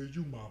 then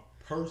you my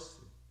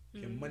person.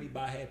 Can money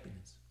buy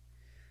happiness?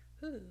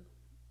 Ooh,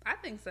 I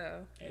think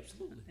so.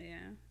 Absolutely. Yeah.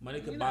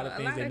 Money can buy the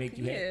things that make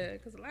you happy. Yeah,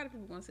 because a lot of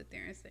people gonna sit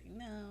there and say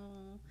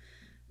no,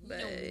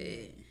 but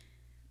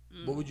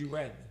What would you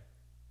rather?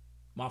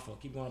 My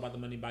fault. Keep going about the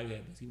money buy you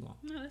happiness. Keep going.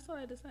 no, that's all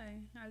I had to say.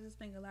 I just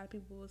think a lot of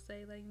people will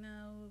say like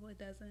no, it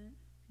doesn't.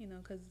 You know,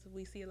 because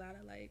we see a lot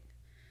of like,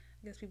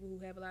 I guess people who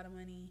have a lot of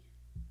money,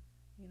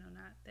 you know,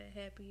 not that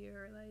happy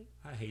or like.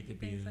 I hate to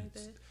be things like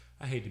that.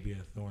 I hate to be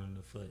a thorn in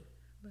the foot.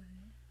 But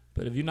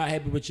But if you're not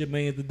happy with your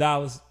millions of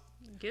dollars,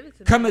 give it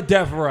to come me. to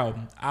death row.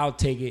 I'll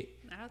take it.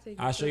 I'll take it.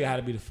 I'll show you how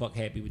to be the fuck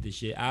happy with this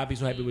shit. I'll be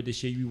so happy with this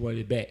shit you want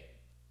it back.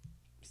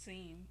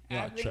 Same.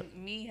 Yeah, I think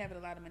me having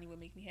a lot of money would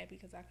make me happy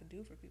because I could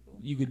do for people.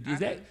 You could I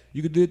could-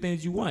 you could do the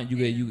things you want. You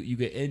Yeah. you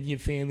could end your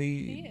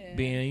family Yeah.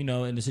 being, you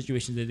know, in the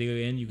situations that they're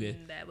in. You could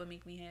and that would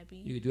make me happy.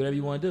 you could do whatever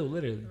you want to do,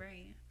 literally.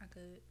 Right. I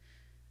could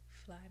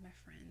fly my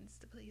friends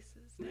to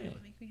places. Yeah. That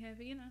would make me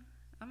happy. You know,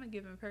 I'm a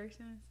giving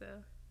person, so.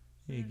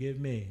 Yeah, give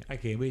me. I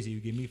can't wait till you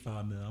give me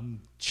 $5 million.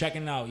 I'm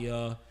checking out,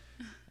 y'all.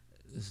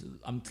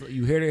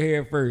 You heard it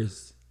here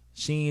first.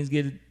 Sheen's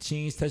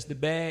touched the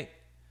bag.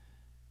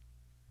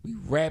 We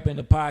wrapping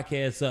the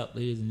podcast up,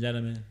 ladies and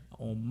gentlemen,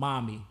 on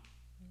mommy.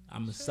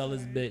 I'm gonna sell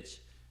this bitch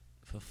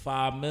for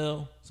 $5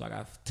 million. So I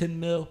got 10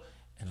 mil,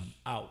 and I'm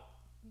out.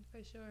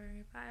 For sure.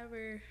 If I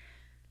ever,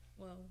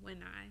 when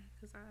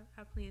because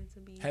I plan to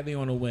be, Heavy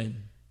on a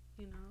win.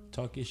 you know,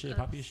 Talk your shit, up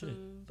pop your shit.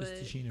 soon, It's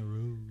but Tashina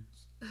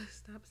Rhodes.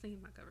 stop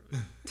saying my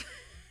government.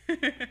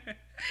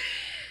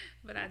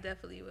 But I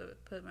definitely would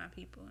put my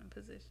people in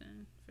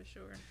position for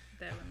sure.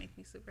 That would make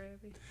me super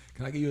happy.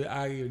 Can I give you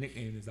a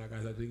nickname? This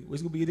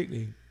what's gonna be your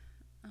nickname?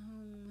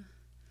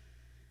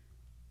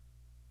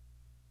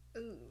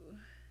 Ooh.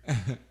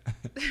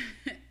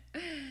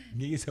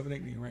 Give yourself a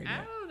nickname right I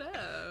now. don't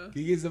know.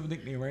 Give yourself a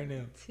nickname right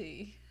now.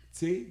 T.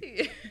 T?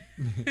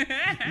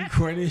 You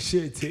corny as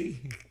shit, T.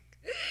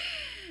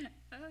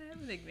 I don't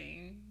have a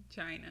nickname.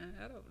 China.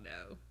 I don't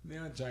know.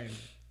 Now China.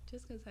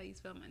 Just because how you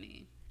spell my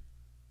name.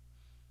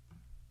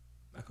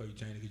 I call you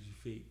China because you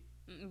fake.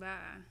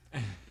 Bye.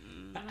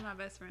 One of my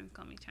best friends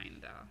call me China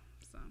doll.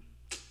 So.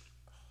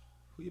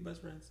 Who your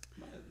best friends?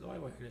 Why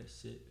wear that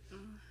shit?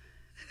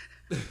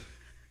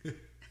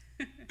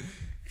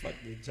 Fuck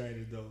the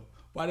China doll.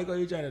 Why they call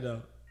you China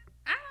doll?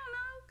 I don't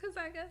know, because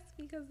I guess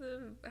because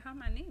of how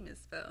my name is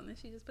spelled, and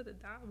she just put a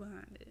doll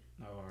behind it.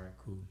 Oh, all right,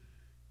 cool.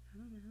 I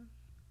don't know.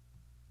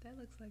 That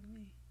looks like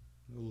me.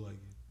 Who like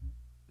it?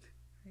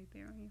 Right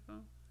there on your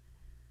phone.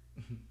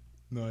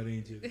 No, it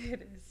ain't you.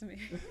 It is me.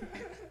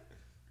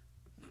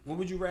 What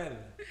would you rather?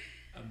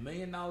 $1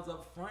 million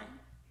up front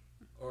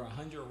or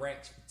 100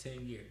 racks for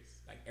 10 years?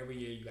 Like every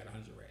year you got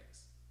 100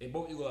 racks. They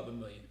both equal up $1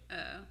 million.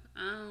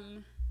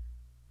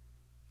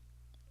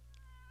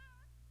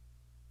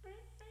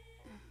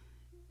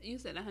 You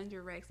said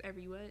 100 racks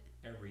every what?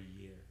 Every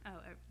year. Oh,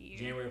 every year.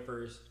 January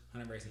 1st,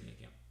 100 racks in your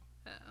account.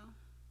 Oh.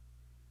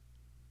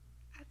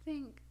 I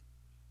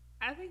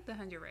think the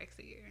 100 racks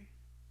a year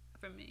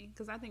for me,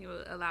 because I think it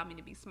would allow me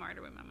to be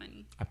smarter with my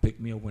money. I picked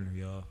me a winner,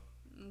 y'all.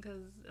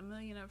 Because $1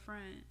 million up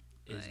front,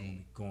 It's gonna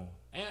be gone.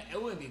 And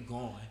it wouldn't be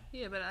gone.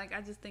 yeah, but like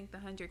I just think the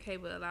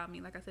 100K would allow me,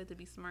 like I said, to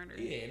be smarter.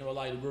 Yeah, and it will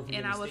allow you to grow from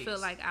And your I would feel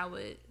mistakes. like I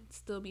would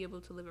still be able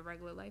to live a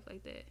regular life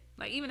like that.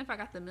 Like even if I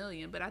got the $1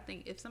 million, but I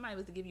think if somebody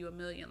was to give you $1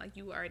 million, like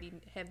you already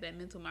have that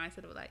mental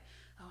mindset of like,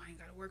 oh, I ain't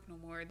gotta work no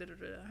more.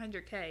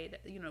 100K,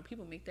 you know,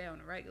 people make that on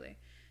a regular.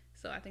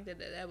 So I think that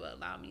would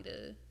allow me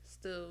to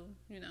still,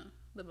 you know,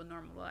 live a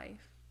normal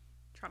life.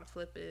 Try to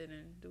flip it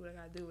and do what I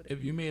gotta do with it.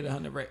 If you made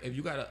 100 racks, if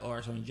you got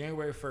on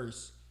January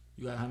 1st,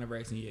 you got 100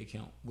 racks in your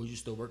account, would you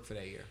still work for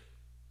that year?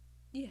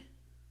 Yeah,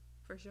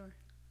 for sure.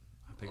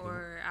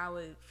 Or I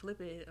would flip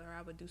it, or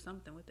I would do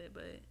something with it,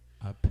 but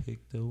I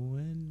picked the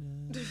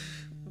winner.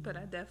 but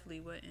I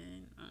definitely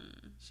wouldn't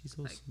She's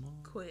so like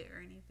smart. quit or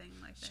anything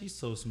like that. She's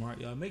so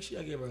smart, y'all. Make sure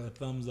y'all give her a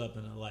thumbs up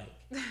and a like.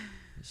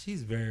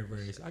 She's very,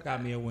 very. I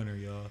got me a winner,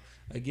 y'all.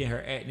 Again,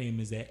 her @ name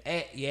is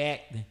at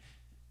Yak.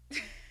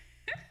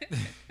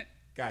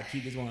 Gotta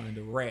keep this one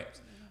under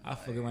wraps. I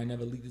fucking might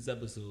never leak this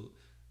episode.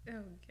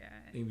 Oh God.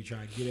 They be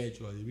trying to get at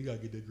you. We gotta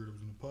get that girl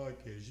on the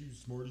podcast. She's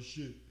smart as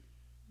shit.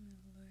 Oh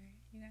Lord.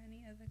 You got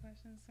any other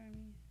questions for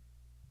me?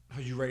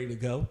 Are you ready to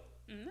go?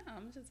 No,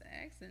 I'm just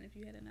asking if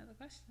you had another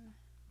question.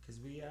 Cause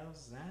we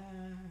outside.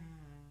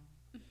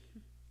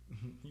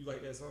 You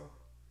like that song?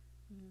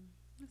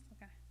 That's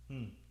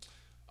okay.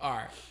 All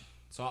right.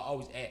 So I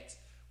always ask,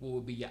 what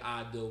would be your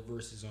ideal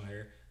verses on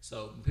here.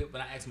 So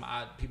when I ask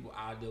people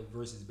ideal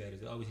verses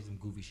battles, they always say some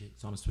goofy shit.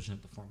 So I'm switching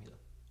up the formula.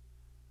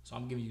 So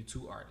I'm giving you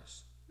 2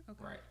 artists.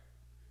 Okay. Right.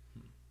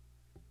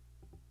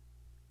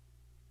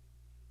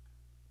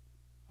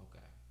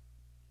 Okay.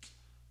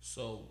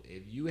 So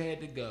if you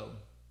had to go,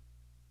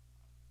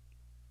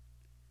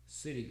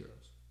 City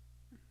Girls,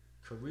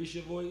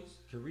 Carisha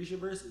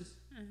versus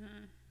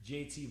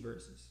JT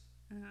versus,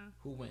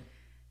 who win?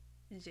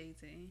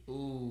 JT.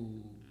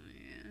 Ooh.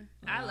 Yeah.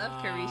 I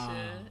love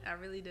Carisha. I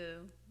really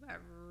do. I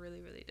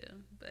really, really do.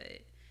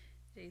 But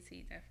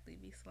JT definitely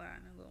be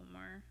sliding a little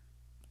more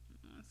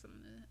on some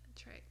of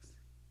the tracks.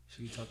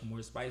 She talking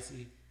more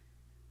spicy?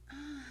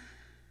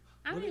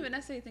 I don't even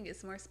necessarily think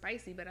it's more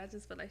spicy, but I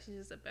just feel like she's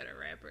just a better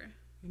rapper.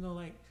 You know,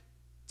 like,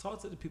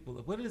 talk to the people.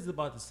 What is it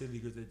about the City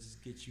Girls that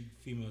just gets you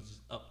females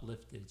just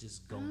uplifted,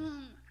 just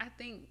going? I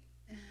think,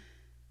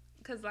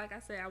 because like I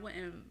said, I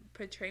wouldn't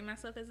portray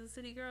myself as a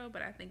city girl,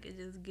 but I think it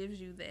just gives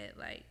you that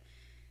like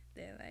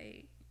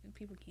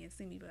people can't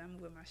see me, but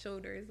I'm with my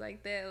shoulders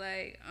like that,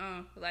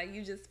 like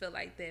you just feel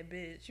like that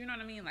bitch. You know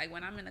what I mean? Like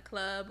when I'm in a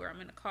club or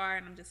I'm in a car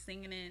and I'm just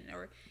singing it,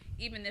 or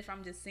even if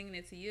I'm just singing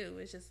it to you,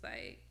 it's just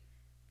like,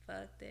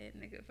 fuck that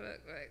nigga,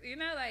 fuck, you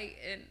know, like,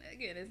 and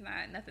again, it's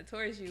not nothing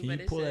towards you. Can but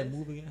you it's pull just, that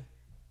move again?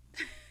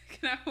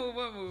 Can I move?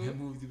 What move? That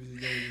move you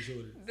was over your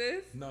shoulder.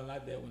 This? No,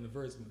 not that one. The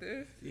first one.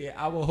 This? Yeah,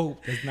 I will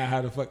hope that's not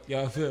how the fuck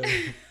y'all feel.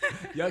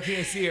 Y'all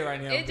can't see it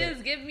right now. It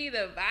just gives me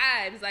the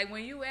vibes. Like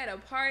when you at a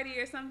party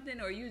or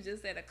something, or you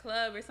just at a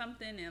club or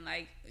something, and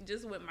like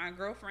just with my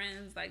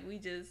girlfriends, like we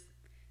just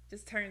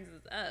turns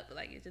us up.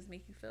 Like it just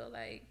make you feel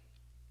like,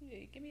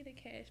 yeah, give me the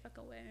cash, fuck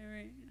away,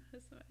 right?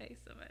 Some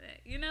of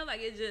that. You know,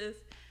 like it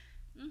just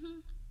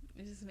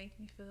makes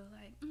me feel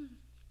like,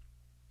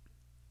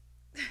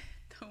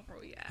 don't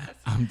roll your eyes.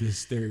 I'm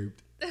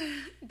disturbed.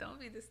 Don't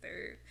be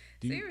disturbed.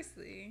 Do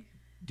Seriously.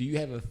 Do you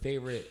have a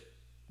favorite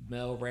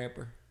male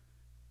rapper?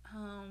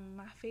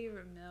 My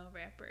favorite male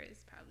rapper is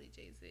probably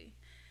Jay-Z.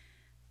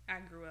 I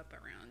grew up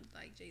around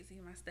like Jay-Z.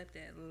 My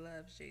stepdad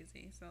loves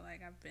Jay-Z, so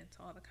like I've been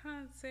to all the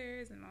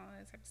concerts and all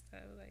that type of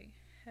stuff. Like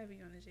heavy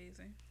on the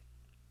Jay-Z.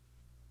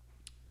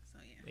 So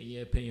yeah. In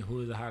your opinion,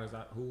 who is the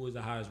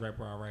hottest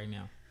rapper out right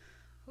now?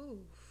 Ooh,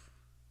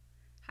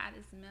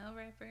 hottest male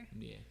rapper.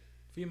 Yeah,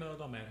 female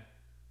don't matter.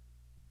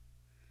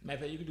 Matter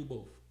of fact, you can do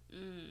both.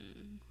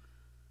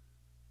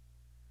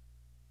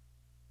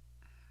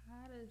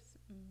 Hottest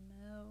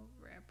male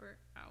rapper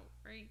out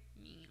right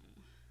now.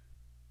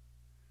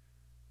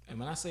 And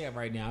when I say it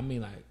right now, I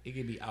mean like it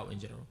could be out in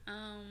general.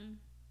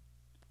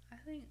 I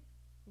think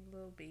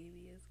Lil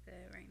Baby is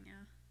good right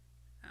now.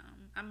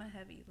 I'm a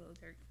heavy Lil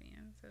Durk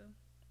fan too,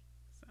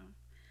 so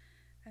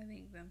I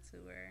think them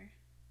two are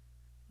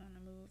on the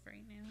move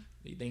right now.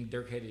 Do you think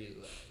Dirk had it?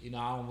 You know,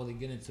 I don't really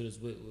get into this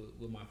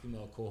with my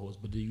female co-host,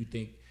 but do you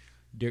think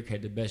Dirk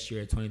had the best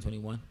year of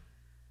 2021?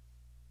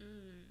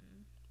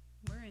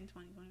 We're in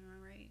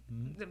 2021, right?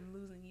 Mm-hmm. The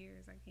losing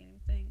years, I can't even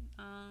think.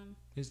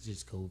 It's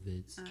just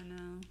COVIDs. I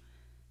know.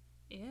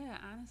 Yeah,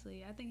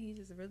 honestly, I think he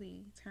just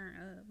really turned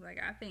up. Like,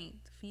 I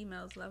think the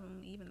females love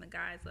him, even the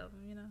guys love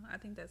him, you know? I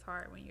think that's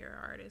hard when you're an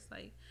artist,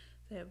 like,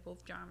 to have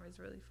both genres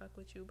really fuck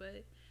with you,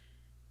 but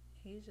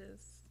he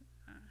just,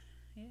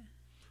 yeah.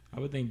 I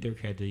would think Dirk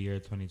had the year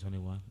of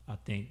 2021. I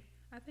think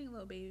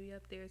Lil Baby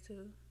up there,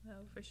 too,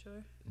 though, for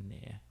sure.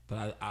 Yeah,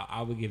 but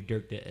I would give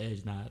Dirk the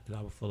edge now because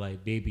I would feel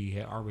like Baby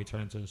had already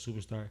turned into a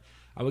superstar.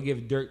 I would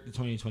give Dirk the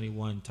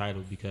 2021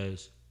 title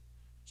because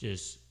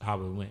just how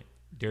it went.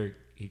 Dirk,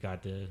 he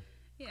got the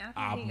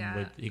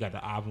album he got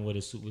the album with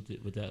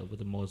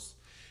the most.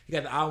 He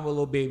got the album with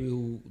Lil Baby,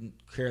 who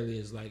clearly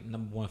is like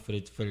number one for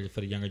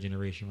the younger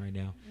generation right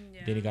now.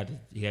 Yeah. Then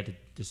he had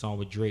the song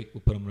with Drake, who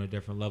put him on a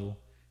different level.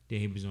 Then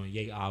he was on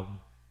Ye album,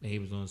 and he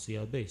was on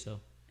CLB. So.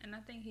 And I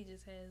think he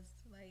just has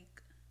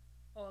like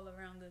all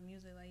around good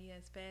music. Like he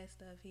has fast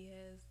stuff. He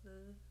has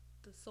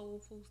the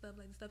soulful stuff,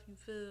 like the stuff you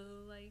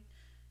feel, like,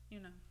 you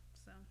know.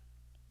 So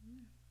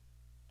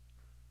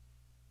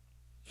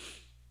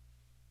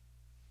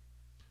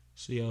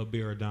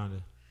CLB or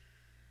Donda?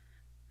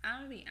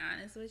 I'm gonna be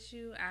honest with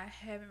you. I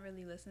haven't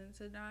really listened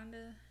to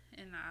Donda,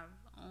 and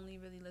I've only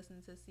really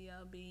listened to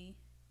CLB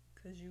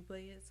because you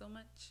play it so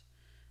much.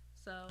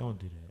 So Don't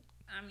do that.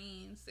 I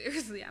mean,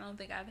 seriously, I don't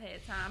think I've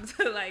had time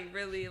to like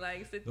really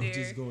like sit there. Don't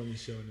just go on the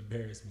show and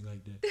embarrass me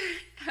like that.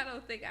 I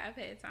don't think I've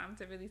had time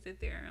to really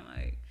sit there and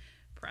like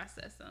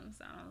process them.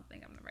 So I don't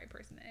think I'm the right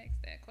person to ask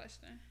that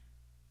question.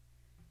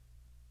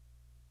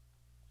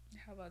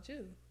 How about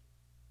you?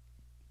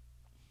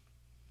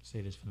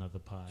 Say this for another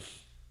pod.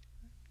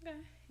 Okay,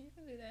 you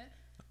can do that.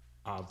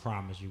 I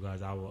promise you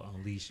guys, I will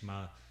unleash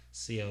my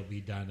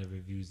CLB Donda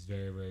reviews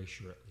very, very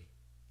shortly.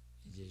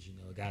 It's just, you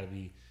know, it gotta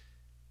be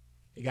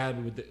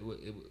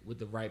with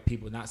the right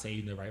people. Not saying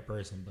you're the right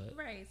person, but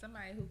right,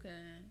 somebody who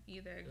can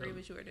either agree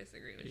with you or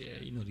disagree with you. Yeah,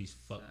 you know these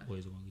fuck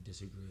boys want to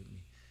disagree with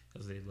me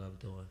because they love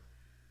doing.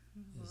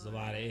 There's a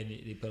lot of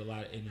they put a lot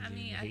of energy. I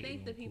mean, in I hating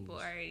think the on people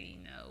fools. already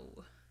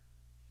know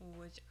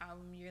which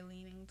album you're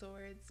leaning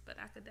towards, but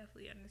I could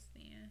definitely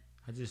understand.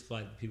 I just feel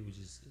like people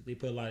they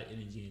put a lot of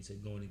energy into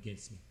going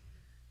against me.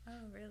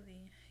 Oh,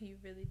 really? You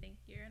really think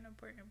you're an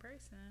important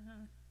person,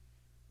 huh?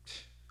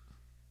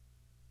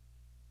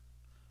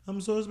 I'm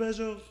so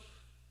special.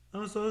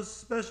 I'm so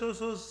special,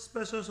 so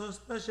special, so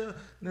special.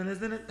 Then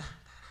isn't it?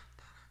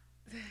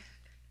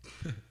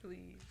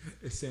 Please.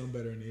 It sounds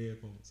better in the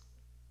headphones.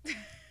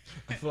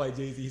 I feel like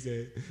Jay-Z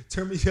said,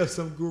 "Turn me up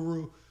some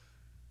guru."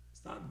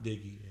 Stop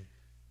digging.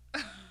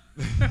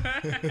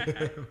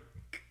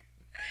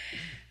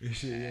 This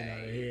shit getting out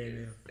of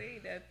hand now. Say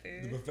that The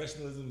there.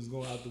 professionalism is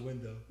going out the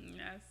window.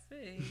 I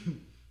see.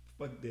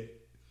 Fuck that.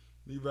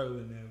 Be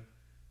regular now.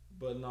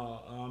 But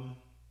no,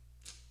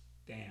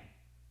 damn.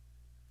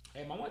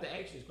 Hey, I wanted to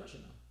ask you this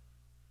question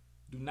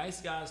though. Do nice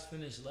guys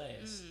finish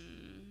last?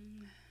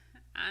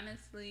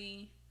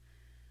 Honestly,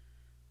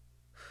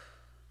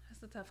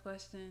 that's a tough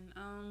question.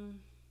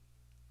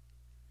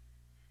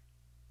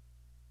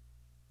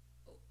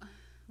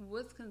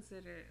 What's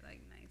considered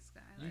like nice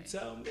guy? You Like,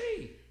 tell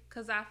me.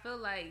 Cause I feel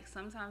like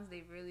sometimes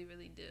they really,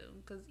 really do.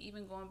 Cause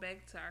even going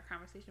back to our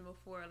conversation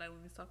before, like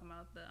we was talking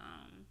about the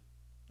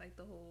like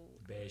the whole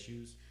Bad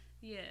shoes.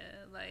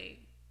 yeah, like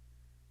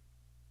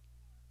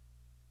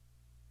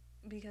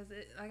because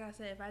like I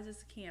said, if I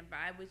just can't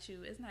vibe with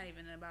you, it's not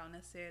even about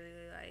necessarily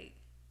like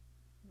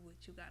what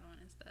you got on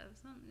and stuff.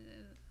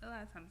 A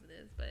lot of times it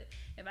is, but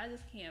if I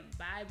just can't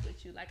vibe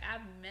with you, like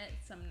I've met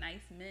some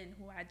nice men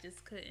who I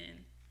just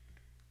couldn't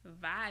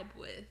vibe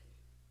with.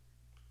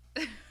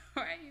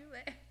 Why are you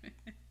laughing?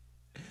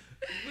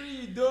 What are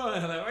you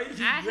doing? Like, why you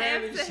keep I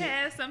grabbing have to shit?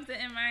 have something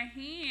in my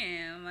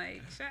hand.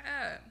 Like, shut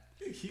up.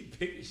 You keep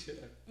picking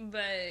shit up.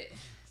 But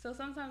so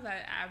sometimes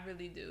I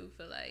really do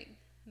feel like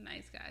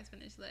nice guys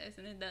finish last,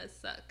 and it does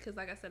suck because,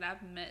 like I said,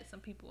 I've met some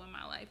people in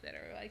my life that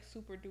are like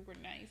super duper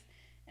nice,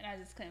 and I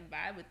just couldn't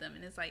vibe with them.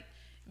 And it's like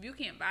if you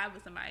can't vibe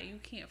with somebody, you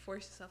can't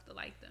force yourself to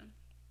like them,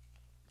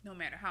 no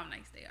matter how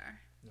nice they are.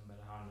 No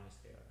matter how nice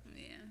they are.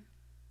 Yeah.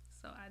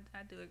 So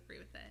I do agree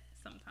with that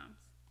sometimes,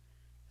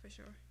 for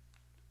sure.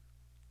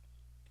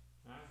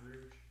 I agree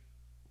with you.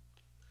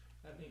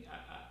 I think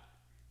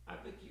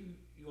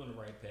you on the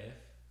right path.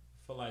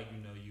 I feel like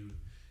you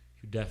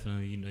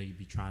definitely you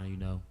be trying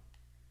to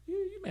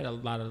you made a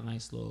lot of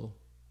nice little.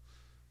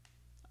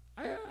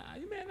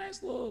 You made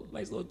nice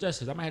little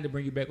gestures. I might have to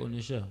bring you back on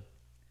this show.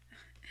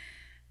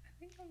 I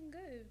think I'm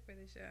good for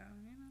the show.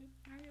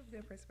 I have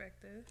good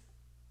perspective.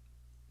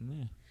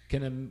 Yeah.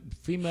 Can a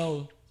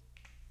female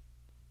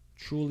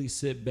truly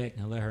sit back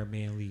and let her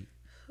man lead?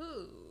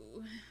 Who?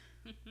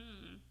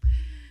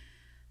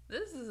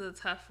 This is a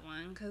tough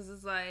one because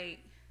it's like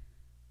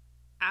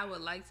I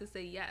would like to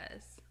say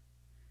yes,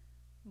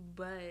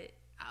 but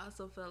I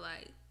also feel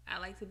like I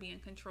like to be in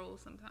control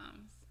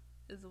sometimes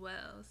as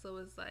well. So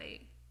it's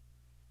like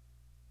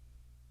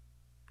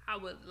I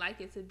would like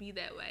it to be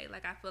that way.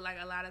 Like I feel like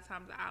a lot of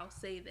times I'll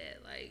say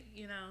that, like,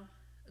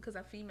 because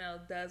a female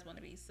does want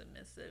to be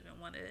submissive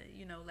and want to,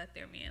 let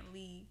their man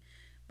lead.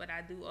 But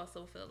I do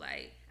also feel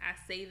like I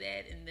say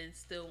that and then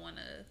still want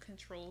to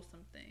control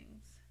some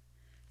things.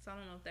 So I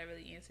don't know if that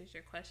really answers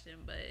your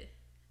question, but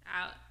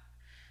I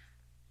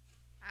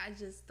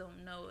just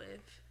don't know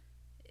if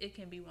it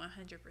can be 100%,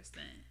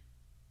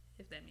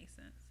 if that makes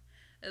sense.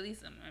 At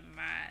least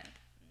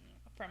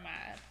from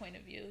my point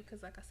of view,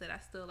 because like I said, I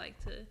still like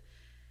to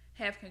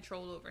have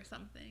control over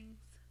some things.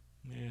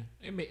 Yeah,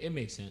 it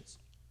makes sense.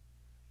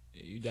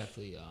 You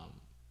definitely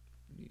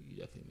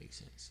make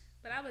sense.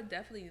 But I would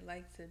definitely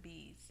like to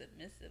be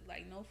submissive.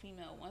 Like, no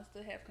female wants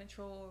to have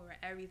control over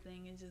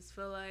everything and just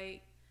feel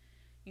like,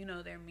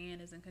 their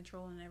man is in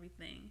control and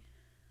everything.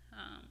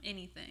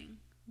 Anything.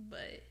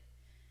 But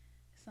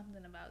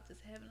something about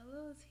just having a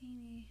little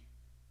teeny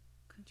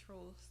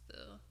control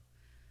still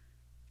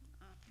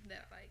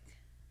that I like.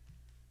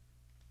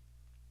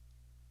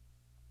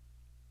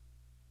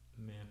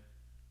 Man.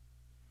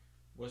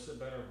 What's a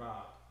better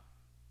vibe?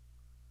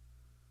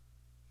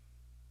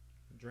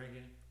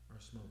 Drinking or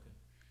smoking?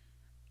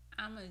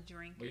 I'm a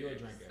drinker. Well, you're a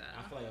drinker. So.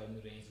 I feel like I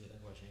knew the answer to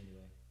that question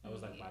anyway. That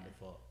was like by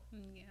default.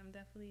 Yeah, I'm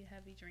definitely a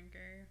heavy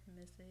drinker.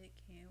 Miss it.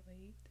 Can't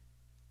wait.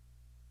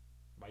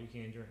 Why you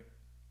can't drink?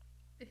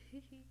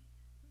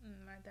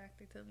 My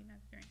doctor told me not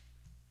to drink.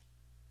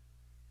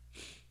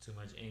 Too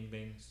much ing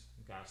bangs.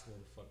 You gotta slow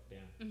the fuck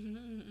down.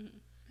 You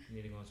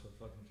need to go into a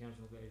fucking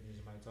counseling place. You need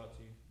somebody to talk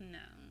to you.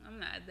 No,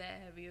 I'm not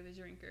that heavy of a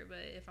drinker,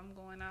 but if I'm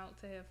going out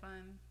to have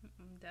fun,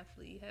 I'm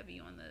definitely heavy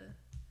on the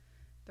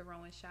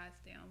throwing shots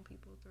down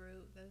people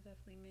through. That's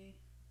definitely me.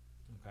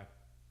 Okay.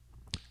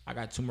 I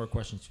got 2 more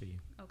questions for you.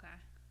 Okay.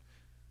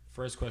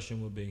 First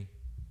question would be,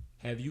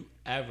 have you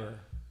ever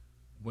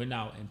went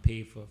out and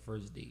paid for a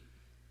first date?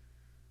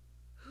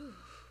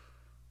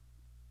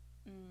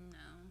 No.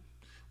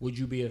 Would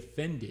you be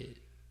offended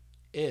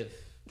if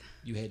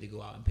you had to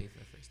go out and pay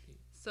for a first date?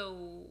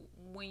 So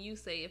when you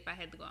say if I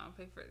had to go out and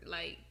pay for,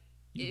 like,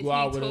 You if go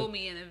out he with told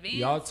me in advance,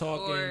 y'all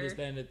talking, or, this,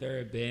 that, and the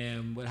third,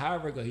 bam. But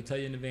however it go, he tell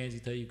you in advance, he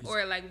tell you.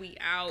 or like we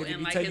out 'cause if and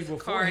he like tell you his card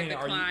beforehand,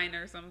 are you- decline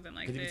or something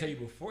like Because that. if he tell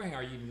you beforehand,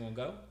 are you even gonna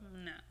go?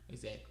 No.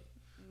 Exactly.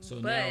 So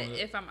but now,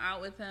 if I'm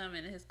out with him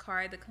and his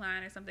car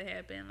declined or something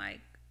happened, like,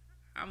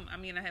 I have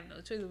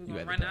no choice. We're You gonna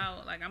had to run pay.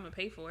 out. Like, I'm gonna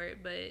pay for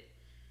it, but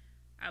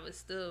I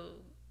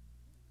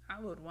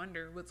would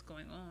wonder what's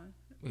going on.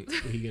 will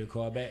he get a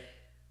call back?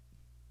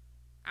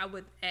 I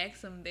would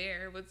ask him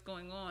there what's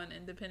going on,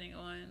 and depending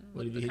on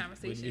What what if the he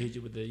conversation. hit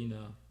you with the,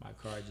 my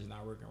car just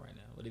not working right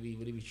now? What if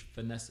he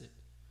finesse it?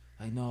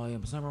 Like, no, yeah,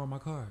 but something wrong with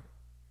my car.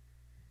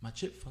 My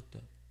chip fucked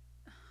up.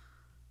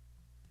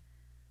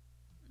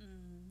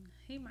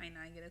 He might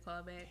not get a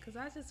call back because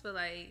I just feel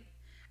like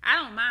I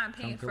don't mind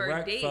paying Come for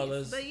correct, dates,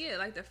 fellas. but yeah,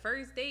 like the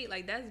first date,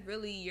 like that's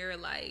really your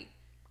like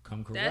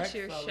Come correct, that's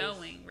your fellas.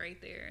 showing right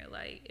there.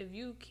 Like if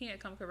you can't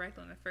come correct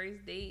on the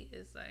first date,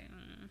 it's like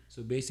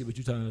So basically, what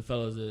you telling the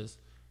fellas is,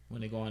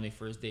 when they go on their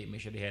first date,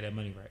 make sure they have that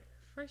money right.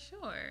 for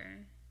sure,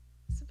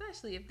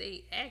 especially if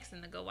they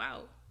asking to go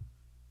out,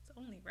 it's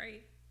only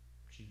right.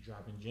 She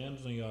dropping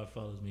gems on y'all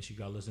fellas. Make sure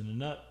y'all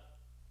listening up.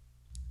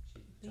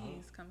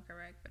 Please come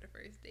correct for the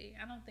first date.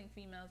 I don't think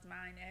females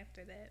mind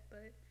after that,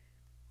 but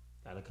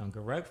Gotta come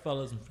correct,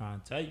 fellas. I'm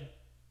trying to tell you.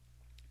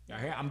 Y'all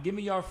hear? I'm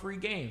giving y'all free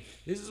game.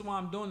 This is why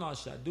I'm doing all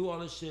this shit. I do all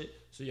this shit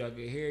so y'all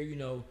can hear,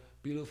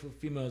 beautiful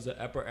females at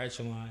upper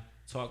echelon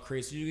talk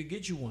crazy so you can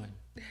get you one.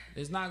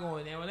 It's not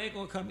going there. It ain't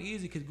going to come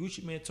easy because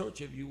Gucci Man told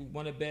you if you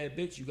want a bad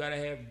bitch, you got to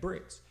have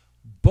bricks.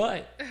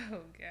 But oh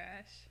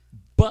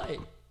gosh,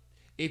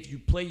 if you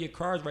play your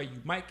cards right,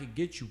 you might could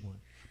get you one.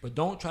 But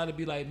don't try to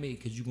be like me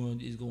because it's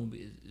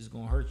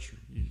going to hurt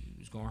you.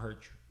 It's going to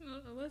hurt you.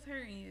 what's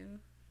hurting you?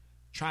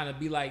 Trying to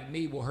be like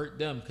me will hurt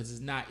them because it's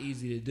not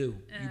easy to do.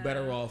 You Uh.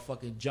 better all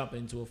fucking jump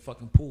into a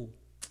fucking pool.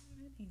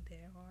 It ain't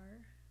that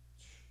hard.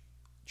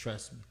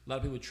 Trust me. A lot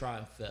of people try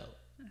and fail.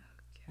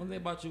 One thing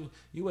about you,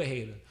 you a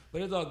hater.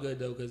 But it's all good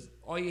though, because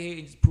all you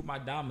hating just prove my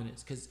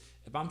dominance. Because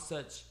if I'm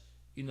such,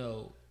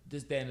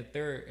 this, that, and the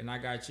third, and I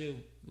got you,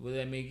 what does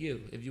that make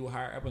you? If you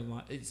higher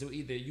echelon, so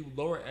either you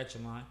lower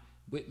echelon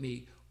with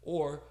me,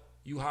 or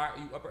you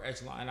upper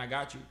echelon, and I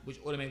got you, which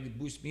automatically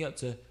boosts me up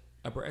to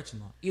upper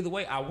echelon. Either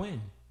way, I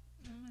win.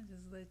 I'm gonna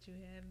just let you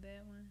have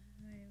that one.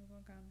 I ain't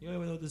gonna comment. You don't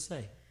even know what to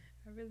say.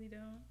 I really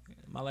don't.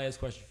 My last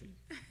question for you.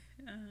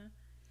 Uh-huh.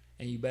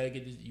 And you better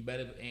get this. You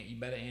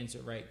better answer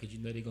it right because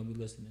you know they're gonna be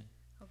listening.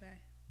 Okay.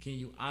 Can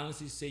you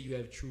honestly say you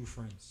have true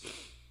friends?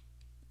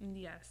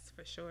 Yes,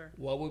 for sure.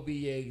 What would be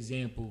your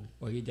example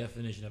or your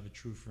definition of a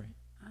true friend?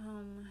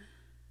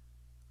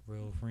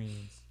 Real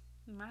friends.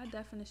 My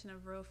definition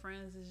of real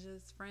friends is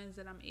just friends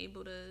that I'm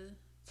able to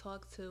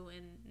talk to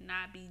and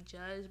not be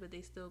judged, but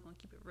they still gonna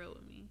keep it real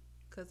with me.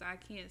 Cause I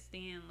can't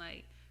stand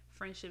like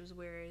friendships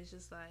where it's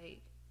just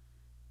like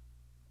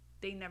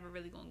they never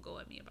really gonna go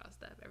at me about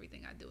stuff.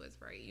 Everything I do is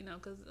right,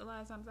 cause a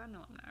lot of times I know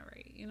I'm not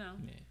right, Yeah.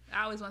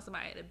 I always want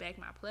somebody to back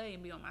my play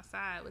and be on my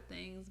side with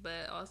things,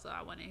 but also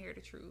I want to hear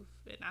the truth.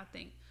 And I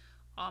think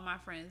all my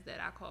friends that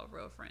I call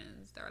real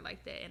friends are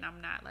like that, and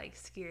I'm not like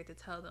scared to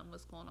tell them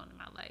what's going on in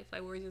my life.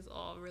 Like we're just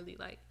all really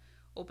like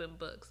open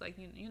books. Like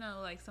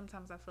like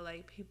sometimes I feel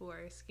like people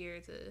are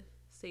scared to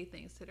say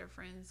things to their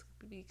friends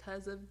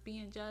because of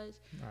being judged.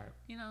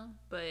 Right.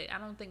 But I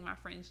don't think my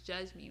friends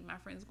judge me. My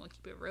friends gonna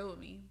keep it real with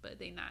me, but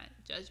they not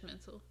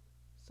judgmental.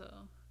 So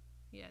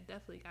yeah,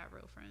 definitely got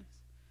real friends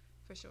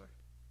for sure.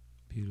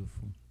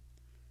 Beautiful.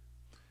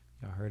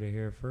 Y'all heard it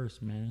here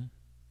first, man.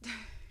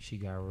 She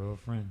got real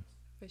friends.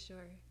 For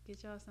sure.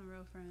 Get y'all some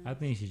real friends. I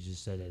think she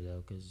just said that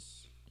though,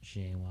 cause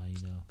she ain't want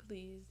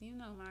Please,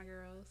 my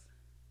girls.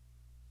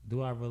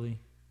 Do I really?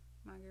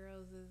 My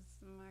girls is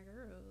my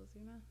girls,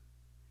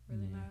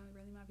 Yeah.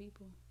 Really my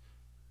people.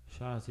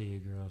 Shout out to you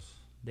girls.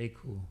 They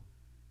cool.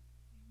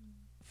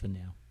 For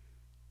now.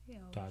 Yeah,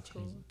 Thought it's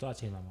cool. I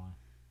changed my mind.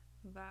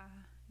 Bye.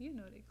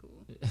 They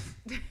cool.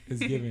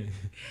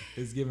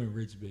 It's giving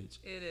rich bitch.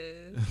 It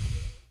is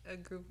a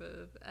group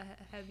of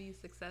heavy,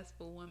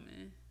 successful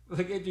women.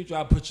 Look at you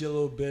try to put your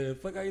little bit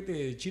of fuck out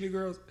there, cheetah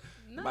girls.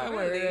 No, Might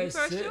wanna hear really, that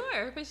for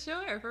shit.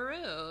 sure, for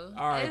real.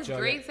 All right, it's y'all.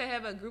 great to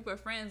have a group of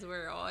friends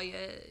where all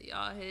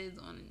y'all heads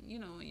on,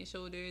 on your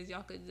shoulders.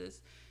 Y'all could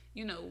just,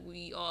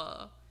 we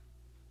all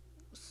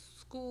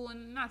school,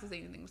 and not to say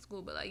anything with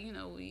school, but like,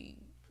 we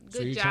good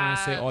So you jobs. trying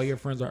to say all your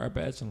friends are upper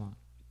echelon?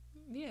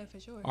 Yeah, for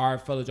sure. All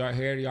right, fellas, y'all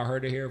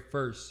heard it here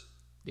first.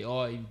 They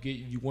all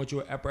you want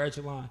your upper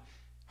echelon.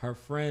 Her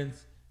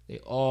friends, they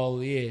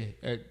all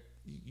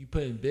you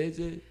putting bids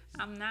in.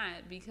 I'm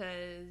not,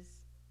 because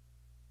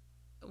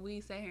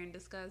we sat here and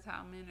discussed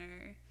how men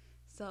are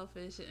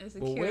selfish and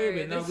insecure. Well, wait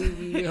a minute, no,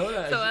 we hold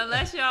on. So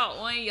unless y'all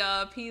on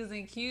y'all P's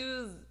and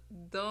Q's,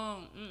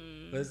 don't.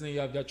 Listen,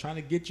 y'all trying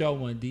to get y'all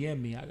one.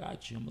 DM me, I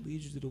got you. I'm gonna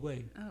lead you to the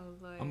way. Oh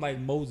Lord. I'm like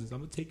Moses. I'm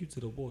gonna take you to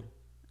the water.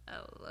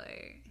 Oh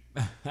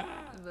Lord.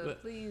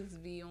 But please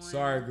be on.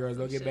 Sorry, girls,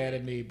 don't some get mad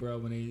shit. at me, bro.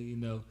 When they,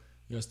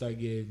 you'll start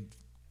getting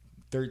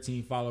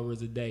 13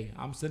 followers a day.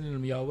 I'm sending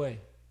them y'all way.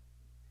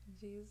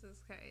 Jesus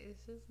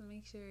Christ, just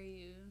make sure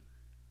you're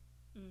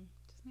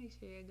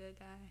a good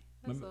guy.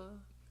 That's all.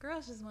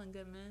 Girls just want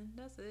good men.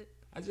 That's it.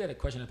 I just had a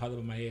question that popped up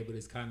in my head, but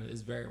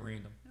it's very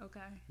random. Okay.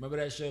 Remember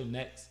that show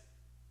Next?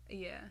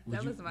 Yeah, Would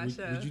that you- was my would-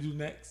 show. Would you do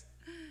Next?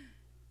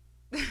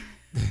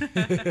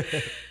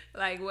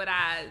 Like, would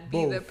I be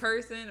Both. the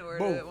person or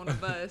Both. on the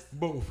bus?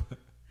 Both.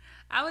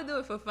 I would do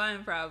it for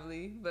fun,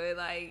 probably. But,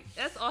 like,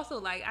 that's also,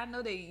 like, I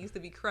know they used to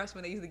be crushed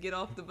when they used to get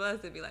off the bus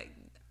and be like,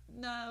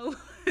 no,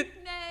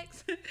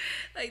 next.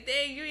 Like,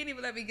 dang, you ain't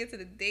even let me get to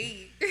the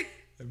date.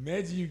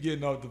 Imagine you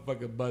getting off the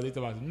fucking bus. They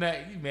talking about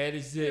neck. You mad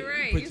as shit.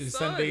 Right, You put you your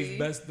salty. Sunday's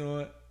best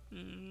on.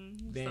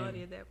 Damn.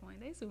 Salty at that point.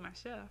 They sued my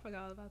show. I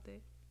forgot all about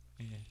that.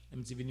 Yeah. Let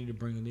me see if they need to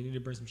bring. They need to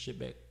bring some shit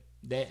back.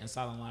 That and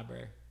Silent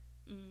Library.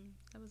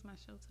 That was my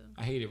show, too.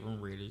 I hated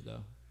Room Raiders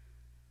though.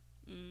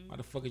 Why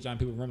the fuck is y'all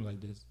people running like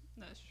this?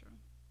 That's true.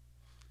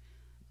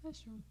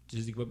 That's true.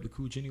 Just to give up the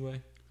cooch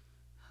anyway.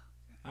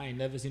 I ain't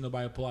never seen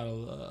nobody pull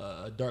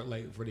out a dark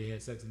light before they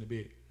had sex in the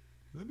bed.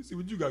 Let me see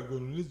what you got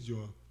going on in this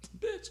joint,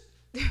 bitch.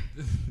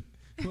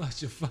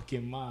 Lost your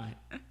fucking mind.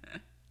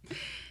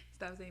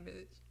 Stop saying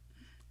bitch.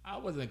 I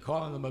wasn't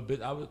calling them a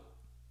bitch. I was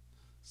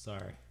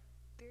sorry.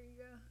 There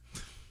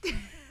you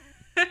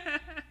go.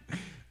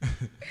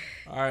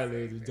 All right,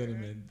 ladies and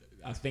gentlemen.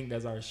 I think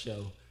that's our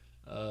show.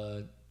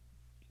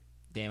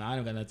 Damn, I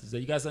don't got nothing to say.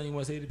 You got something you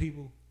want to say to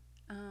people?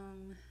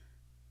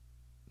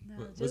 No,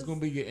 What's just gonna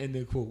be your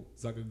ending quote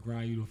so I can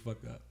grind you the fuck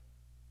up?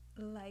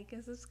 like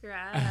and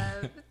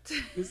subscribe.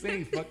 This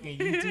ain't fucking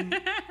YouTube.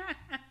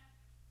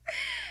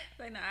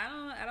 Like, no,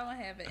 I don't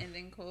have an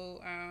ending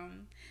quote.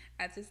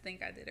 I just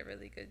think I did a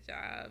really good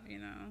job, you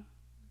know,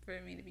 for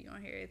me to be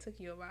on here. It took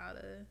you a while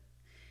to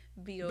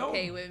be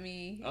okay No. with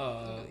me,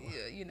 Uh,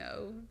 you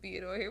know,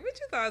 being on here. What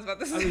you thought I was about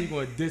to I know say? you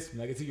gonna diss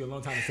me. I can take you a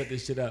long time to set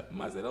this shit up.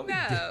 I said, don't be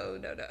diss.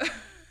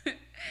 No.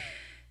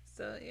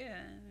 So, yeah,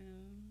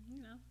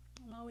 you know,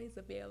 I'm always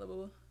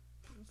available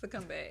to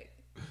come back.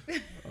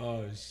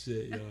 Oh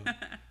shit, yo.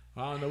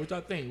 I don't know what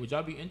y'all think. Would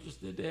y'all be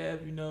interested to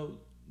have, you know,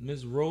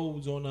 Miss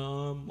Rhodes on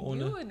You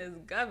the and this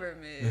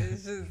government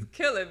is just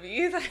killing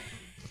me. Like,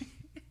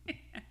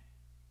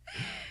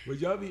 Would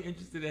y'all be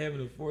interested in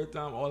having a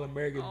 4-time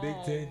All-American Big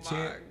Oh Ten my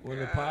champ on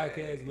the God.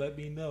 podcast? Let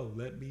me know.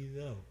 Let me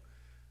know.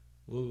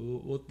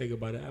 We'll think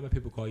about it. I bet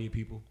people call you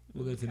people.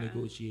 We'll get to Okay.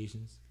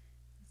 negotiations.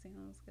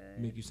 sounds good.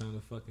 Make you sign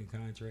a fucking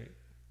contract.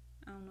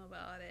 I don't know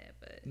about all that,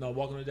 but No,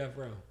 walking on death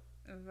row.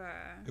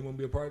 vibe. They won't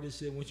be a part of this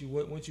shit. Once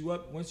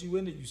you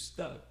in it, you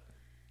stuck.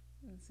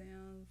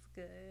 Sounds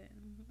good.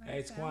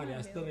 Ask Kwani.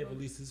 I still ain't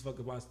released his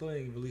fucking. I still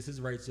ain't released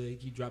his right shit. He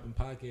keep dropping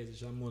podcasts and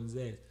shit. I'm on his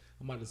ass.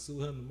 I'm about to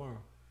sue him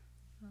tomorrow.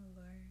 Oh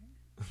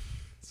Lord.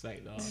 It's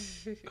like, dog.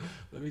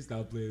 Let me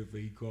stop playing for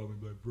he called me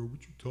like, bro,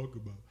 what you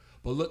talking about?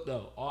 But look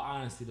though, all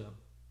honesty though,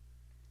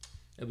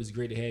 it was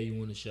great to have you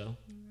on the show.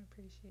 I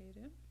appreciate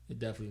it. It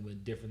definitely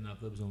went different than I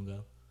thought it was gonna go.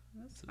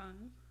 That's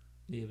fun.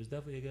 Yeah, it was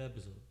definitely a good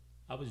episode.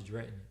 I was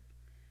dreading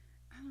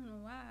it I don't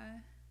know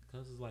why.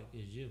 because it's like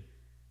it's you,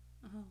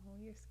 Oh,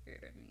 you're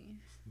scared of me.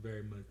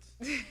 very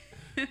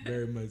much,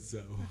 very much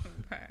so.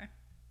 Bye.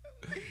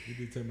 You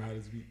determine how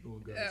this week gonna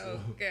go. Oh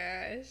So.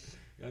 gosh.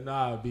 Yeah,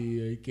 nah,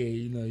 be okay.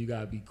 You know, you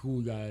gotta be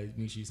cool. You gotta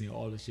make sure you saying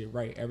all the shit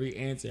right. Every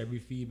answer, every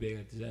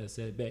feedback, I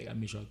said it back. I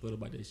make sure I thought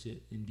about that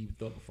shit in deep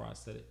thought before I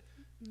said it,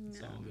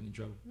 so I don't get in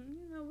trouble.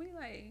 You know, we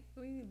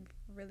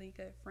really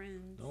good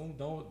friends. Don't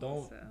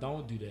So-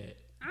 don't do that.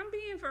 I'm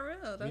being for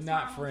real. That's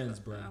not why I'm friends,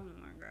 so- bro. Oh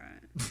my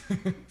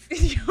god.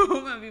 You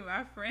wanna be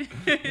my friend?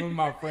 You're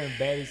my friend,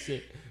 bad as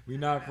shit. We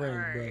not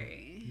friends, bro. Alright.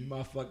 You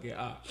my fucking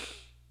op.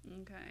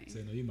 Okay.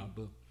 Say no, you my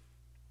boo.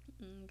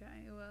 Okay.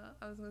 Well,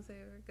 I was gonna say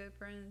we're good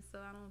friends, so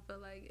I don't feel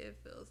like it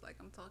feels like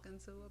I'm talking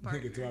to a partner.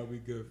 Nigga, try we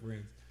good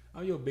friends.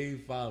 I'm your baby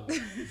father.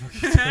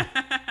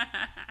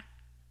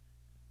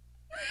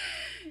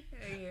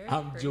 You're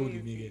I'm Jody,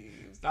 crazy.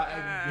 nigga. Stop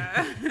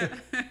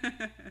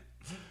Bye.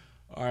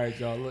 All right,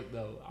 y'all. Look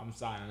though, I'm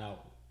signing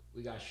out.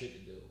 We got shit to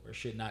do or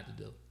shit not to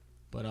do.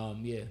 But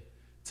yeah.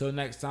 Till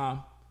next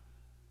time,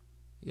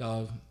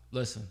 y'all.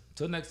 Listen.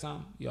 Till next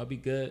time, y'all be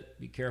good.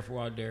 Be careful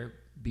out there.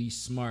 Be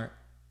smart.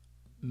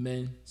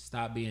 Men,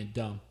 stop being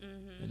dumb.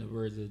 In the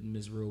words of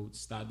Ms. Rhodes,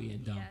 stop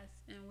being dumb. Yes,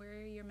 and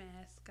wear your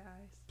mask, guys.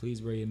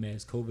 Please wear your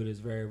mask. COVID is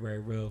very, very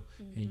real,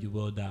 and you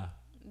will die.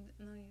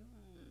 No, you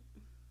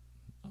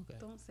won't. Okay.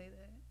 Don't say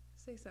that.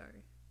 Say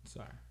sorry.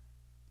 Sorry.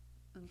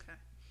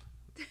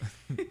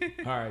 Okay.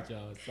 All right,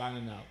 y'all.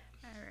 Signing out.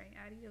 All right.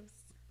 Adios.